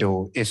happened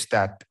though is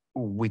that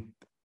with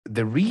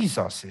the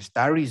resources,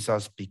 that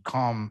resource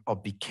became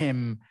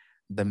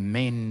the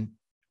main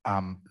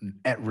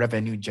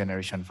revenue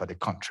generation for the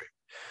country.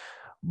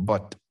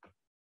 But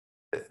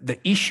the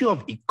issue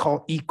of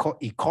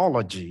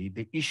ecology,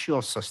 the issue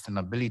of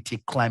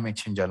sustainability, climate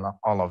change, and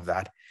all of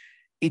that,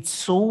 it's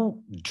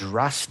so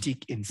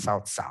drastic in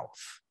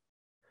South-South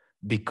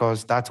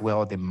because that's where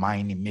all the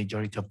mining,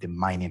 majority of the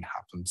mining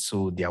happens.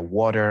 So their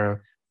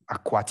water,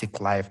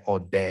 aquatic life, all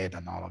dead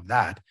and all of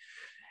that.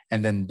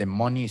 And then the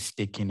money is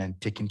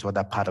taken to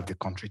other part of the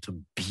country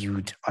to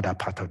build other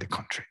part of the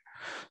country.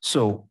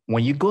 So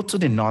when you go to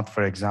the North,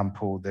 for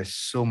example, there's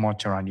so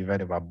much around, you've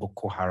heard about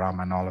Boko Haram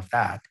and all of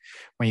that.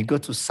 When you go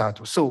to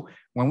South, so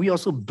when we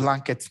also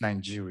blanket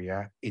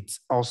Nigeria,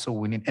 it's also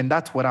winning. And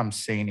that's what I'm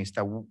saying is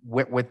that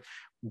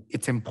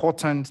it's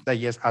important that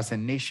yes, as a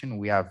nation,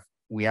 we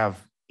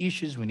have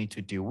issues we need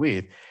to deal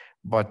with,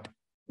 but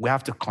we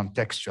have to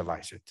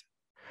contextualize it.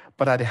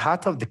 But at the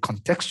heart of the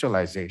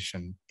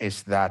contextualization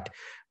is that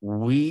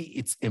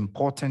it's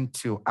important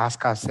to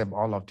ask ourselves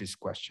all of these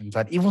questions,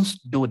 that even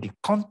though the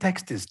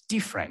context is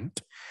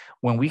different,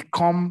 when we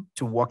come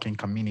to work in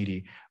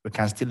community, we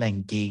can still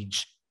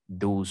engage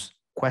those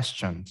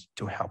questions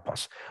to help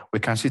us. We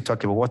can still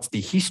talk about what's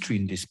the history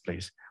in this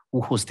place,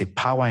 who holds the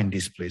power in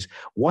this place,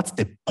 what's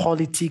the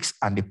politics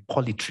and the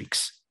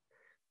politrics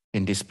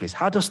in this place.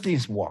 How does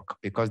things work?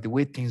 Because the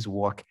way things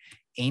work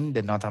in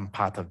the northern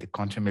part of the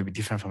country may be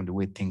different from the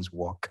way things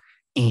work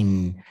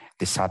in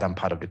the southern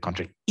part of the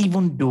country,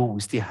 even though we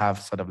still have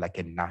sort of like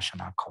a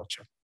national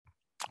culture.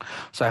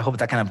 So I hope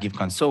that kind of gives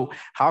context. So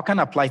how can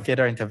applied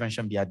theater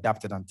intervention be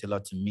adapted and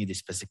tailored to meet the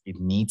specific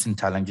needs and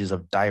challenges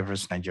of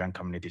diverse Nigerian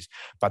communities,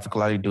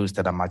 particularly those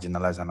that are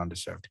marginalized and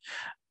underserved?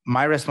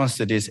 My response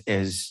to this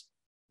is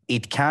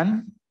it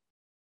can,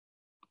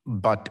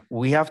 but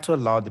we have to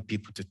allow the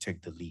people to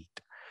take the lead.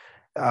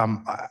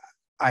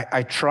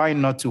 I try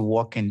not to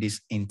work in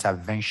this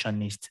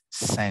interventionist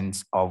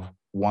sense of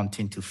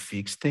wanting to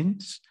fix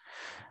things.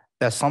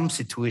 There are some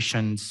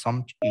situations,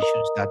 some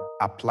issues that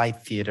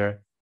applied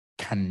theater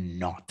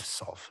cannot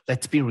solve.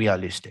 Let's be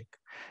realistic.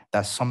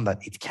 There's some that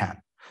it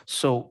can.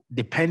 So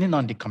depending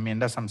on the community,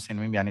 that's what I'm saying,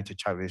 maybe I need to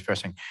chat with this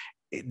person.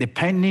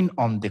 Depending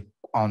on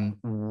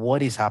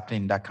what is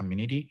happening in that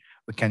community,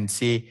 we can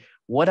say,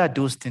 what are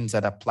those things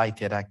that applied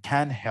theater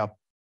can help,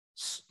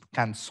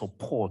 can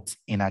support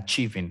in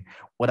achieving?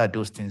 What are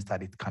those things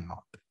that it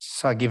cannot?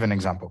 So I'll give an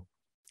example.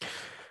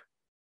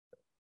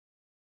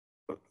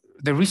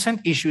 The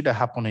recent issue that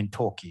happened in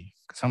Turkey,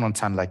 someone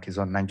sound like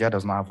Nigeria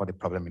does not have all the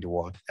problem in the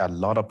world. There are a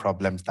lot of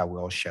problems that we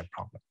all share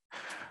problems.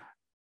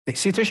 The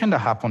situation that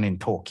happened in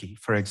Turkey,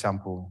 for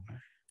example,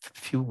 a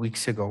few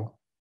weeks ago,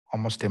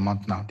 almost a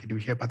month now, did you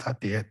hear about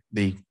that?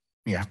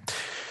 Yeah.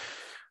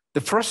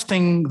 The first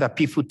thing that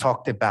people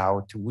talked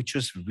about, which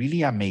was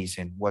really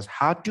amazing, was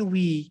how do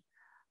we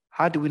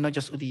not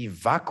just only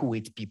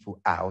evacuate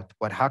people out,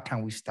 but how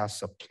can we start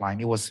supplying?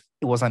 It was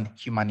an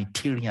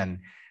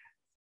humanitarian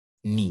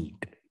need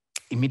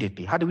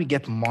immediately. How do we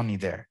get money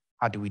there?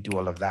 How do we do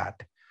all of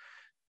that?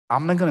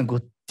 I'm not going to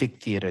go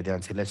take theater there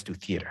and say, let's do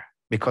theater,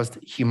 because the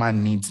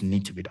human needs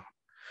need to be done.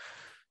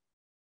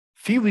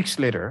 A few weeks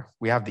later,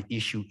 we have the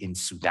issue in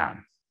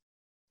Sudan.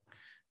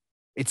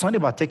 It's not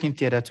about taking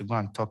theater to go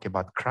and talk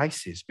about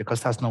crisis,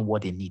 because that's not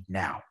what they need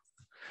now.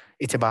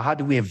 It's about how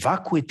do we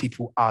evacuate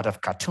people out of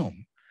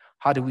Khartoum?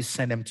 How do we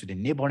send them to the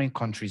neighboring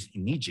countries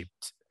in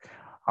Egypt?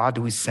 How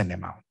do we send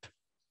them out?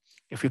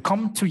 If we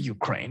come to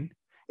Ukraine,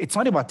 it's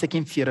not about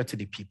taking theater to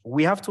the people.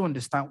 We have to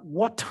understand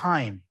what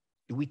time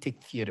do we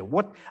take theater?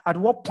 At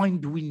what point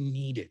do we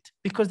need it?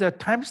 Because there are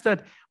times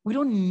that we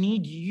don't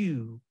need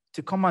you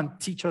to come and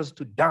teach us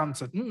to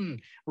dance.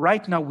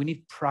 Right now, we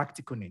need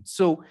practical needs.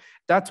 So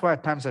that's why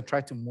at times I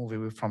try to move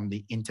away from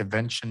the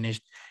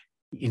interventionist.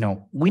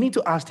 We need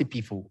to ask the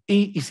people,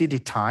 A, is it the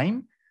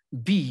time?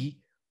 B,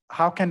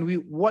 how can we,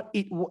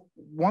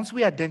 once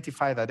we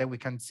identify that, then we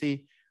can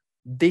say,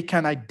 they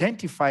can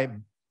identify,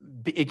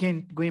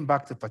 again, going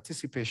back to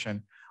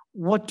participation,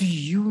 what do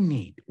you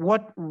need?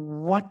 What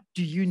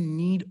do you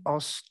need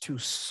us to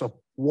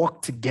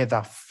work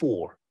together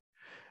for,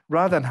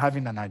 rather than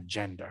having an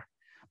agenda?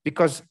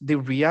 Because the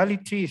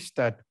reality is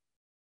that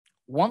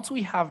once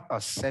we have a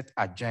set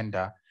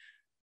agenda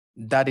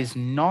that is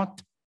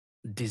not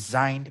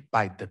designed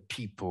by the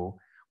people,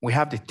 we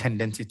have the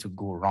tendency to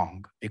go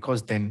wrong,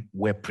 because then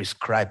we're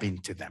prescribing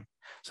to them.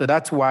 So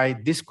that's why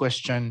this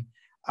question,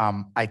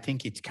 I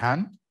think it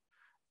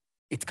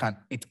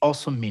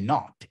also may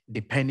not,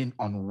 depending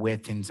on where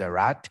things are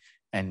at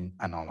and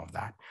all of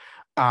that.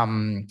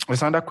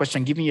 There's another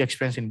question: given your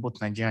experience in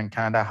both Nigeria and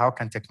Canada, how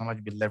can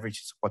technology be leveraged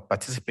to support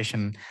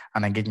participation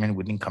and engagement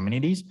within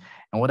communities?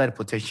 And what are the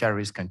potential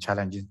risks and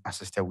challenges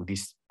associated with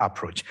this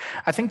approach?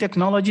 I think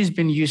technology has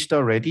been used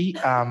already.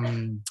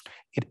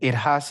 It's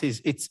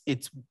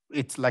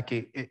like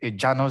a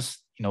Janus,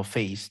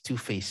 face,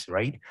 two-face,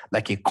 right?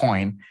 Like a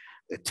coin,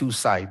 two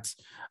sides.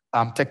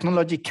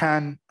 Technology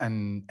can,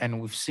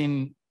 and we've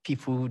seen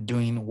people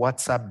doing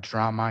WhatsApp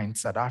drama in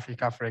South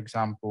Africa, for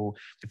example,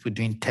 people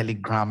doing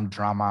Telegram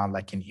drama,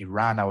 like in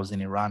Iran. I was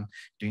in Iran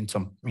doing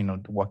some,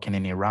 working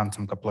in Iran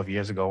some couple of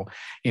years ago,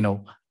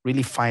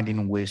 really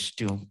finding ways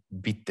to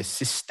beat the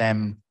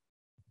system,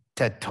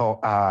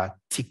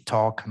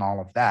 TikTok and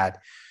all of that.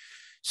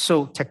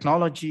 So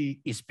technology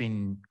is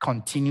been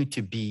continued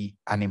to be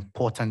an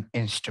important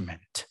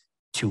instrument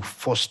to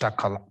foster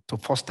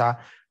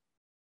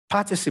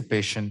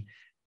participation,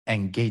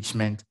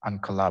 engagement,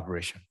 and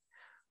collaboration.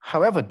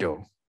 However,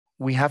 though,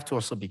 we have to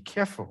also be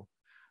careful,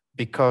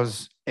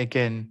 because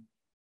again,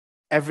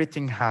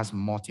 everything has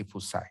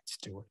multiple sides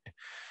to it.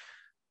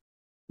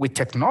 With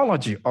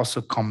technology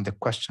also come the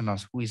question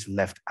of who is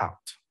left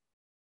out,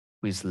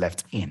 who is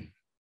left in,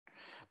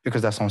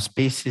 because there's some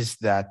spaces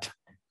that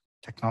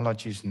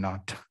technology is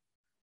not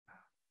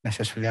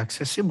necessarily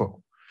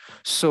accessible.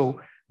 So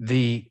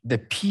the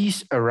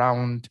piece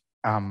around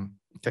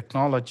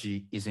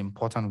technology is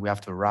important. We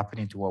have to wrap it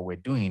into what we're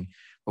doing,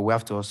 but we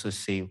have to also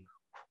say,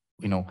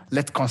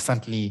 let's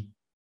constantly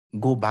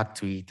go back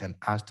to it and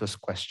ask those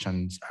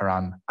questions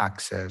around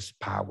access,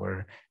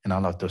 power, and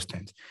all of those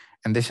things.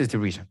 And this is the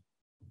reason.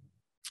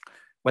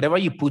 Whatever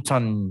you put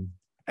on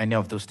any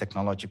of those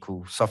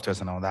technological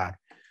softwares and all that,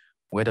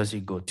 where does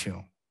it go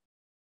to?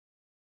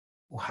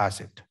 Who has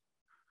it?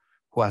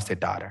 Who has the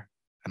data?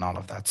 And all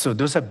of that. So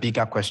those are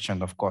bigger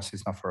questions. Of course,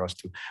 it's not for us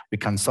we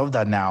can solve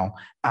that now.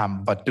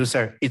 But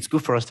it's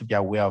good for us to be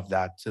aware of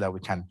that so that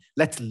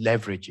let's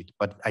leverage it.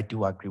 But I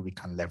do agree we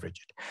can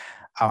leverage it.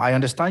 I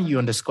understand you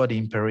underscore the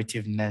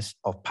imperativeness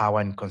of power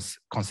in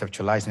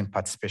conceptualizing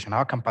participation.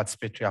 How can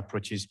participatory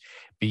approaches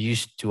be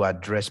used to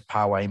address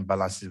power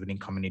imbalances within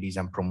communities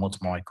and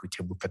promote more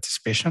equitable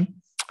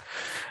participation?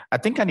 I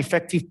think an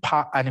effective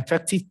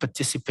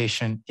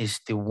participation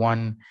is the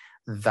one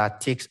that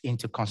takes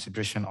into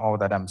consideration all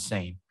that I'm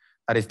saying.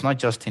 That it's not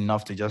just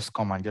enough to just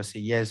come and just say,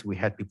 yes, we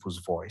heard people's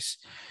voice.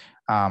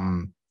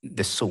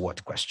 The so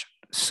what question.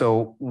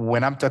 So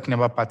when I'm talking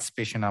about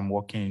participation, I'm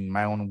working in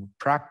my own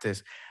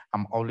practice,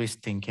 I'm always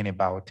thinking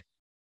about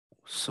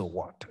so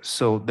what.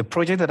 So the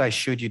project that I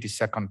showed you, the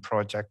second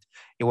project,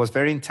 it was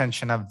very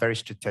intentional, very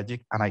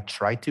strategic, and I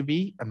try to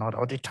be, and not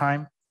all the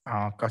time,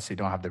 because they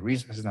don't have the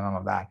resources and all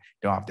of that,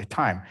 they don't have the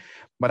time.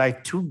 But I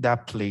took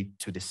that play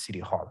to the city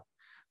hall.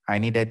 I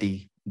needed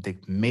the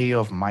mayor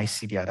of my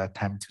city at that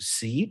time to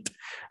see it.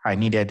 I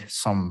needed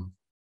some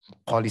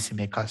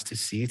policymakers to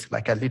see it.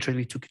 Like I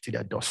literally took it to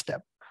their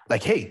doorstep.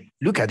 Like, hey,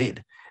 look at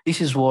it. This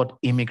is what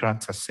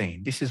immigrants are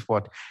saying. This is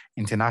what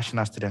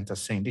international students are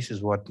saying. This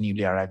is what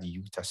newly arrived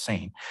youth are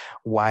saying.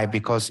 Why?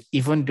 Because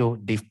even though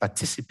they've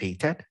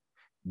participated,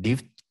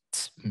 they've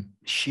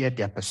shared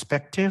their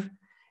perspective,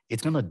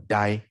 it's going to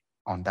die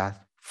on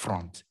that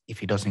front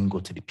if it doesn't go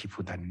to the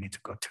people that need to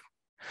go to.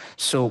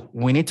 So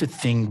we need to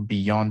think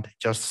beyond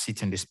just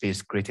sit in the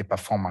space, create a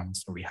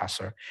performance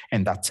rehearsal,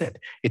 and that's it.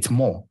 It's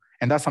more.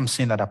 And that's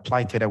something that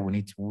applied to that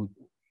we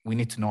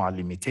need to know our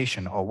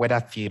limitation, or whether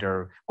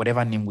theater,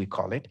 whatever name we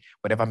call it,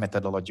 whatever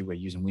methodology we're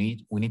using,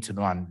 we need to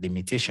know our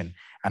limitation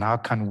and how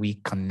can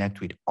we connect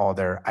with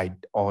other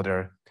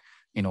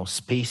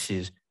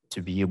spaces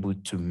to be able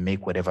to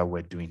make whatever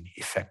we're doing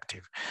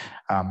effective.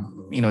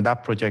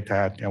 That project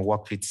I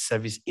worked with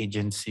service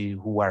agency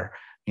who are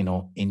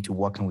into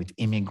working with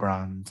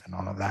immigrants and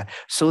all of that,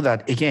 so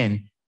that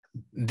again,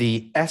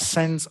 the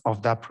essence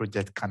of that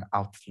project can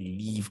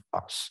outlive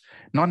us.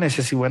 Not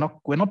necessarily,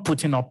 we're not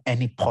putting up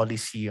any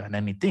policy and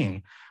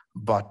anything,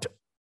 but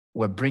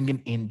we're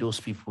bringing in those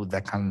people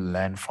that can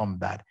learn from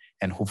that,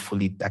 and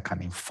hopefully that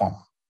can inform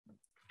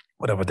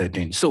whatever they're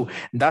doing. So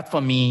that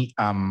for me,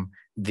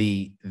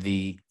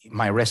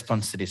 my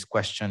response to this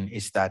question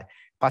is that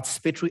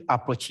participatory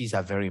approaches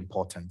are very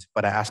important,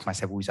 but I ask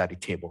myself, who's at the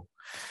table?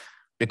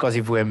 Because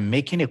if we're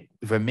making a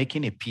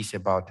piece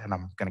about, and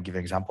I'm going to give an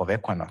example of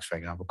Equinox, for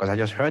example, because I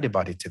just heard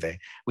about it today,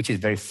 which is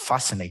very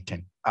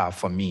fascinating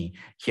for me,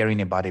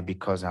 hearing about it,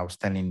 because I was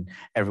telling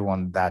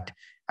everyone that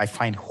I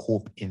find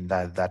hope in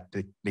that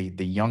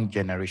the young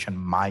generation,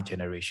 my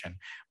generation,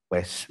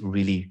 we're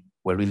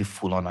really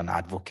full on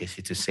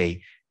advocacy to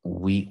say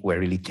we're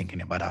really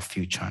thinking about our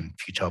future and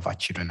future of our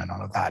children and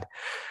all of that.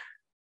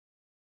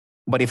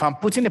 But if I'm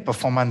putting a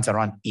performance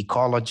around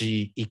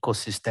ecology,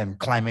 ecosystem,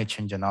 climate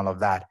change, and all of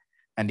that,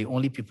 and the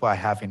only people I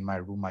have in my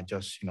room are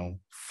just,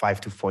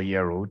 5 to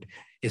 4-year-old,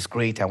 it's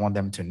great. I want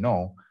them to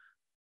know.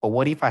 But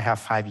what if I have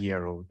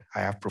 5-year-old?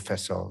 I have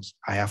professors.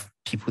 I have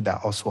people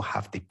that also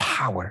have the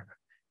power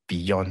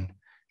beyond,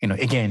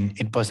 again,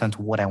 it wasn't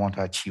what I want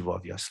to achieve,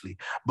 obviously.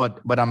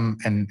 But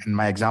and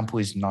my example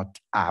is not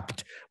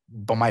apt.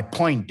 But my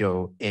point,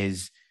 though,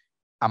 is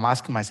I'm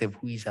asking myself,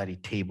 who is at the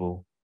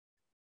table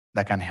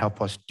that can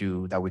help us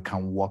do that, we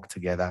can work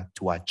together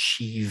to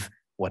achieve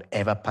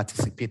whatever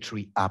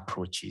participatory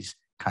approaches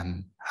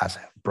has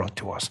brought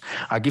to us.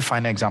 I'll give you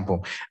an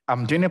example.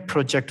 I'm doing a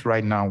project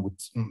right now with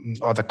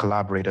other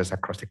collaborators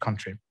across the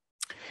country.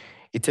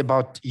 It's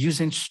about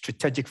using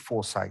strategic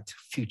foresight,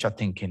 future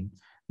thinking,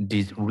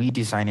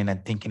 redesigning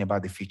and thinking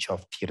about the future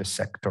of theater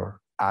sector,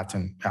 art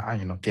and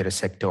theater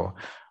sector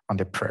on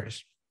the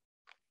prairies.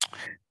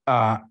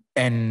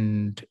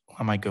 And where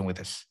am I going with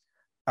this?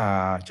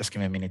 Just give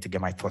me a minute to get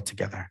my thought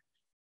together.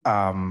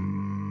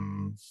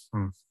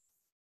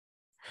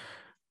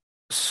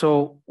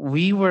 So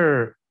we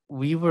were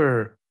when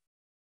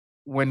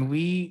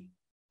we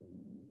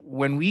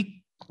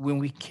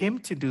came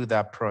to do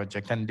that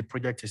project, and the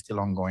project is still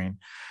ongoing,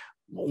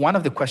 one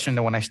of the questions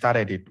that when I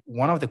started it,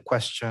 one of the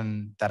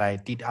questions that I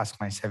did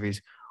ask myself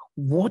is,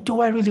 what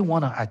do I really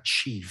want to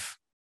achieve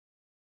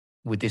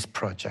with this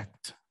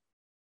project?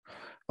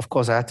 Of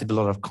course, I had to do a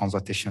lot of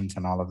consultations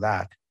and all of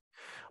that.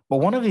 But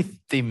one of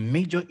the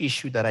major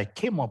issues that I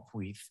came up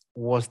with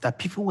was that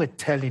people were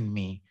telling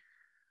me,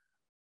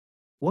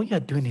 what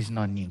you're doing is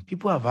not new.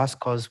 People have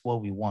asked us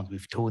what we want.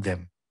 We've told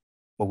them,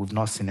 but we've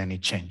not seen any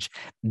change.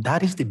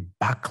 That is the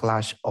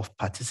backlash of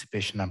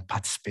participation and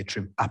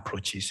participatory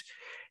approaches,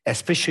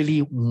 especially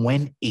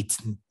when it's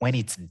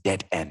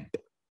dead end.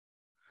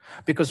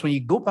 Because when you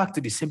go back to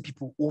the same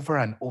people over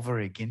and over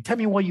again, tell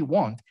me what you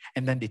want,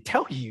 and then they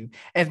tell you,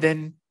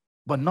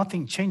 but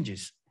nothing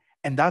changes.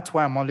 And that's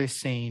why I'm always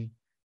saying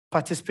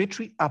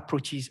participatory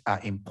approaches are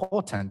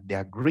important, they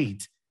are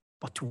great,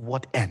 but to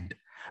what end?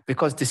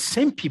 Because the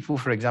same people,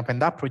 for example,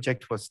 and that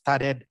project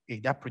started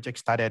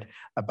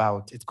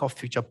about, it's called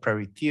Future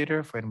Prairie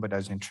Theater, for anybody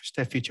that's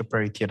interested,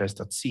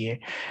 futureprairietheaters.ca.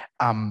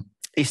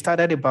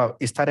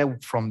 It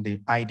started from the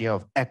idea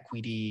of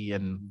equity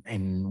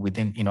and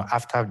within,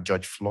 after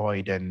George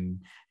Floyd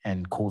and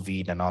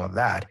COVID and all of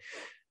that.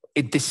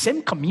 The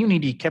same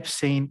community kept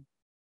saying,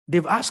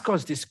 they've asked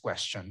us this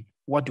question,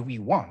 what do we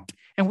want?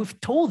 And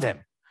we've told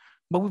them,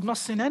 but we've not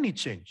seen any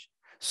change.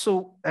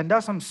 So, and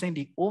that's what I'm saying,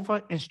 the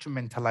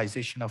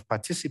over-instrumentalization of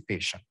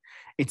participation,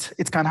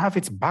 it can have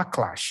its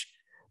backlash,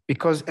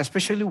 because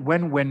especially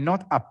when we're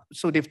not up,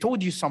 so they've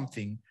told you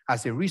something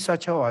as a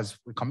researcher or as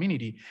a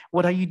community,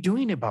 what are you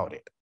doing about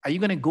it? Are you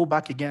going to go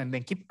back again and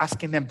then keep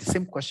asking them the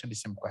same question?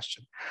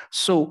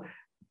 So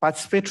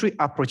participatory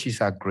approaches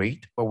are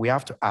great, but we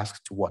have to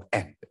ask to what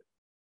end?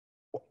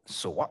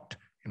 So what?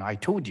 I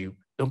told you,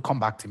 don't come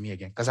back to me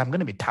again, because I'm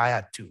going to be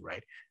tired too,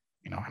 right?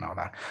 And all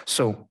that.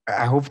 So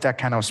I hope that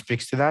kind of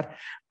speaks to that.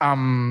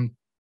 The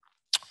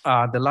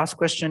last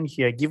question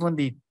here, given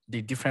the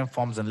different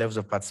forms and levels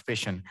of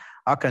participation,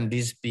 how can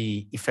this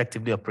be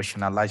effectively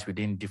operationalized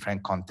within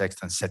different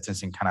contexts and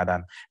settings in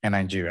Canada and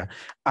Nigeria?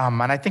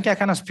 And I think I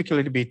kind of speak a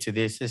little bit to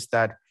this, is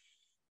that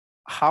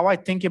how I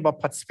think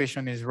about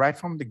participation is right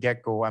from the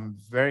get-go. I'm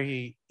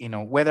very,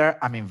 whether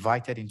I'm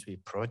invited into a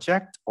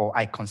project or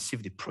I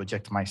conceive the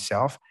project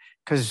myself,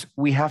 because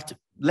we have to,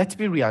 let's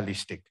be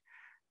realistic.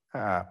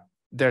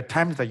 There are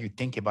times that you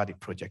think about the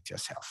project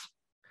yourself.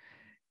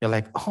 You're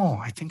like, oh,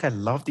 I think I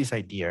love this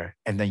idea.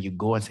 And then you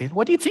go and say,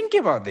 what do you think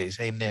about this?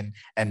 And then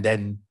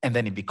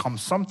it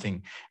becomes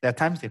something. There are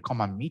times they come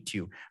and meet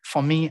you.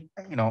 For me,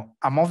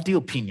 I'm of the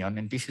opinion,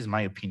 and this is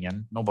my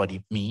opinion,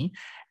 nobody, me,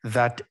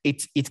 that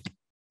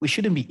we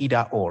shouldn't be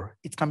either or.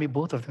 It can be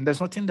both of them.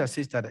 There's nothing that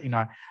says that,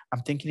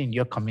 I'm thinking in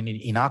your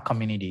community, in our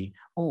community,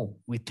 oh,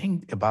 we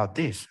think about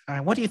this.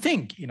 What do you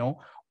think?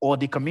 Or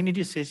the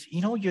community says,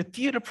 you're a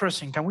theater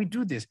person, can we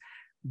do this?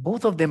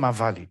 Both of them are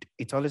valid.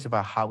 It's always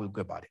about how we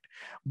go about it.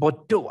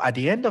 But though, at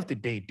the end of the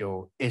day,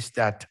 though, is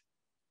that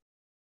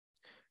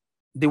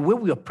the way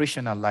we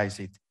operationalize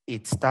it,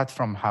 it starts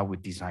from how we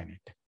design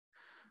it.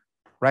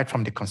 Right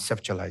from the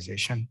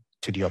conceptualization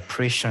to the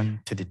operation,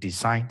 to the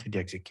design, to the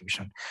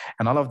execution.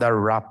 And all of that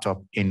wrapped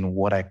up in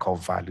what I call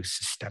value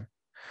system.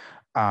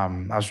 I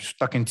was just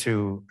talking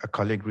to a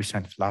colleague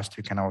last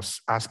week, and I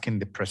was asking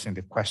the person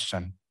the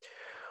question,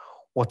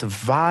 what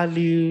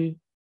value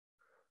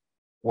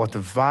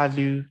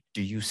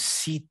do you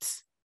sit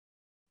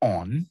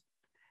on,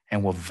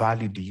 and what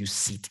value do you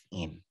sit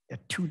in? They're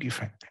two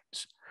different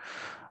things.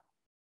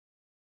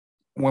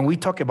 when we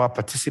talk about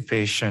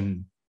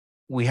participation,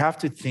 we have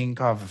to think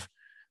of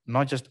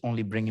not just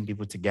only bringing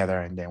people together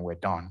and then we're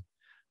done.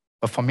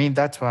 But for me,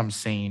 that's what I'm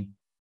saying.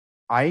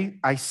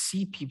 I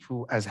see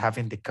people as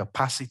having the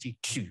capacity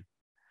to,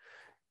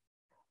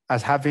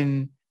 as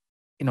having,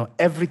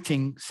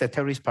 everything,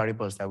 ceteris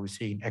paribus that we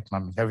say in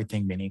economics,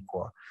 everything being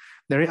equal.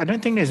 I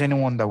don't think there's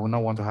anyone that will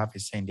not want to have a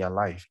say in their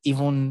life.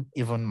 Even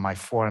my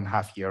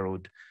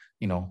 4.5-year-old,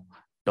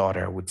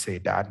 daughter would say,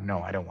 Dad,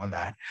 no, I don't want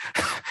that.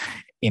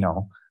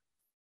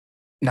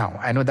 Now,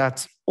 I know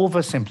that's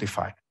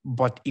oversimplified,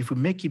 but if we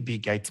make it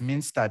bigger, it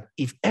means that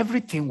if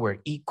everything were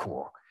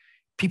equal,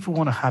 people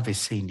want to have a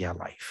say in their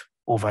life,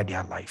 over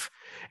their life.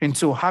 And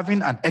so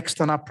having an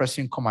external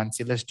person come and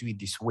say, let's do it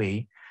this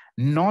way,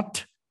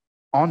 not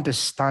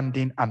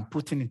understanding and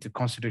putting into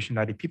consideration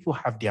that the people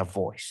have their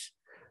voice,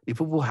 the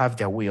people have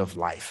their way of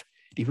life,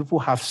 the people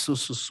have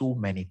so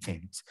many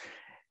things.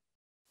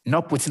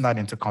 Not putting that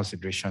into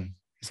consideration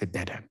is a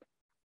dead end.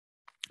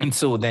 And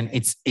so then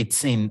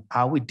it's in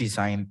how we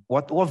design,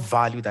 what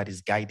value that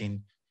is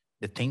guiding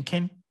the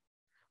thinking,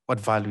 what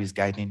value is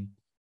guiding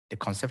the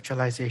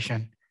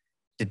conceptualization,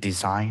 the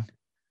design,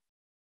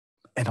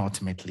 and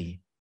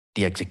ultimately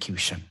the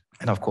execution,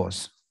 and of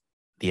course,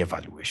 the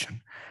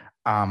evaluation.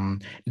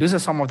 Those are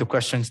some of the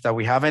questions that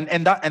we have,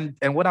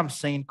 and what I'm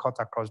saying cut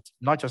across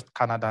not just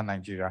Canada and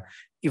Nigeria,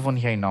 even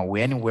here in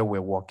Norway, anywhere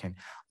we're working.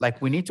 Like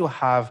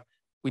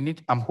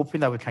I'm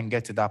hoping that we can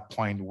get to that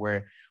point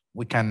where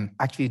we can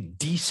actually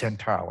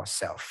decenter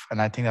ourselves. And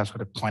I think that's what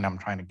the point I'm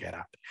trying to get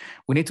at.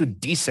 We need to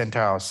decenter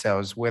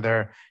ourselves,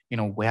 whether,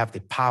 we have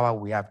the power,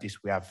 we have this,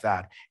 we have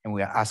that, and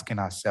we are asking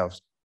ourselves,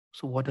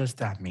 so what does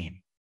that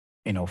mean?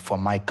 For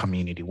my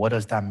community, what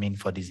does that mean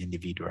for this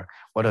individual?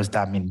 What does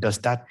that mean? Does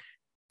that,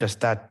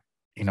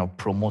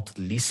 promote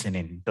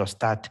listening? Does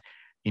that,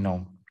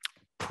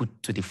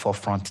 put to the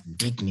forefront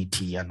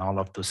dignity and all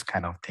of those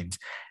kind of things?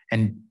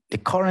 And the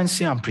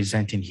currency I'm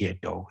presenting here,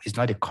 though, is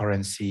not a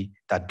currency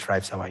that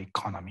drives our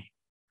economy.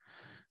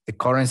 The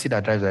currency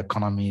that drives the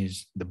economy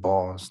is the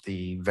boss,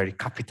 the very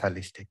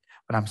capitalistic.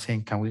 But I'm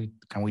saying, can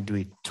we do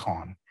a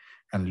turn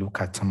and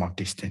look at some of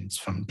these things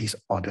from this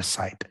other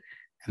side?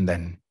 And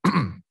then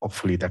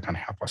hopefully that can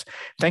help us.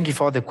 Thank you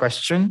for the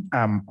question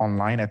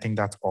online. I think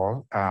that's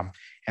all.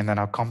 And then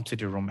I'll come to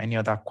the room. Any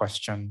other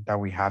question that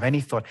we have?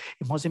 Any thought?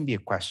 It mustn't be a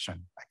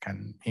question.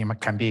 It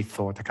can be a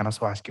thought. I can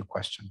also ask you a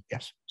question.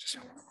 Yes.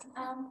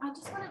 I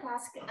just wanted to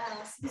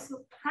ask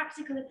specific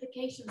practical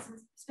implications,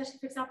 especially,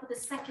 for example, the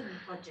second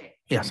project.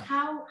 Yes.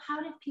 How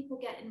did people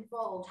get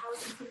involved? How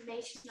is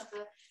information of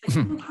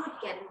who could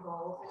get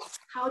involved?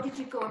 How did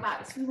you go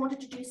about it? So we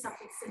wanted to do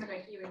something similar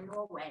here in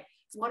Norway.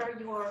 What are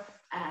your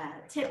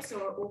tips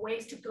or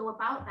ways to go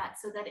about that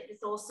so that it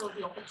is also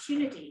the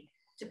opportunity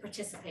to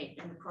participate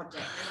in the project,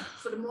 and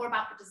sort of more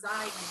about the design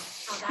and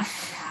how that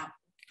came out?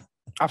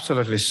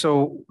 Absolutely.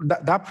 So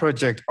that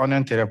project,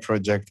 Onion Theater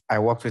project, I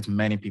worked with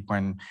many people,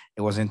 and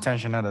it was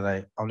intentional that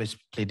I always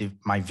play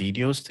my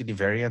videos to the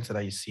very end so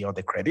that you see all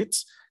the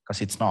credits,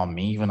 because it's not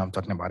me when I'm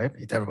talking about it,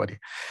 it's everybody.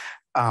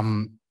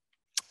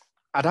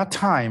 At that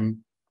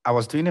time, I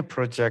was doing a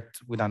project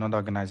with another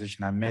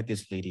organization. I met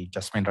this lady,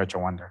 Jasmine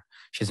Rajawanda.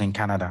 She's in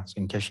Canada, so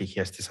in case she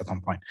hears this at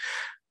some point.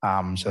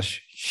 So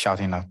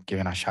shouting out,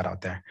 giving a shout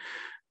out there.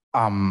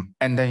 And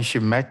then she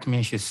met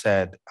me, she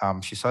said,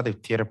 she saw the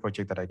theater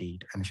project that I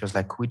did, and she was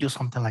like, could we do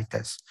something like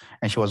this?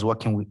 And she was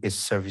working with a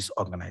service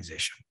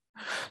organization.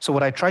 So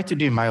what I try to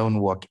do in my own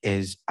work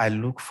is I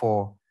look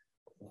for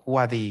who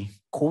are the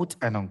quote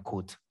and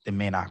unquote, the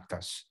main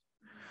actors.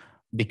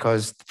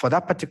 Because for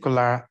that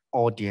particular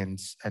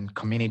audience and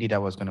community that I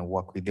was going to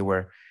work with, they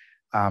were,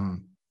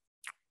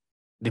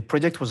 the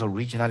project was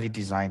originally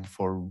designed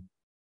for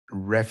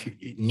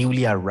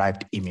newly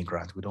arrived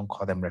immigrants. We don't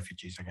call them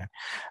refugees again,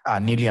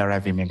 newly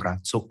arrived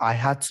immigrants. So I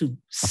had to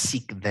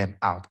seek them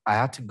out. I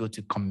had to go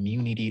to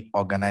community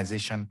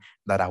organizations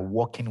that are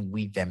working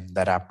with them,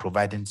 that are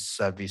providing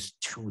service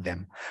to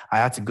them. I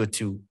had to go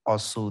to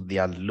also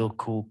their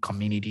local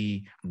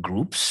community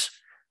groups,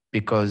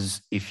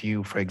 because if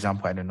you, for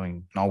example, I don't know,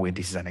 in Norway,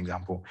 this is an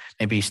example,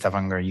 maybe in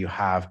Stavanger, you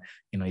have,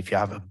 if you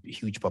have a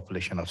huge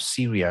population of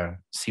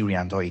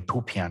Syrians or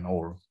Ethiopian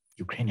or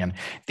Ukrainian,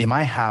 they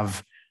might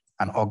have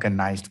an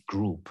organized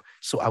group.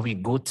 So I will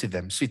go to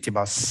them. So it's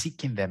about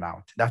seeking them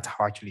out. That's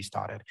how I actually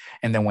started.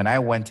 And then when I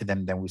went to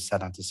them, then we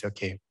sat down to say,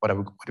 okay, what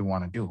do we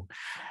want to do?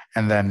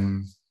 And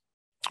then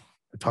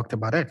we talked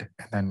about it.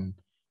 And then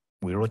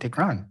we wrote a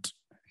grant.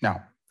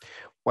 Now,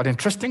 what's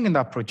interesting in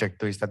that project,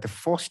 though, is that the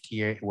first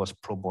year it was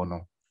pro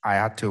bono.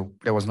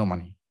 There was no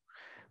money,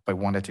 but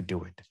we wanted to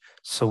do it.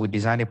 So we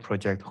designed a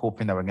project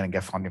hoping that we're going to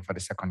get funding for the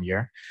second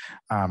year.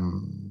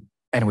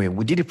 Anyway,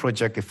 we did a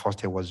project. The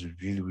first year was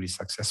really, really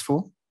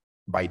successful,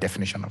 by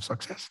definition of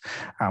success,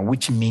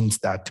 which means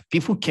that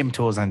people came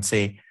to us and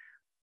say,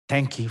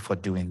 thank you for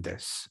doing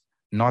this.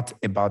 Not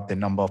about the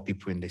number of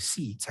people in the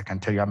seats. I can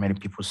tell you how many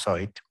people saw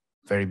it,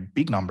 very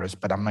big numbers,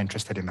 but I'm not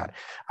interested in that.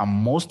 I'm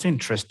most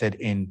interested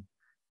in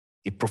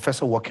a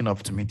professor walking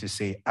up to me to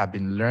say, I've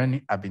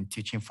been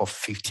teaching for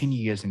 15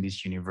 years in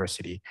this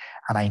university,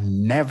 and I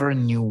never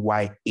knew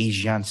why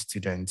Asian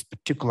students,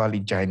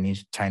 particularly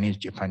Chinese,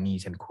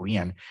 Japanese, and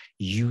Korean,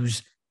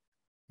 use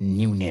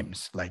new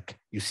names. Like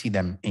you see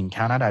them in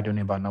Canada, I don't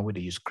know about Norway,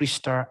 they use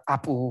Krista,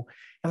 Apple.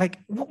 And like,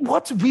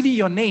 what's really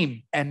your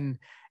name? And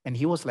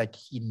he was like,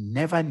 he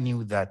never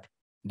knew that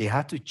they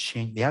had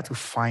to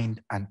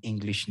find an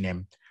English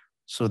name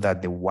so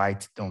that the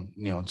whites don't,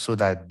 so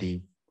that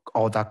the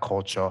other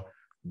culture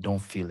don't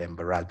feel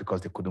embarrassed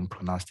because they couldn't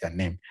pronounce their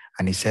name.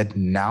 And he said,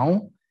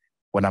 now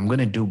what I'm going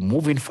to do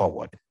moving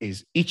forward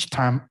is each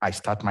time I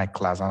start my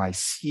class and I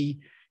see,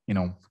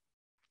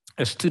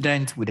 a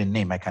student with a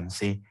name, I can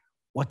say,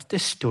 what's the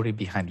story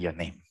behind your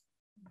name?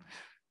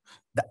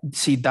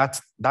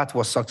 That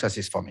was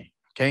success for me.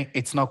 Okay.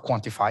 It's not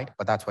quantified,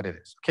 but that's what it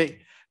is. Okay.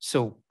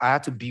 So I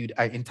had to build,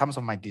 in terms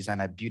of my design,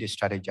 I built a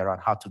strategy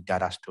around how to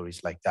gather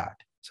stories like that.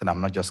 So that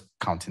I'm not just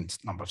counting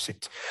number of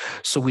seats.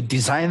 So we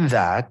designed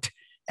that.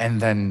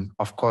 And then,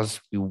 of course,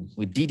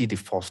 we did it the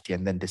first year.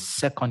 And then the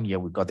second year,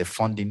 we got the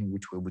funding,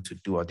 which we were able to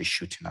do all the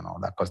shooting and all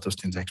that, because those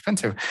things are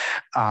expensive.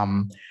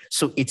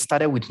 So it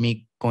started with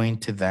me going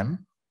to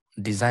them,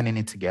 designing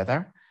it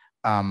together.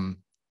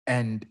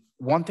 And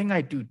one thing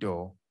I do,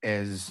 though,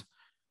 is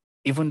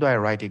even though I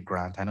write a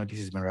grant, I know this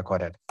has been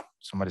recorded.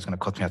 Somebody's going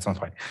to cut me at some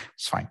point.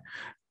 It's fine.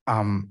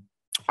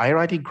 I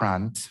write a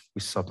grant,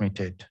 we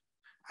submit it.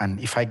 And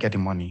if I get the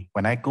money,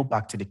 when I go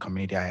back to the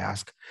community, I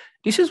ask,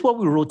 this is what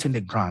we wrote in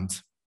the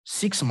grant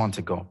 6 months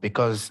ago,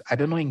 because I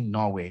don't know, in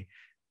Norway,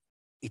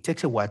 it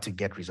takes a while to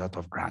get result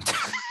of grant.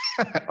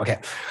 Okay.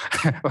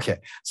 Okay.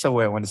 So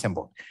we're on the same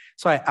boat.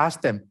 So I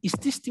asked them, is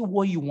this still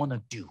what you want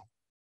to do?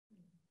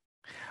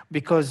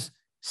 Because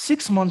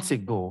 6 months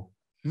ago,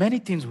 many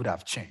things would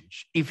have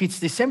changed. If it's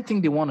the same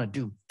thing they want to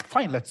do,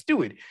 fine, let's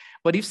do it.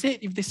 But if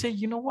they say,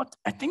 you know what,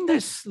 I think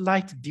there's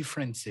slight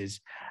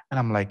differences. And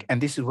I'm like, and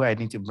this is where I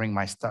need to bring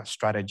my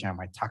strategy and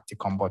my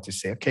tactic on board to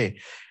say, okay,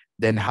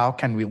 then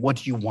what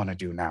do you want to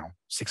do now,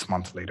 6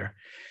 months later?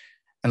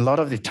 And a lot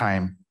of the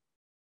time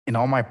in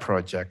all my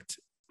projects,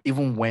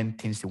 even when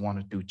things they want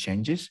to do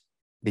changes,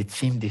 the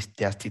theme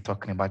they're still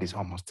talking about is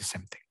almost the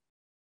same thing.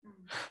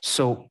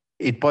 So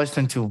it boils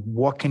down to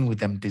working with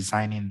them,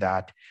 designing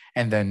that.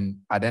 And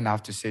then I then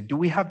have to say, do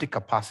we have the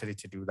capacity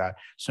to do that?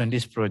 So in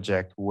this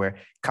project where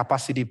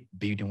capacity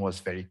building was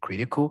very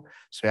critical,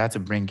 so I had to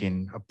bring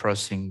in a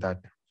person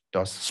that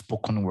does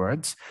spoken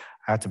words.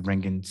 I had to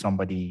bring in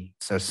somebody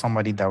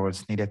that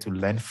was needed to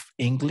learn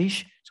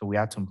English. So we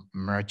had to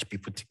merge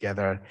people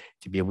together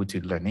to be able to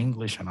learn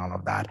English and all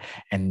of that.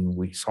 And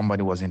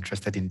somebody was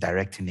interested in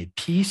directing a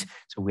piece.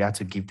 So we had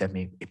to give them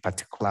a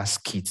particular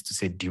skit to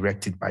say,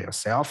 direct it by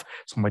yourself.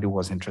 Somebody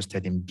was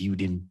interested in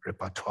building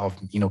repertoire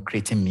of,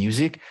 creating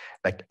music.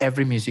 Like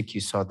every music you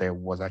saw there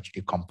was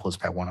actually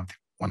composed by one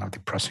of the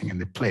person in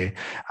the play.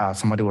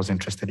 Somebody was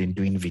interested in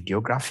doing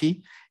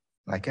videography.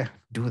 Like,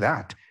 do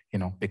that,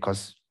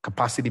 because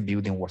capacity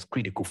building was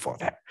critical for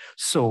them.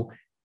 So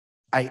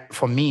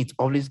for me, it's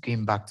always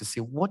going back to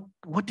say, what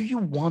do you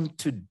want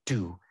to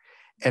do?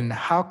 And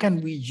how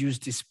can we use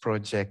this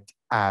project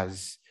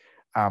as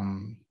a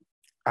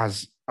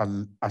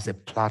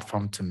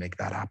platform to make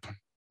that happen?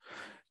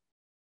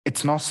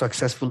 It's not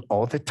successful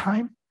all the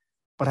time,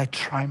 but I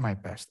try my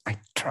best. I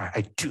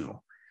do.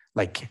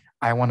 Like,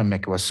 I want to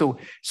make it work. So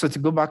to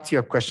go back to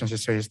your question,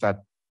 sister, is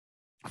that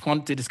if we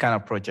want to do this kind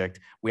of project,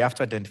 we have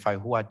to identify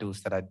who are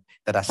those that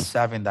are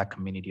serving that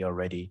community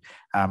already,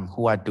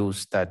 who are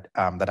those that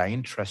are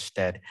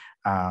interested,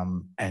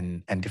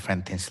 and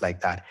different things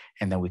like that,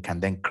 and then we can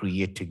then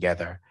create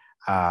together,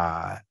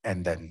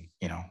 and then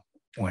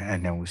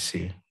and then we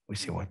see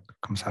what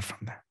comes out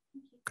from there.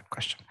 Good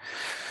question.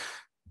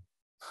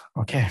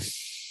 Okay.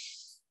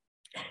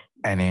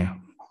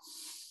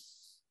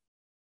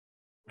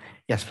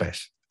 Yes,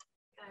 please.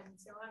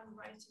 So I'm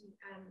writing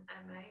an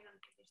MA on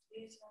English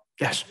theatre.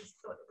 Yes. I just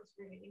thought it was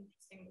really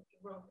interesting that you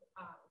wrote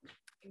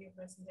in your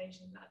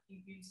presentation that you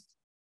used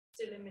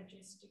still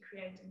images to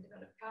create and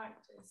develop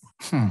characters.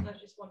 And I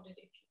just wondered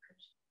if you could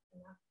do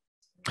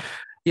that.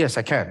 Yes,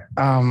 I can.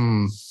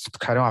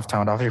 I don't have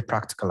time. I'll have to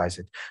practicalize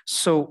it.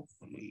 So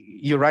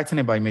you're writing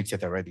about image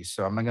theater already,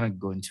 so I'm not going to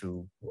go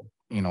into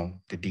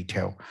the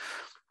detail.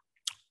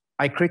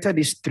 I created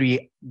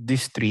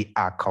this three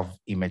arc of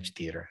image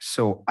theater.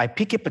 So I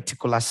pick a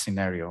particular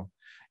scenario,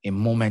 a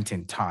moment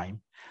in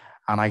time,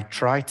 and I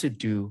try to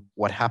do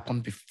what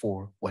happened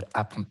before, what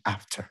happened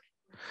after.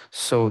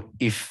 So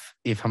if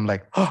I'm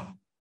like, oh,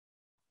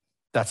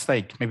 that's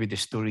like maybe the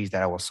stories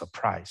that I was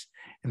surprised.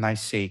 And I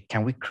say,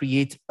 can we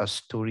create a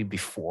story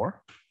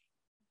before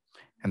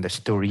and the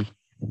story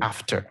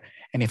after?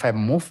 And if I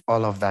move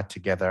all of that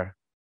together,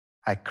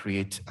 I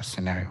create a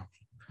scenario.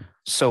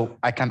 So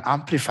I can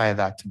amplify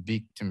that to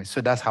me. So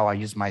that's how I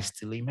use my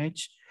still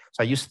image.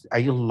 So I use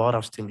a lot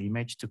of still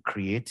image to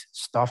create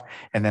stuff,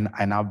 and then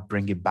I now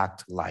bring it back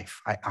to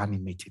life. I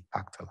animate it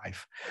back to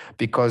life,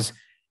 because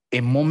a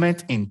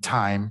moment in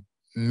time,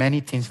 many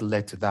things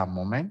led to that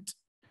moment,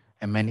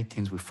 and many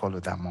things will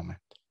follow that moment.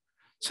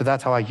 So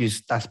that's how I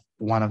use. That's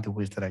one of the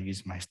ways that I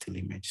use my still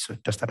image. So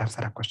does that answer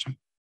that question?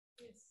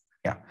 Yes.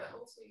 Yeah. But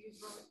also you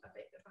wrote a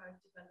bit about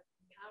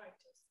developing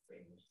characters for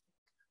image.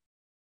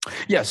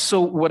 Yeah,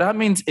 so what that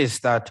means is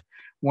that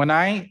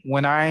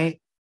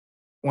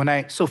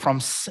so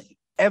from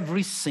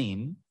every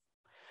scene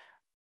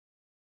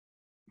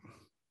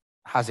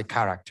has a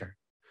character.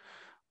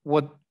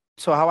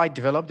 So how I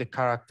develop the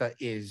character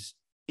is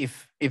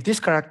if this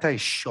character is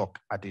shocked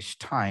at this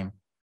time,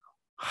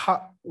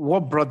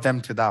 what brought them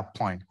to that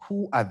point?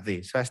 Who are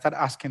they? So I start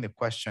asking the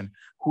question,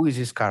 who is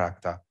this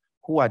character?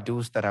 Who are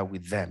those that are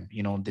with them?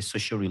 You know, the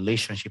social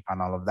relationship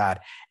and all of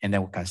that. And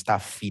then we can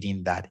start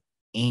feeding that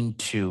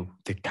into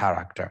the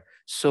character.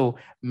 So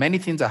many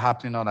things are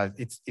happening on that.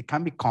 It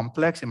can be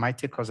complex. It might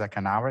take us like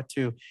an hour or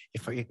two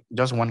if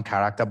just one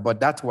character, but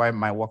that's why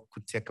my work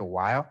could take a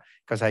while,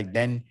 because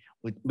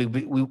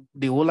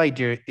the whole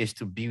idea is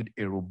to build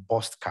a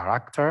robust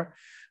character.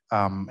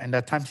 And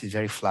at times it's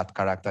very flat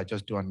character,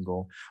 just do and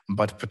go.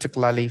 But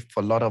particularly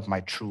for a lot of my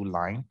true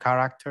line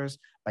characters,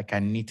 like I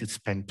need to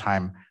spend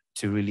time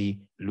to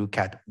really look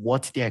at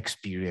what's their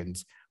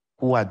experience,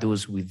 who are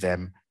those with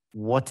them,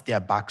 what's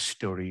their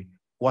backstory,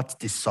 what's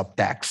the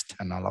subtext,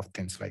 and all of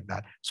things like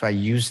that. So I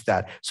use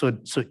that. So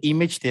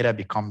image data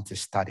becomes the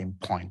starting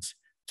point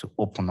to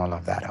open all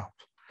of that up.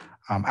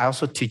 I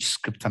also teach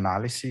script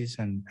analysis,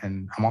 and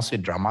I'm also a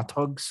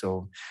dramaturg,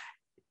 so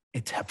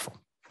it's helpful.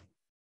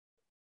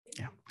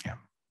 Yeah.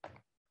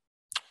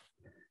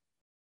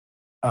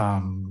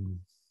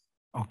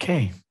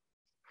 Okay.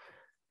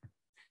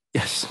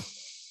 Yes.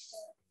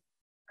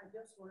 I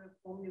just want to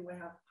inform you we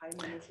have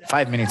 5 minutes left.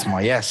 5 minutes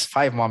more. Yes,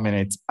 5 more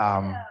minutes.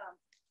 Yeah.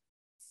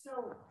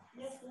 So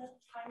yes, we have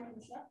 5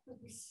 minutes left, but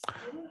we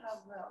still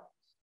have the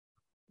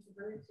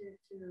ability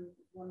to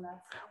one last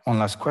question. One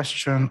last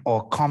question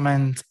or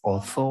comment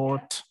or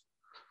thought.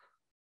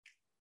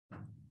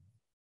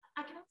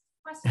 I can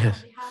ask a question on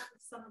behalf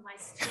of some of my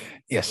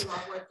students who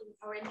are working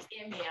or in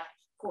the EMEA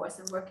course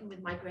and working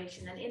with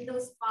migration. And in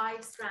those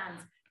 5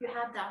 strands, you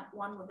had that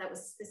one that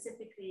was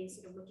specifically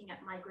sort of looking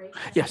at migration.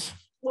 Yes.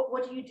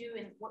 What do you do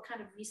and what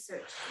kind of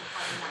research do you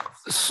have in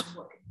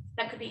that?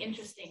 That could be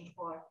interesting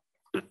for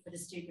the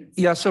students.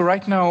 Yeah, so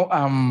right now,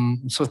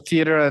 so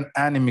theater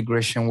and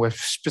immigration, we're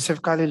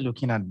specifically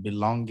looking at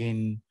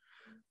belonging,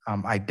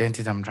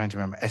 identity, I'm trying to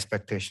remember,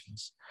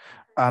 expectations.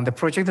 The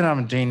project that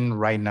I'm doing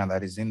right now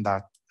that is in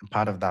that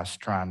part of that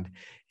strand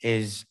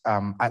is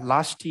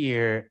last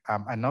year,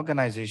 an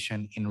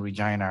organization in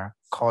Regina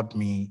called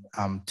me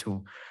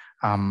to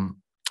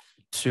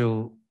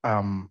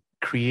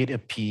create a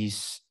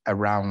piece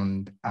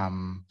around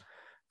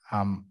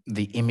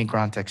the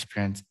immigrant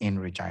experience in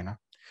Regina.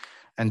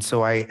 And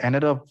so I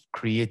ended up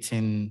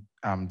creating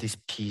this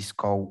piece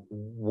called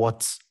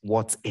What's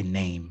a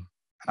Name?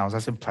 And I was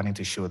actually planning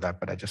to show that,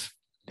 but I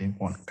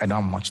don't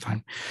have much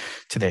time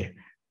today.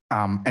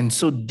 And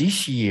so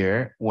this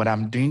year, what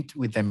I'm doing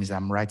with them is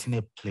I'm writing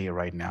a play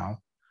right now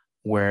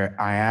where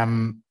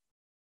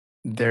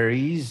there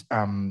is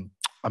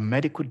a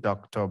medical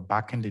doctor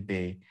back in the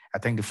day, I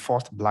think the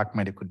first Black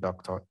medical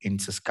doctor in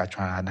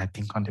Saskatchewan, and I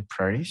think on the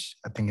prairies,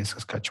 I think in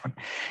Saskatchewan.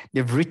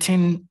 They've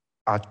written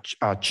a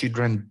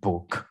children's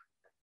book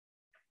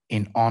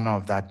in honor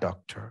of that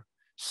doctor.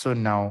 So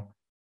now,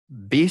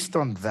 based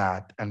on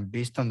that and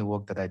based on the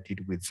work that I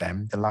did with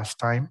them the last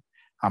time,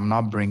 I'm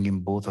now bringing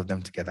both of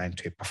them together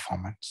into a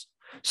performance.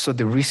 So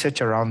the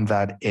research around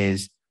that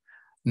is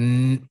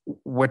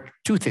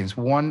two things.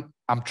 One,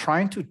 I'm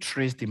trying to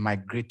trace the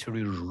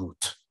migratory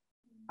route,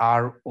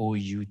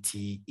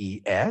 ROUTES.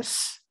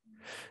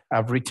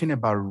 I've written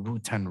about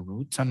route and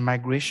roots and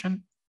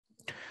migration.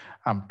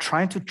 I'm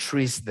trying to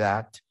trace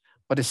that.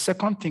 But the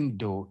second thing,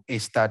 though,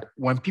 is that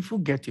when people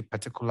get a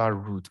particular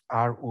route,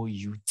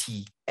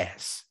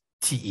 ROUTES,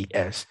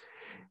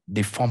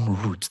 they form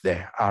roots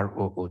there,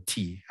 ROOT,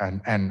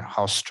 and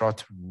Hal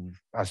Strutt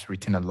has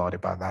written a lot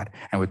about that,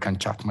 and we can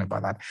chat more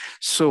about that.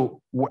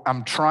 So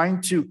I'm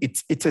trying to,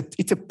 it's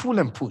a pull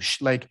and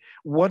push. Like,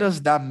 what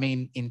does that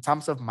mean in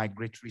terms of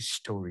migratory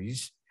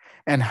stories?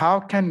 And how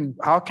can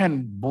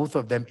both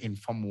of them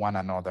inform one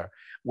another?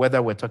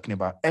 Whether we're talking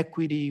about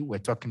equity, we're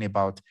talking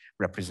about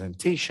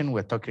representation,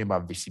 we're talking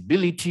about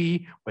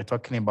visibility, we're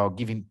talking about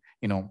giving,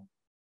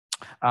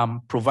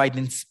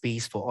 providing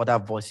space for other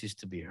voices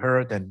to be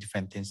heard and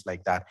different things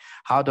like that.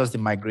 How does the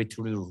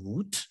migratory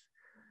route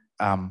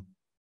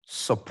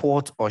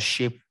support or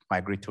shape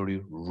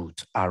migratory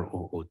route,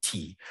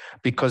 ROOT?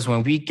 Because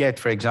when we get,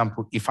 for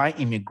example, if I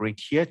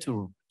immigrate here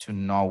to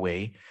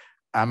Norway,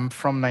 I'm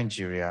from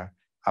Nigeria,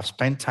 I've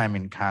spent time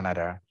in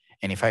Canada,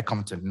 and if I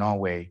come to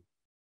Norway,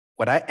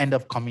 what I end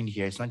up coming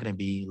here, it's not going to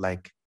be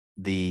like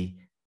the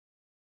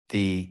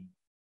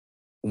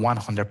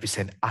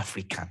 100%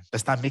 African.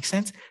 Does that make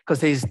sense? Because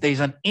there's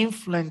an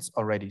influence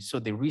already. So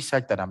the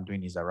research that I'm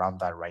doing is around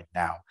that right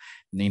now,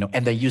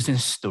 and they're using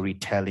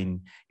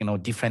storytelling,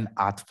 different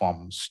art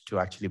forms to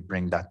actually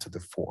bring that to the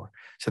fore.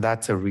 So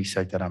that's a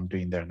research that I'm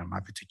doing there, and I'm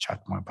happy to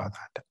chat more about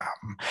that.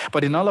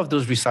 But in all of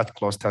those research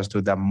clusters, too,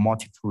 there are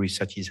multiple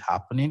research is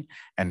happening.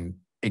 And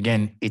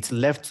again, it's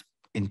left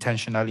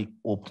intentionally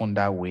open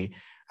that way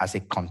as a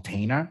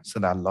container so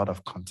that a lot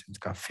of content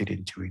can fit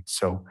into it.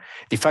 So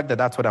the fact that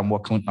that's what I'm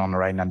working on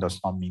right now does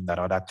not mean that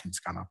other things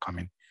cannot come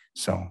in.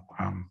 So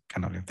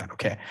kind of leave that.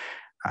 Okay.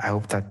 I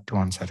hope that to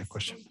answer the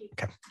question.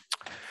 Okay.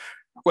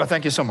 Well,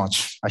 thank you so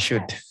much. I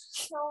should.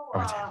 So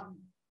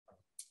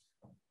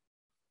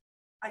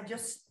I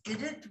just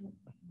did it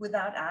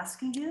without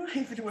asking you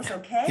if it was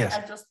okay. Yes.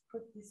 I just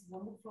put these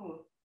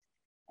wonderful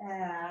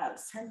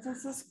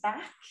sentences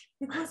back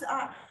because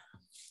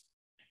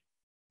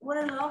what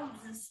I love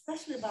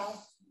especially about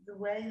the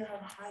way you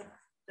have hyped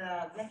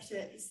the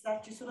lecture is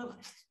that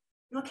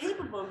you're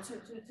capable to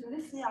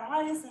lift the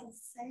eyes and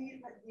say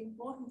like, the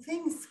important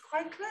things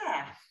quite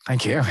clear.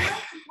 Thank you.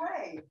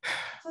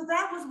 So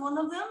that was one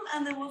of them,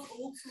 and there was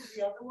also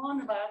the other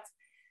one about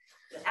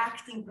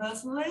acting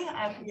personally.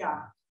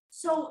 Yeah.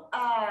 So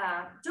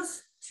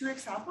just 2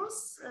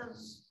 examples,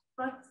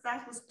 but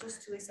that was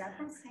just 2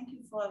 examples. Thank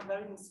you for a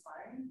very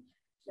inspiring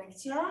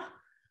lecture.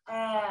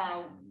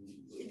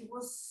 It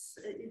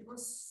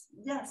was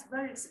yes,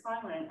 very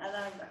inspiring, and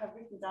I have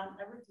written down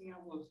everything I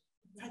will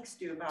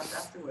text you about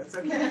afterwards.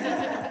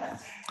 Okay.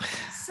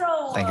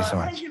 So thank you so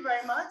much. Thank you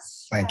very much.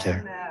 Thank you.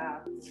 And,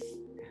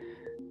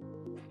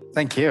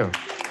 Thank you.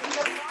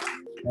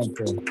 Thank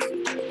you.